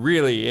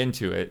really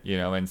into it, you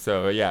know. And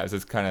so, yeah, it's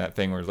just kind of that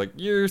thing where it's like,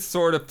 you're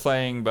sort of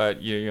playing,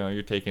 but, you know,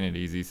 you're taking it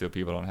easy so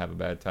people don't have a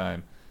bad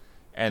time.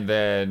 And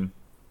then,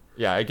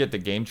 yeah, I get the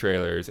Game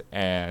Trailers,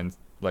 and,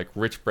 like,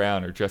 Rich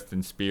Brown or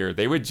Justin Spear,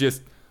 they would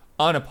just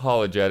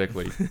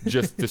unapologetically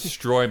just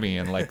destroy me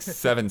in like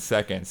 7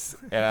 seconds,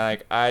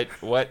 and I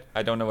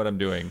don't know what I'm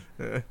doing.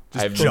 Just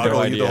I have juggle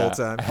no you the idea whole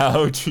time.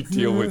 how to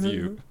deal with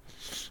you.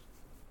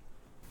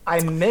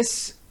 I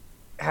miss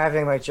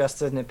having like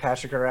Justin and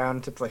Patrick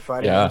around to play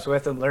fighting games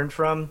with and learn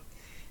from,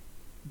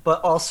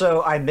 but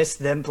also I miss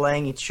them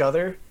playing each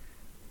other.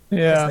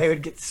 Yeah. They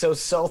would get so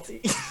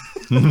salty.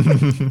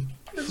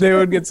 They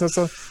would get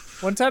so.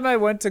 One time I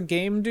went to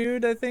Game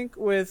Dude, I think,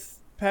 with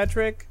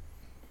Patrick,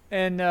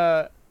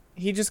 and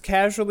he just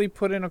casually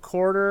put in a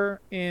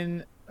quarter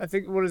in, I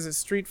think, what is it,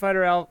 Street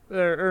Fighter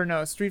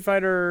Street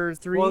Fighter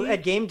 3? Well,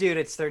 at Game Dude,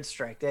 it's Third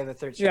Strike. They have a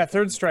Third Strike. Yeah,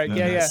 Third Strike. Yeah,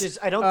 yeah. It's just,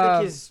 I don't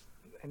think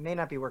it may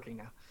not be working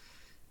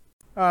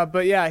now.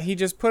 But yeah, he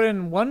just put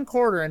in one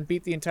quarter and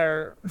beat the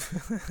entire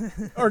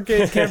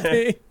arcade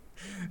campaign.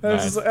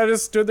 Nice. I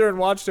just stood there and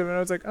watched him, and I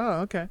was like,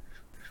 oh, okay.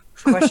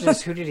 Question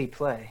is, who did he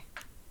play?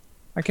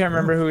 I can't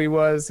remember who he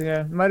was.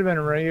 Yeah, it might have been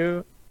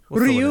Ryu.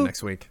 We'll fill it in Ryu.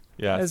 next week.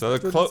 Yeah, As so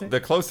good as it- the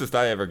closest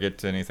I ever get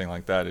to anything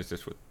like that is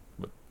just with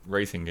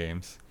racing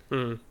games.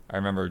 Hmm. I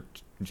remember,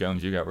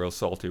 Jones, you got real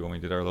salty when we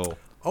did our little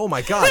Oh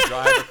my God.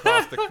 drive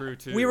across the crew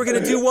too. We were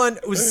gonna do one.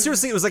 It was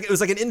seriously. It was like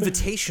an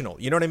invitational.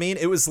 You know what I mean?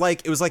 It was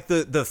like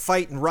the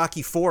fight in Rocky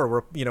IV where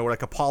where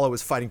like Apollo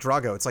was fighting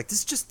Drago. It's like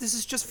this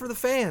is just for the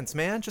fans,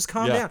 man. Just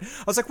calm Yeah. down.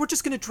 I was like, we're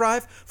just gonna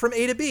drive from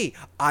A to B.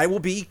 I will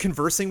be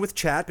conversing with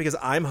chat because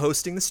I'm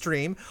hosting the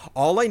stream.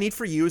 All I need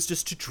for you is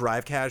just to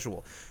drive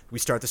casual. We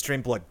start the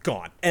stream, blood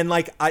gone, and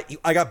like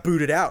I got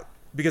booted out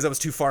because I was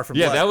too far from.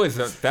 Yeah, blood.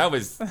 that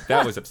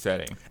was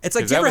upsetting. It's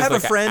like, 'Cause do you that ever have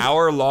was a like friend- an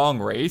hour-long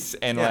race,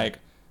 and Yeah. like,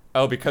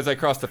 oh, because I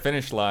crossed the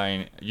finish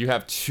line, you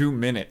have 2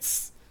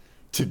 minutes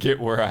to get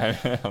where I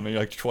am. You're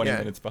like 20 Yeah.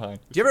 minutes behind.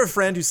 Do you ever have a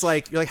friend who's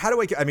like, you're like, how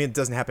do I get, I mean, it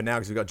doesn't happen now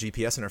because we've got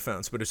GPS in our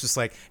phones, but it's just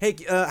like, hey,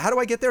 how do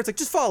I get there? It's like,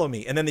 just follow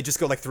me. And then they just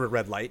go like through a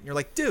red light. And you're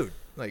like, dude,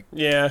 like,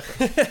 Yeah.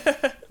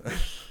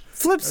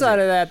 Flip side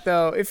of that,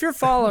 though, if you're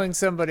following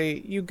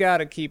somebody, you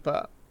gotta keep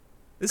up.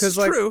 this is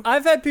Because true.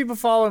 I've had people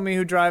follow me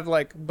who drive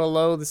like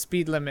below the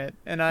speed limit,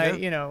 and I,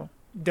 Yeah.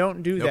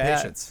 don't do No that.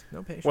 patience.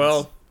 No patience.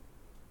 Well,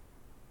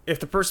 if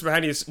the person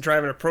behind you is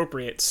driving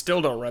appropriate,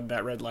 still don't run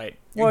that red light.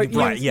 Well, you,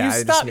 Right, yeah, I you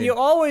just stop. mean- You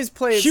always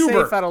play it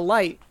Hubert. safe at a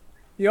light.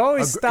 You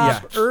always Ag- yeah.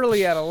 stop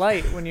early at a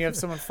light when you have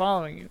someone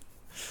following you.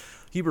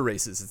 Huber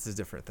races, it's a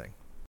different thing.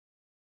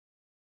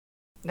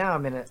 Now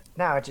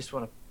I just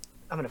want to.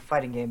 I'm in a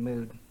fighting game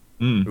mood.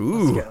 Mm.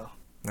 Ooh. Let's go.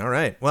 All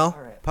right. Well,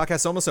 All right.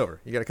 podcast's almost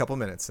over. You got a couple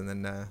minutes, and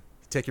then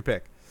take your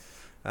pick.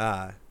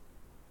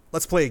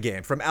 Let's play a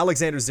game from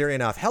Alexander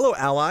Zarianov. Hello,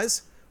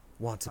 allies.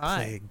 Want to Hi.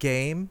 play a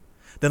game?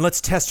 Then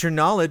let's test your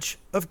knowledge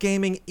of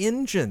gaming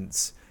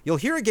engines. You'll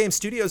hear a game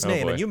studio's Oh,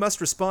 name, boy. and you must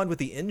respond with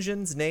the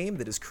engine's name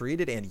that is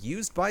created and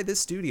used by this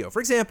studio. For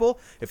example,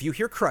 if you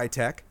hear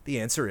Crytek, the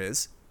answer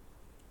is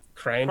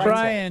CryEngine.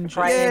 CryEngine.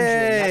 CryEngine.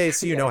 yay.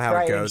 So you know how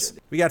it goes. CryEngine.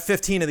 We got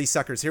 15 of these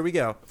suckers. Here we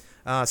go.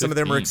 Some of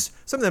them are 15.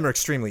 some of them are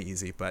extremely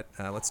easy, but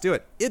let's do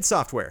it. id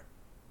Software.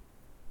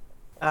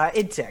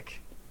 IdTech.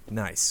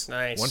 Nice.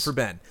 Nice. One for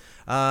Ben.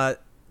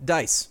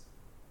 Dice.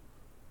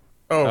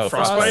 Oh, Oh,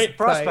 Frostbite.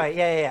 Frostbite.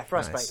 Yeah.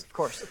 Frostbite. Nice.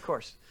 Of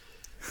course.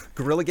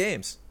 Guerrilla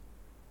Games.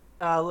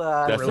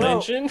 That's Real no.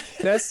 Engine.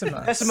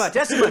 Decima. Decima.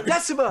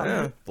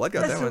 Blood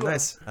got that one. Decima.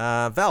 Nice.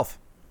 Valve.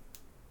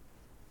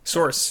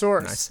 Source.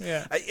 Source. Nice.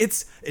 Yeah.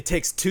 It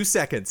takes 2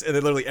 seconds, and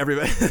then literally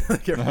everybody.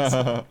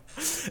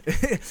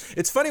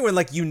 It's funny when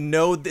like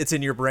it's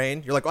in your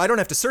brain. You're like, well, I don't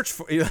have to search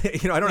for. I don't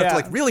have to Yeah.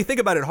 like really think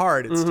about it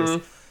hard. It's just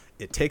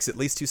it takes at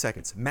least 2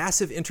 seconds.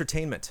 Massive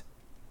Entertainment.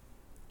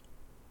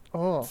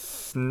 Oh.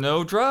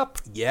 Snowdrop?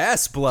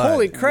 Yes, Blood.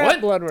 Holy crap,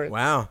 What? Bloodworth.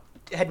 Wow.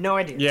 Had no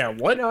idea. Yeah,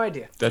 what? No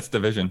idea. That's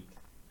Division.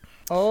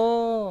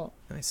 Oh.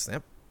 Nice.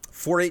 Yep.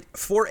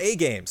 4A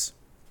games.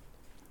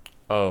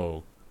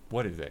 Oh,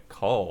 what is it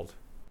called?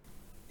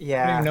 I don't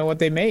Yeah. even know what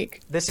they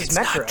make. This is It's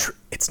Metro. not.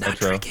 It's not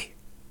Metro. tricky.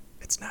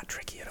 It's not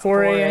tricky at all.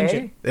 4A 4A?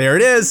 engine. There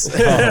it is. Oh,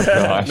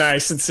 gosh.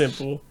 Nice and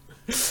simple.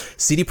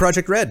 CD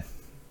Projekt Red.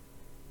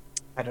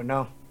 I don't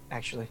know,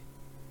 actually.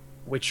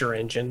 Witcher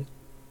Engine.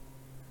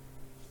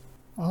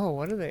 Oh,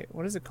 what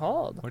is it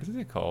called? What is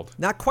it called?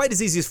 Not quite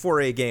as easy as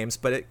 4A games,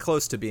 but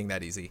close to being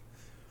that easy.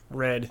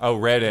 Red. Oh,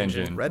 Red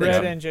Engine. Red Red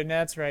Engine. Engine,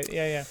 that's right.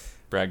 Yeah.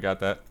 Brad got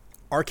that.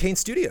 Arcane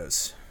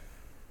Studios.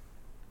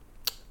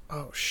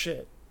 Oh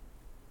shit.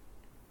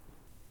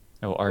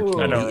 Oh, Arcane.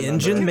 I know. The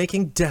engine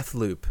making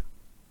Deathloop.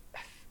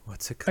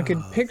 What's it I called?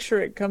 can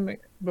picture it coming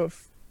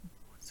What's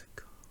it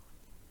called?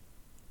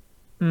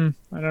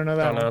 I don't know I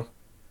that don't one. know.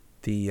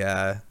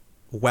 The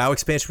WoW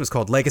expansion was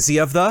called Legacy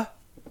of the.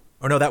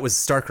 Oh no, that was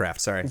StarCraft.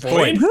 Sorry,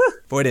 Void?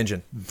 Void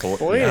Engine.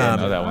 Boy, yeah, I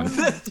know that one.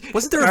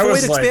 Wasn't there a I Void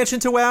was like- expansion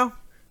to WoW?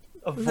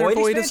 A Was there a Void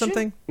Void of expansion?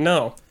 something?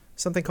 No.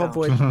 Something called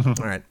No. Void.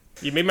 All right.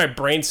 You made my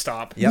brain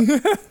stop.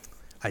 Yep.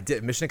 I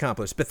did. Mission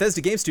accomplished.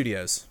 Bethesda Game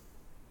Studios.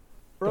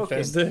 Broken.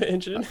 Bethesda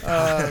Engine.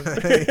 I'll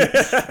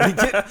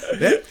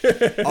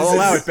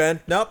allow it, Ben.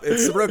 Nope,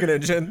 it's the broken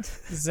engine.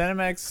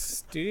 ZeniMax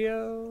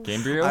Studio.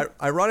 Gamebryo?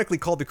 Ironically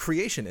called the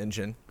Creation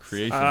Engine.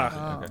 Creation.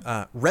 Ah. Engine.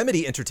 Okay.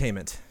 Remedy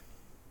Entertainment.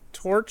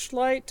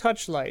 Torchlight,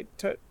 Touchlight,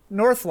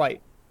 Northlight.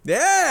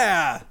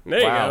 Yeah.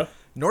 There Wow. you go.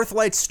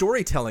 Northlight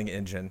Storytelling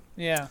Engine.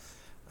 Yeah.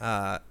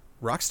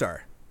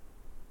 Rockstar.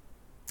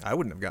 I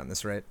wouldn't have gotten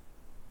this right.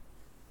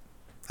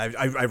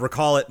 I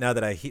recall it now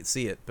that I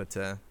see it, but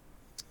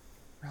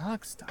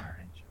Rockstar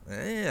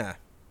Engine. yeah.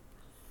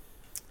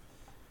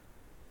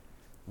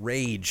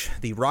 Rage,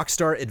 the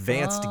Rockstar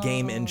Advanced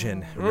Game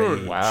Engine.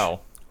 Rage. Wow.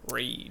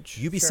 Rage.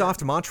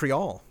 Ubisoft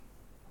Montreal.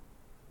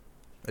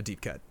 A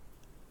deep cut.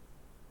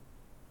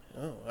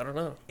 Oh, I don't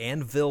know.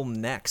 Anvil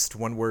Next,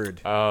 one word.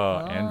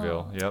 Oh,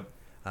 Anvil. Yep.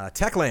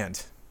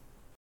 Techland,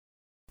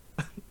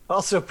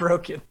 Also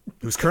broken.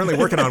 who's currently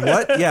working on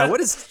what? Yeah, what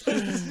is...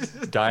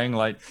 Dying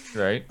Light,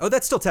 right? Oh,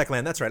 that's still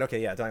Techland. That's right.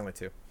 Okay, yeah, Dying Light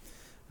 2.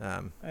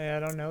 I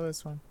don't know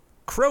this one.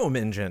 Chrome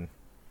Engine.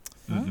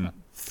 Didn't know.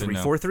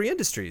 343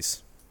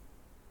 Industries.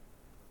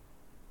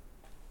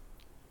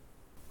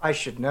 I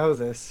should know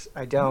this.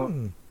 I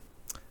don't.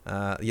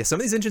 Yeah, some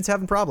of these engines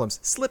having problems.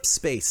 Slip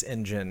Space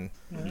Engine.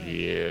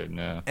 Yeah,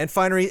 no. And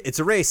finally, it's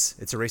a race.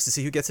 It's a race to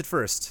see who gets it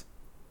first.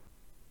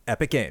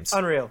 Epic Games.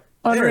 Unreal.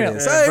 There it Unreal.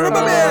 is. Hey, my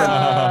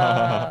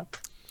man!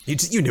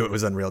 You knew it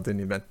was Unreal, didn't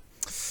you, Ben?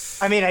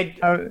 I mean,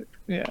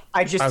 Yeah.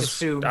 I just I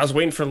assumed. was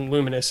waiting for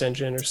Luminous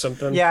engine or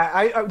something.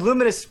 Yeah,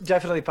 Luminous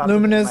definitely popped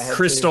Luminous, up in my head,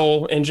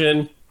 Crystal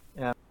engine.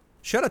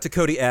 Shout out to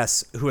Cody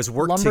S., who has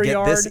worked to get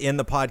Lumberyard. this in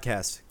the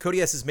podcast.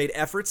 Cody S. has made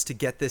efforts to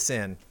get this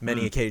in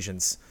many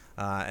occasions.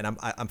 And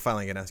I'm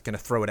finally gonna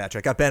throw it at you.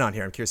 I got Ben on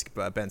here. I'm curious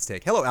about Ben's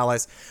take. Hello,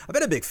 allies. I've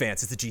been a big fan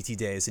since the GT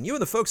days, and you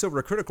and the folks over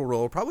at Critical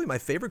Role are probably my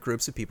favorite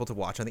groups of people to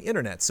watch on the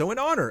internet. So in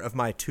honor of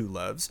my two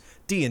loves,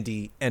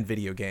 D&D and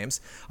video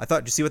games, I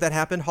thought, did you see what that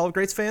happened, Hall of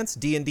Greats fans?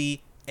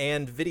 D&D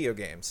and video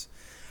games.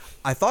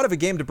 I thought of a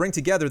game to bring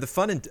together the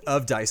fun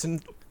of dice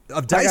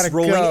gotta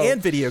rolling go.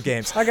 and video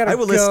games. I gotta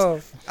will go.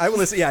 I will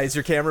list. Yeah, is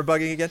your camera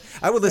bugging again?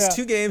 I will list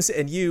Yeah. 2 games,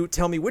 and you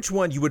tell me which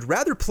one you would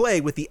rather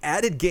play with the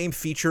added game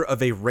feature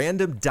of a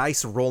random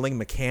dice rolling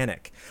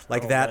mechanic,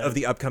 like that of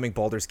the upcoming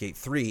Baldur's Gate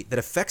 3, that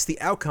affects the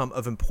outcome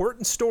of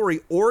important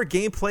story or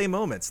gameplay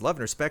moments. Love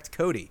and respect,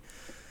 Cody.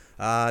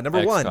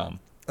 Number 1, XCOM.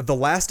 The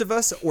Last of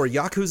Us or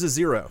Yakuza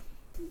 0.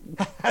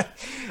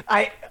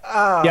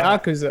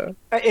 Yakuza.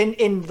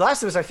 In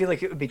Last of Us, I feel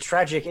like it would be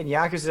tragic. In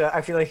Yakuza,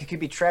 I feel like it could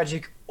be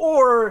tragic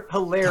or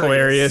hilarious.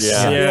 Hilarious.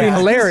 Yeah. It'd be Yeah.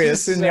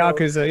 hilarious in So-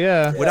 Yakuza,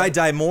 yeah. Would I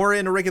die more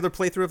in a regular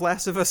playthrough of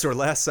Last of Us or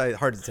less?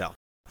 Hard to tell.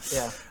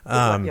 Yeah.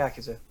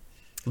 Yakuza.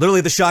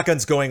 Literally, the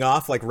shotgun's going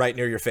off like right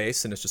near your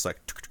face, and it's just like,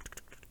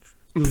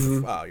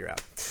 oh, you're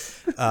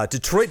out.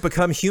 Detroit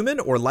Become Human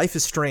or Life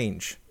is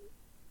Strange?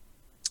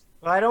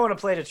 Well, I don't want to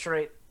play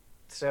Detroit,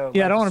 so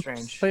Yeah, I don't Life want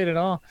is to Strange. play it at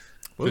all.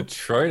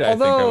 Detroit, I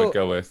think I Although- would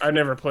go with. I've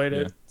never played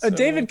it. A so-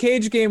 David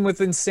Cage game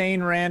with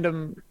insane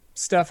random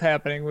stuff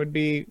happening would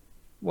be,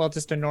 well,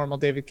 just a normal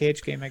David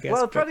Cage game, I guess.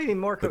 Well, it'd but- probably be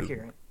more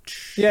coherent.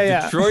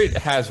 yeah. Detroit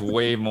has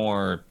way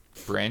more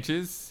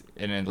branches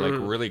and in like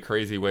really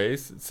crazy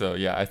ways. So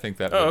yeah, I think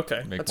that Oh, would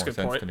okay. make That's a more good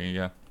sense point. to me.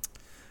 Yeah.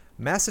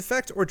 Mass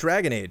Effect or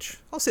Dragon Age?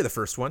 I'll say the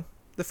first one.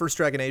 The first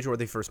Dragon Age or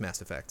the first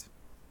Mass Effect.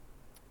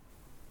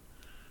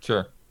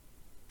 Sure.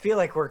 Feel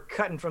like we're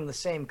cutting from the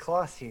same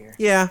cloth here.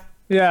 Yeah.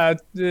 Yeah,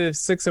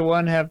 6 of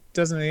one, half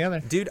dozen of the other.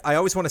 Dude, I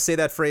always want to say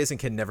that phrase and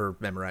can never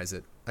memorize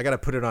it. I got to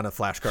put it on a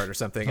flashcard or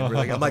something. And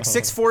really, I'm like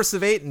 6/4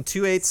 of 8 and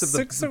 2/8 of the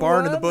 6 of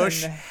barn in the one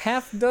bush. and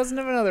half dozen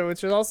of another,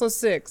 which is also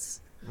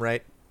 6.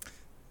 Right.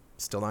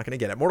 Still not going to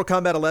get it. Mortal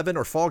Kombat 11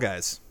 or Fall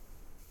Guys?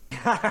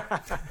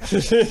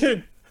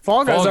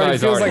 Fall Guys Fall already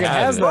Guys feels already like it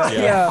has has it, that.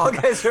 yeah. Yeah. All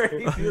guys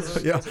already feels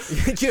like Yeah.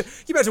 you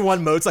imagine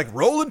one mode's like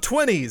rolling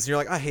 20s. And you're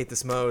like, I hate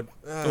this mode.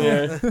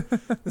 Yeah.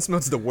 This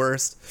mode's the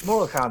worst.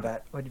 Mortal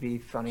Kombat would be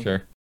funny.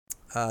 Sure.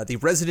 The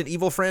Resident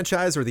Evil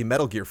franchise or the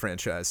Metal Gear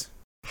franchise?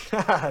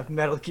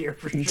 Metal Gear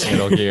for sure.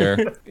 Metal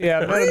Gear. Yeah,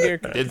 Metal Gear.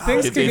 Did-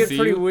 Things did could they get see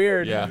pretty you?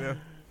 weird. Yeah.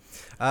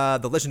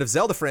 The Legend of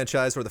Zelda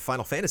franchise or the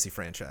Final Fantasy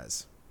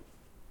franchise?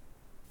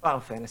 Final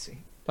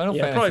Fantasy. Final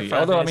Yeah, probably Fantasy.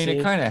 Final Although I mean, Fantasy.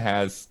 it kind of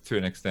has to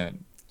an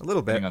extent, A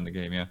little bit. depending on the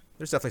game. Yeah.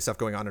 There's definitely stuff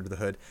going on under the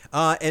hood.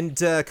 And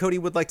Cody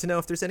would like to know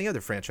if there's any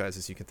other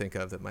franchises you can think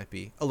of that might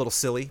be a little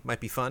silly, might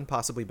be fun,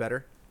 possibly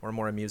better, or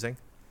more amusing.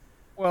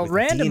 Well, With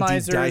D&D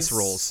randomizers. dice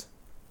rolls.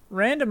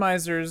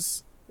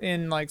 Randomizers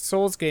in like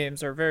Souls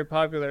games are very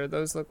popular.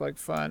 Those look like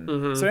fun.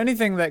 Mhm. So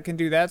anything that can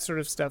do that sort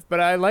of stuff. But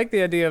I like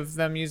the idea of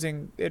them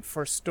using it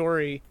for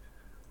story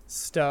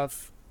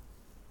stuff.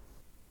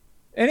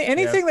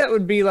 Anything that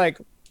would be like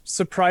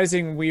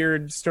surprising,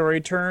 weird story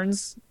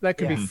turns that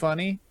could Yeah. be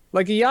funny.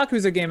 Like a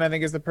Yakuza game, I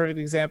think is the perfect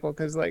example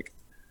because like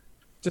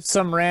just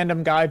some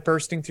random guy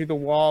bursting through the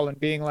wall and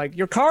being like,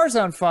 "Your car's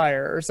on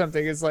fire" or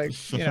something is like,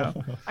 you know.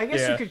 I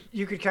guess Yeah.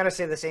 you could kind of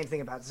say the same thing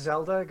about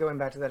Zelda, going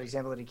back to that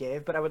example that he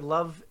gave, but I would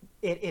love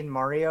it in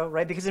Mario,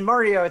 right? Because in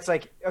Mario, it's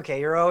like, okay,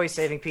 you're always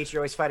saving Peach,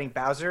 you're always fighting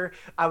Bowser.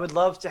 I would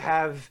love to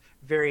have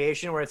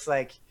variation where it's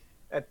like,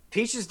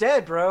 Peach is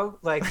dead, bro.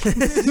 Like,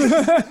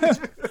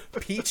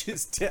 Peach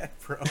is dead,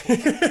 bro.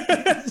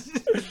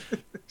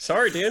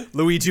 Sorry, dude.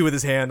 Luigi with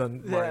his hand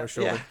on Mario's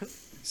shoulder.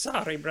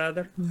 Sorry,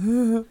 brother.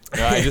 No,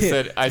 I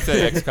said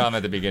XCOM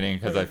at the beginning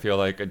because I feel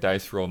like a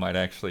dice roll might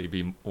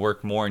actually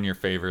work more in your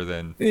favor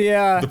than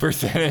Yeah. the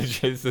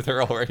percentages that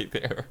are already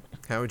there.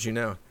 How would you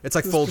know? It's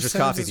like Those Folger's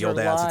Coffee, the old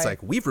percentages ads. are It's lie.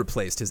 like, we've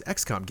replaced his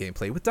XCOM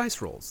gameplay with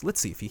dice rolls. Let's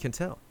see if he can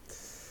tell.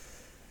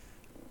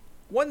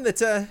 One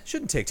that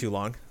shouldn't take too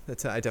long,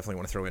 that I definitely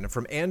want to throw in,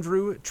 from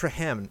Andrew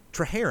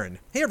Traharan.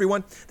 Hey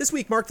everyone, this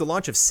week marked the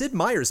launch of Sid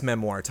Meier's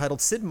memoir,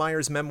 titled Sid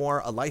Meier's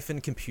Memoir, A Life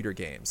in Computer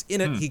Games.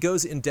 In it, he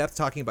goes in depth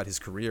talking about his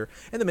career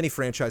and the many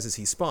franchises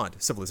he spawned.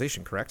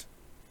 Civilization, correct?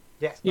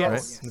 Yes.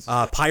 Yes.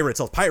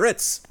 Pirates,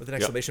 Pirates! With an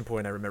exclamation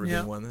point, I remember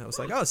being one. I was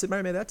like, oh, Sid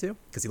Meier made that too.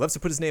 Because he loves to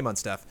put his name on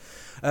stuff.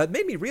 It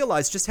made me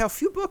realize just how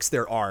few books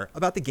there are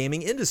about the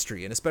gaming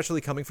industry, and especially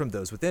coming from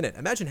those within it.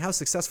 Imagine how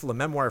successful a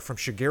memoir from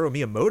Shigeru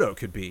Miyamoto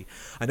could be.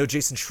 I know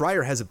Jason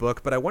Schreier has a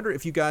book, but I wonder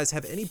if you guys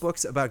have any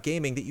books about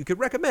gaming that you could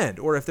recommend,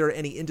 or if there are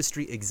any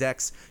industry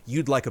execs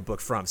you'd like a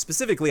book from.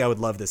 Specifically, I would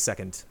love this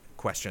second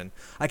question.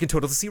 I can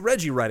totally see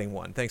Reggie writing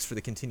one. Thanks for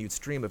the continued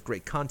stream of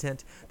great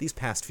content these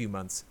past few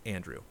months,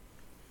 Andrew.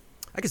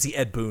 I could see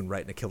Ed Boon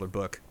writing a killer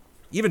book,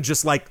 even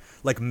just like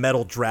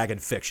metal dragon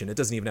fiction. It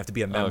doesn't even have to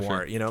be a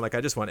memoir, you know. Like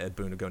I just want Ed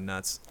Boon to go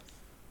nuts.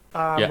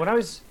 When I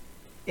was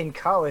in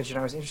college and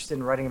I was interested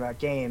in writing about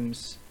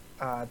games,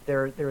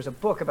 there was a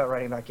book about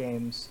writing about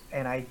games,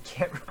 and I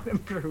can't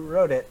remember who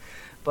wrote it,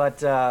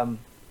 but I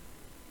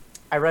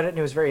read it and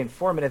it was very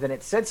informative, and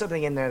it said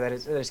something in there that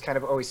has kind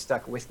of always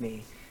stuck with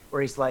me,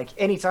 where he's like,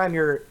 anytime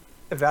you're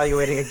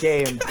evaluating a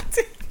game.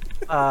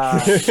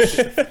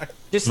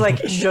 Just like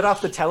shut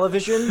off the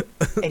television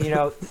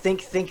and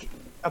think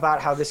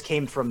about how this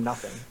came from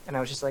nothing. And I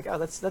was just like, oh,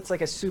 that's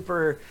like a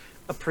super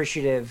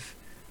appreciative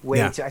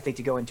way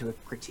to go into a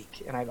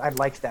critique. And I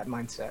liked that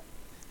mindset.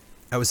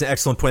 That was an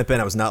excellent point, Ben.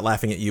 I was not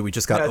laughing at you. We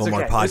just got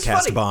Omar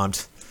podcast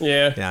bombed.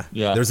 Yeah.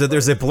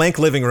 There's a blank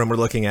living room we're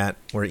looking at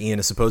where Ian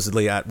is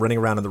supposedly running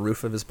around on the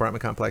roof of his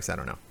apartment complex. I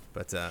don't know,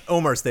 but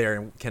Omar's there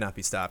and cannot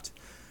be stopped.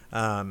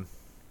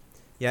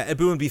 Yeah, Ed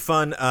Boon would be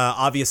fun.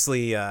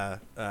 Obviously,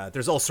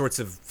 there's all sorts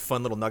of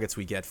fun little nuggets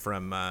we get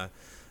from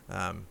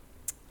the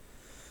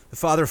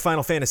father of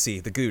Final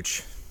Fantasy, the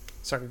Gooch.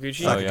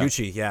 Sakaguchi?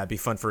 Sakaguchi, yeah, it'd be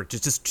fun for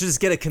just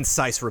get a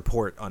concise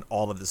report on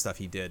all of the stuff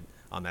he did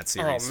on that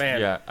series. Oh, man.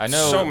 Yeah, I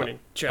know. So many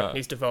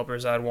Japanese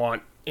developers I'd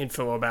want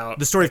info about.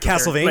 The story of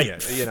Castlevania,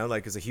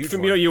 is a huge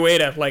one. Fumito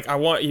Ueda, I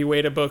want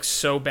Ueda books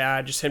so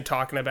bad, just him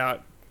talking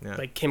about,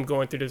 him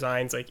going through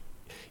designs,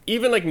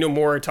 even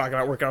Nomura talking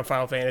about working on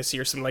Final Fantasy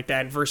or something like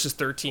that, Versus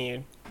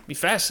 13. It'd be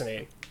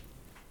fascinating.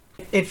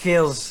 It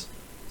feels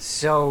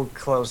so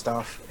closed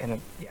off.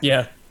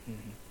 Yeah.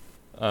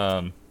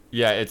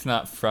 It's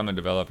not from a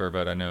developer,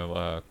 but I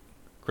know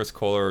Chris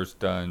Kohler's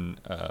done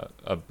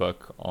a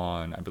book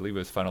on, I believe it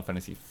was Final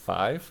Fantasy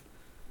V.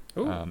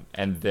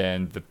 And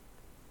then the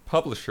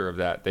publisher of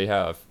that, they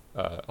have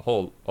a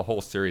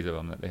whole series of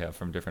them that they have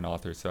from different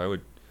authors. So I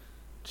would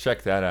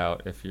check that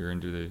out if you're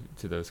into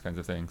those kinds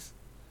of things.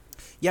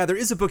 Yeah, there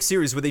is a book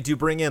series where they do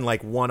bring in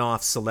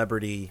one-off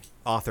celebrity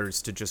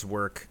authors to just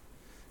work.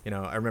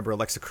 I remember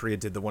Alexa Correa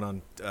did the one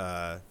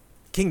on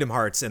Kingdom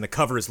Hearts, and the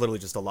cover is literally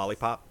just a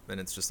lollipop, and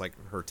it's just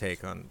her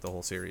take on the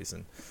whole series.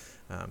 And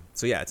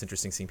so yeah, it's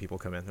interesting seeing people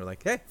come in. They're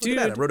like, "Hey, look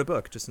at that! I wrote a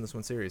book just in this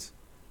one series."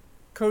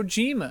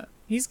 Kojima,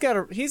 he's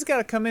got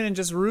to come in and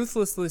just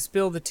ruthlessly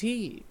spill the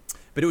tea.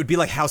 But it would be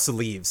like House of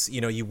Leaves.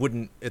 You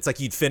wouldn't. It's like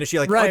you'd finish.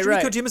 You're like, right, "Oh, did you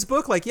read Kojima's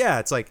book?" Like, yeah,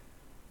 it's like.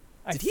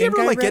 Did he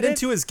ever get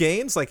into his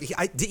games?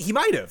 He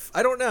might have.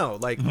 I don't know.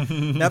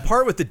 That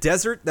part with the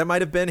desert, that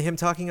might have been him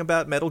talking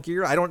about Metal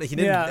Gear. He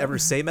didn't ever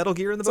say Metal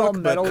Gear in the book.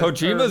 But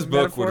Kojima's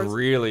book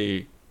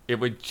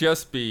would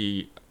just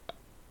be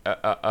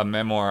a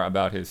memoir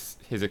about his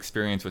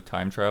experience with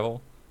time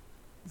travel,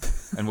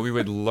 and we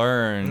would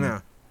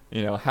learn,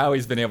 how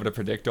he's been able to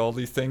predict all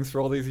these things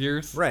for all these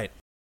years. Right.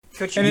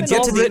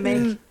 Kojima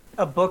make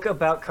a book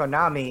about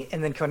Konami,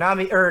 and then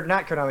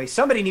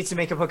somebody needs to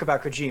make a book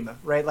about Kojima,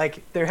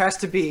 right? There has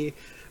to be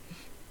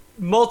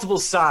multiple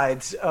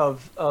sides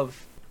of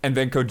and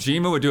then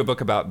Kojima would do a book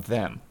about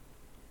them.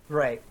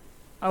 Right.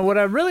 What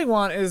I really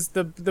want is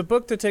the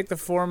book to take the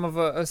form of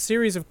a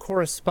series of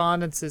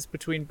correspondences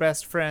between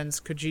best friends,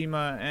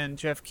 Kojima and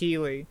Jeff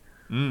Keighley.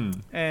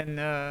 And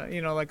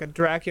like a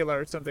Dracula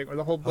or something, where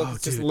the whole book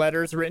is just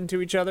letters written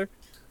to each other.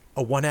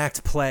 A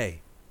one-act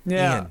play.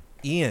 Yeah.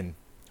 Ian.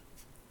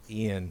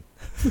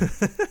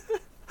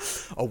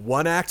 A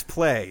one-act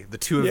play. The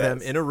two of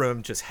them in a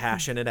room just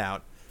hashing it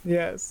out.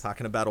 Yes.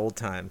 Talking about old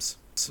times.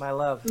 My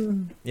love.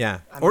 Yeah.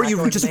 Or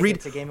you just read,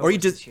 or you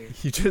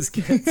just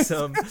get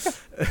some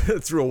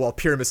through a wall,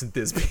 Pyramus and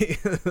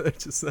Thisbe,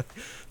 just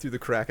through the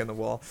crack in the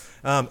wall.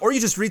 Or you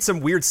just read some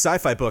weird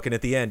sci-fi book, and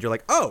at the end you're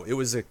like, oh, it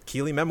was a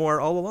Keighley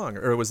memoir all along,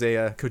 or it was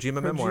a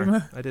Kojima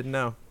memoir. I didn't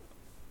know.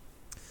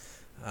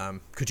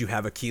 Could you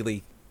have a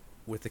Keighley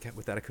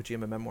without a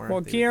Kojima memoir?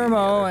 Well,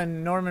 Guillermo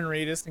and Norman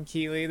Reedus and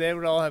Keighley, they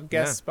would all have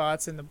guest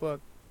spots in the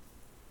book.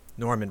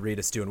 Norman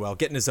Reedus doing well,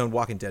 getting his own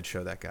Walking Dead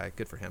show. That guy,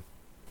 good for him.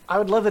 I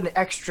would love an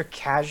extra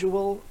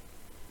casual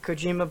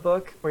Kojima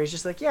book where he's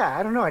just like, yeah,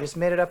 I don't know, I just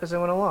made it up as I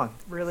went along.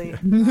 Really,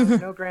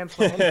 no grand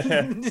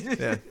plan.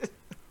 Yeah.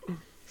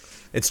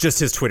 It's just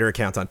his Twitter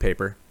account on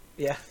paper.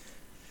 Yeah.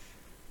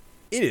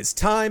 It is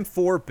time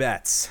for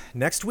bets.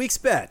 Next week's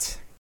bet.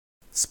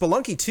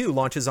 Spelunky 2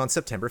 launches on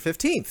September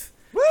 15th.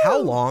 Woo! How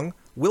long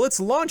will its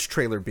launch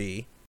trailer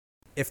be?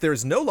 if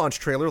there's no launch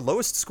trailer,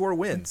 lowest score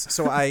wins.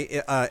 So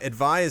I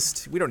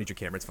advised. We don't need your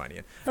camera. It's fine,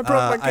 Ian. I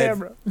brought my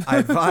camera. I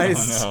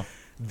advised Oh,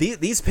 no.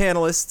 these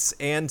panelists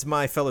and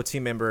my fellow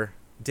team member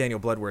Daniel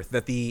Bloodworth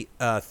that the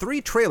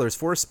 3 trailers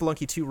for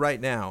Spelunky 2 right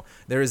now.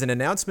 There is an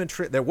announcement.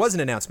 There was an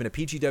announcement at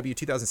PGW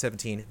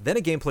 2017, then a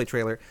gameplay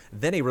trailer,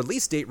 then a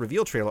release date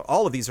reveal trailer.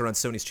 All of these are on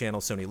Sony's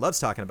channel. Sony loves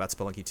talking about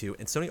Spelunky 2,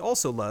 and Sony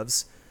also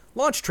loves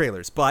launch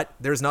trailers, but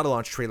there's not a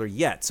launch trailer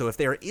yet. So if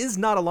there is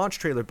not a launch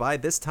trailer by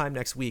this time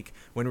next week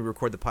when we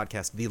record the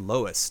podcast, the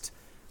lowest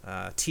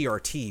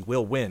TRT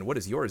will win. What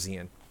is yours,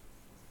 Ian?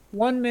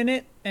 1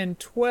 minute and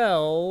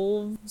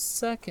 12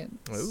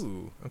 seconds.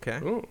 Ooh, okay.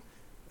 Ooh.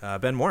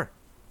 Ben Moore.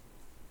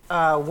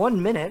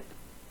 1 minute,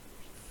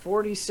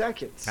 40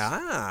 seconds.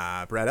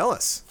 Ah, Brad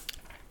Ellis.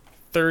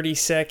 30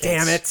 seconds.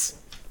 Damn it.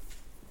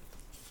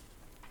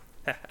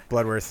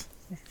 Bloodworth.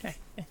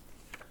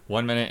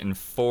 1 minute and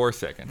 4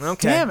 seconds.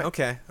 Okay. Damn it.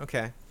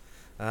 Okay.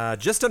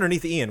 Just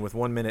underneath Ian with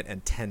 1 minute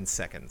and 10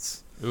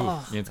 seconds. Ooh,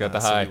 Ian's got the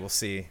So high. we will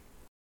see.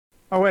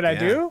 Oh, wait, I Yeah.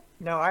 do?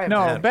 No, I have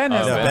No, that. Ben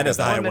has Oh, No, that. Ben is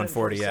the high 1 at minute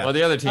 140, yeah. Well,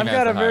 the other team I've has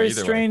got the a high very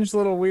either way. strange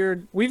little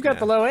weird. We've got Yeah.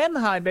 the low and the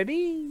high,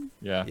 baby.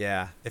 Yeah.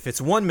 Yeah. If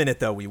it's 1 minute,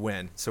 though, we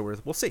win. So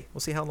we'll see.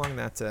 We'll see how long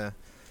that... I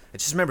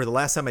just remember the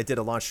last time I did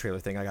a launch trailer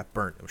thing, I got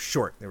burnt. It was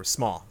short. They were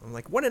small. I'm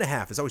like,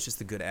 1.5 is always just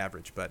the good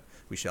average, but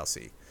we shall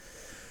see.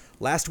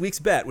 Last week's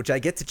bet, which I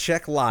get to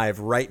check live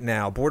right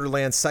now.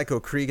 Borderlands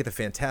Psycho Krieg at the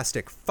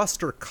fantastic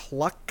Fuster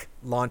Cluck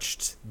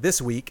launched this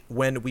week.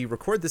 When we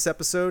record this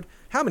episode,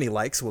 how many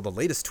likes will the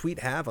latest tweet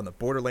have on the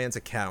Borderlands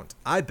account?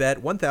 I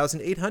bet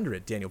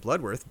 1,800. Daniel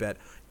Bloodworth bet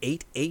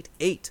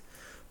 888.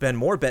 Ben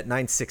Moore bet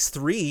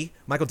 963.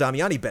 Michael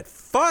Damiani bet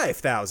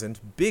 5,000.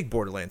 Big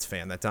Borderlands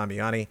fan, that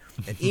Damiani.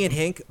 And Ian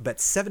Hink bet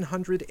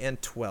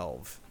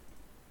 712.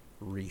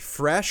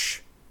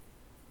 Refresh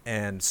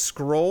and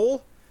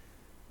scroll.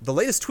 The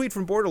latest tweet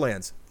from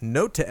Borderlands.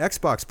 Note to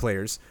Xbox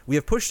players, we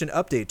have pushed an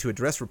update to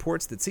address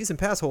reports that Season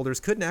Pass holders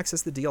couldn't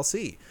access the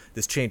DLC.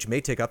 This change may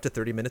take up to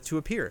 30 minutes to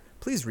appear.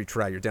 Please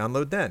retry your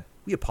download then.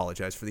 We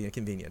apologize for the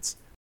inconvenience.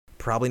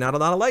 Probably not a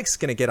lot of likes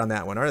going to get on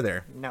that one, are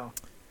there? No.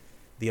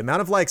 The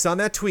amount of likes on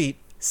that tweet,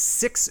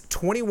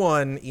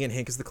 621. Ian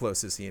Hink is the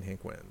closest. Ian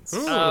Hink wins.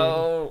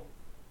 Oh.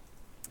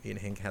 Ian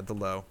Hink had the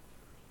low.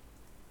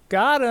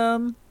 Got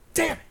him.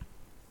 Damn it.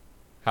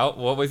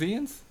 What was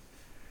Ian's?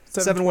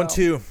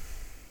 712.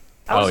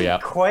 I Oh, wasn't yeah.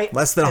 quite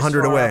Less than as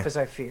 100 far away. off as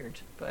I feared,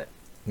 but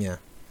Yeah.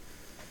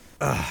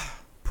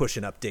 Push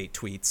and update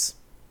tweets.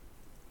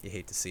 You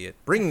hate to see it.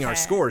 Bringing our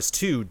scores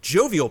to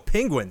Jovial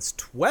Penguins,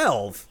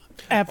 12.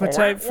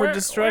 Appetite for Wah,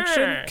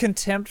 destruction, wah.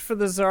 contempt for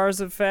the czars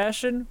of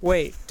fashion.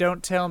 Wait,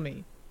 don't tell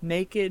me.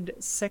 Naked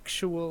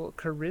sexual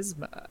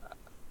charisma.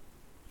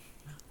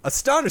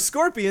 Astonished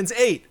Scorpions,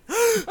 8.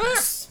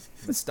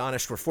 I'm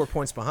astonished we're 4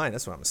 points behind.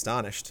 That's why I'm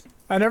astonished.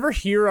 I never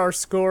hear our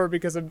score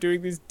because I'm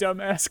doing these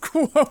dumbass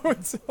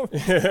quotes.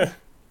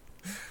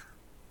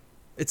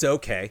 It's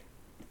okay.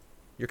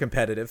 You're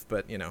competitive,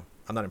 but,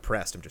 I'm not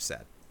impressed. I'm just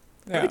sad.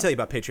 Let me tell you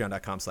about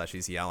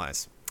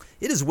patreon.com/easyallies.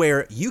 It is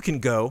where you can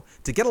go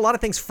to get a lot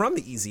of things from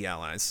the Easy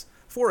Allies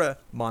for a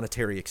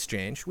monetary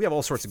exchange. We have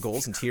all sorts of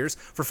goals and tiers.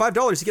 For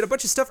 $5, you get a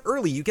bunch of stuff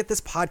early. You get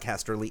this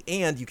podcast early,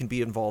 and you can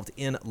be involved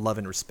in Love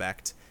and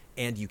Respect.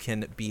 And you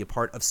can be a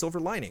part of Silver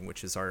Lining,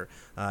 which is our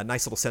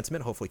nice little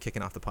sentiment, hopefully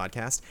kicking off the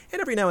podcast.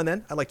 And every now and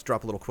then, I like to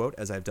drop a little quote,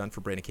 as I've done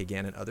for Brandon K.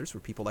 Gann and others, where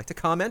people like to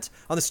comment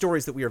on the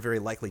stories that we are very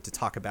likely to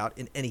talk about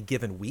in any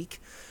given week.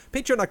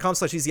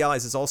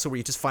 Patreon.com/EasyAllies is also where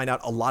you just find out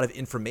a lot of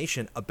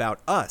information about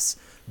us.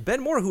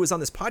 Ben Moore, who is on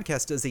this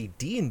podcast, does a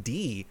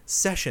D&D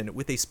session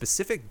with a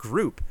specific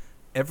group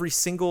every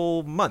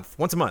single month.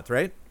 Once a month,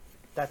 right?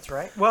 that's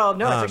right. Well,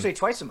 no, it's actually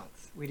twice a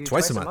month. We do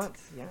twice twice, a a month.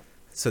 month. Yeah.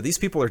 So these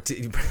people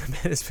Ben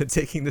has been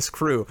taking this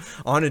crew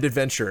on an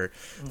adventure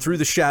through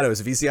the shadows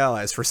of Easy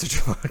Allies for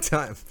such a long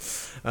time.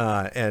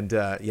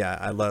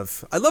 I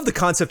love the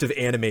concept of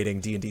animating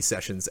D&D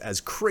sessions, as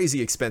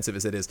crazy expensive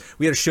as it is.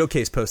 We had a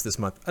showcase post this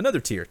month, another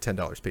tier,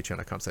 $10,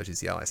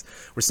 patreon.com/Easy Allies,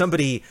 where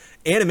somebody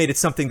animated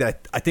something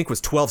that I think was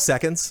 12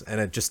 seconds,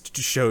 and it just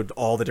showed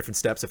all the different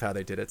steps of how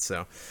they did it.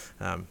 So,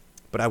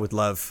 but I would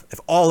love, if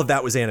all of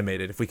that was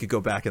animated, if we could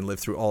go back and live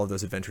through all of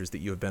those adventures that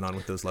you have been on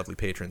with those lovely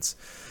patrons.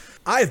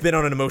 I have been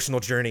on an emotional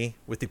journey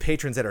with the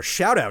patrons at our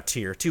shout-out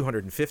tier,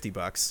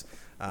 $250.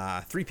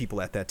 3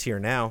 people at that tier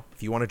now.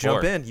 If you want to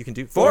jump 4. in, you can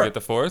do Did we 4. get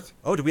the 4th?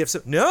 Oh, do we have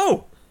some?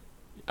 No!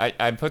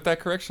 I put that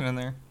correction in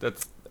there.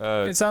 That's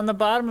It's on the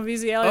bottom of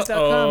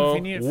easyallies.com if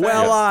you need it fast.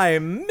 Well, I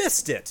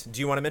missed it. Do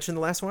you want to mention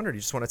the last one, or do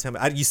you just want to tell me?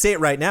 You say it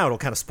right now, it'll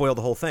kind of spoil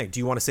the whole thing. Do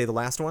you want to say the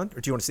last one,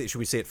 or do you want to say? Should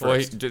we say it well,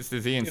 first? just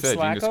as Ian If said, you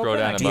Slack can just scroll open,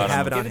 down I to do the you bottom.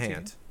 have it on Give it to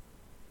hand?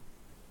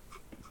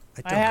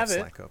 I don't I have it.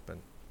 Slack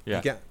open.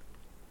 Yeah. You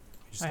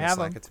just I gonna have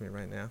Slack 'em. it to me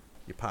right now.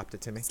 You popped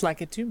it to me.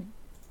 Slack it to me.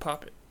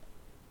 Pop it.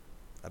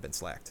 I've been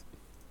slacked.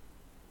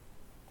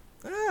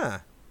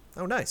 Ah.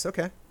 Oh, nice.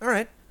 Okay. All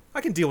right.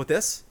 I can deal with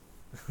this.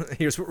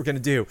 Here's what we're going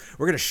to do.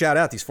 We're going to shout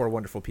out these 4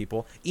 wonderful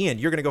people. Ian,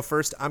 you're going to go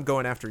first. I'm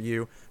going after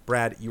you.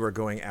 Brad, you are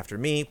going after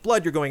me.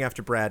 Blood, you're going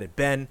after Brad. And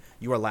Ben,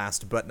 you are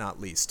last but not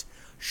least.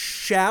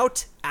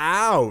 Shout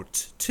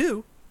out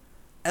to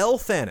L.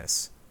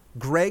 Thanos,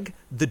 Greg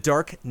the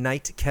Dark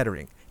Knight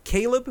Kettering,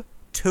 Caleb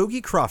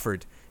Togi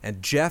Crawford,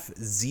 and Jeff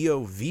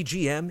Zio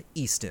VGM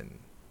Easton.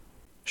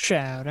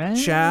 Shout out.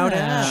 Shout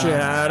out.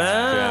 Shout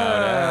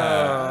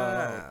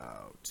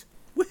out.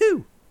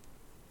 Woohoo!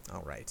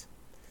 All right.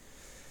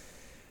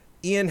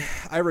 Ian,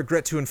 I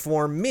regret to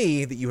inform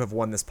me that you have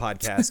won this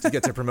podcast. You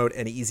get to promote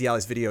any Easy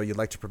Allies video you'd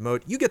like to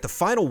promote. You get the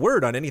final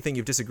word on anything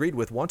you've disagreed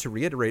with, want to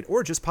reiterate,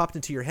 or just popped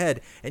into your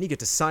head, and you get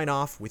to sign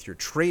off with your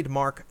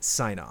trademark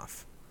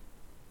sign-off.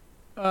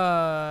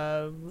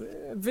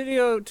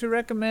 Video to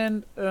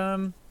recommend.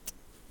 I've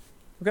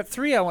got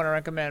 3 I want to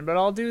recommend, but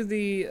I'll do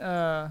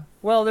the.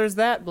 Well, there's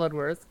that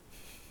Bloodworth.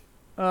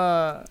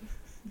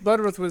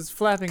 Bloodworth was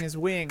flapping his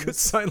wings. Good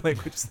sign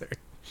language there.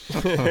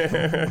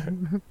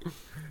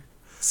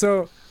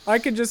 So I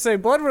could just say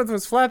Bloodworth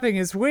was flapping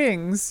his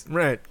wings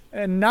Right.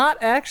 and not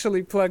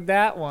actually plug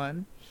that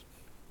one.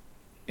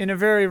 In a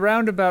very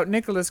roundabout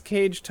Nicolas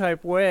Cage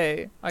type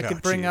way, I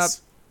could bring up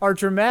our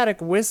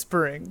dramatic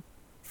whispering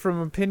from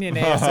Opinion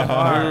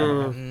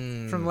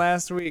ASMR from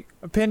last week.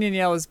 Opinion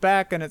Yell is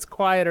back and it's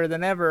quieter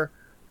than ever.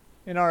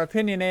 In our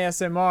Opinion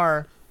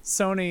ASMR,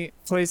 Sony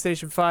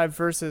PlayStation 5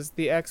 versus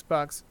the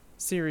Xbox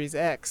Series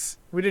X.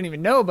 We didn't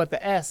even know about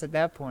the S at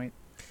that point.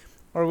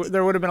 Or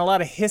there would have been a lot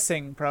of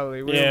hissing,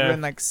 probably. We would have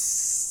been like...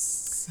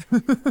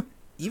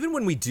 Even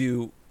when we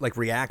do like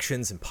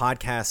reactions and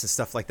podcasts and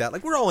stuff like that,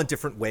 like we're all in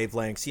different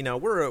wavelengths. You know,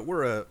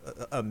 we're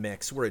a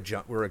mix. We're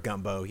a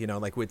gumbo. You know,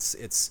 like we're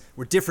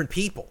different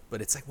people.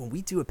 But it's like when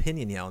we do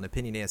Opinion Yell and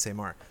Opinion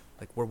ASMR,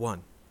 like we're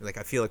one. Like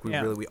I feel like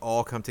we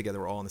all come together.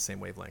 We're all on the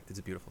same wavelength. It's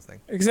a beautiful thing.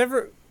 Except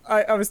for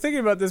I was thinking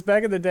about this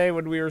back in the day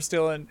when we were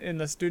still in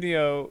the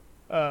studio,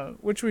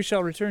 which we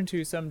shall return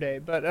to someday.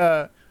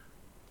 But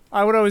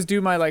I would always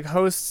do my like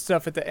host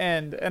stuff at the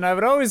end, and I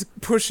would always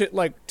push it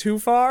like too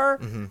far.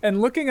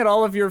 And looking at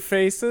all of your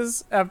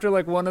faces after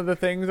like one of the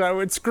things I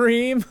would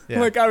scream,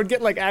 like I would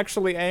get like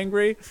actually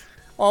angry.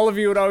 All of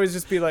you would always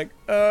just be like,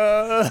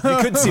 You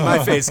couldn't see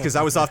my face because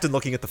I was often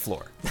looking at the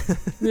floor.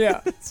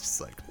 Yeah. It's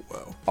just like,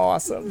 whoa.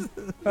 Awesome.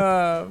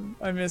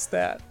 I missed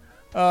that.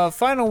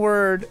 Final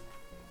word,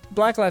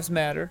 Black Lives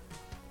Matter.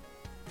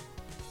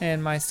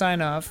 And my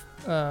sign off,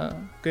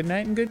 good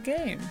night and good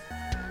game.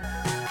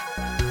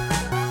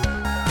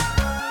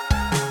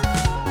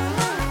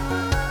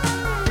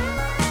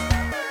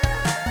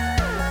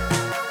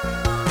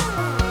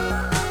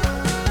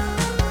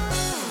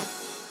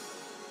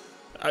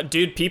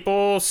 Dude,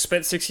 people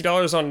spent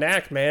 $60 on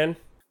Knack, man.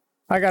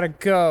 I gotta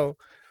go.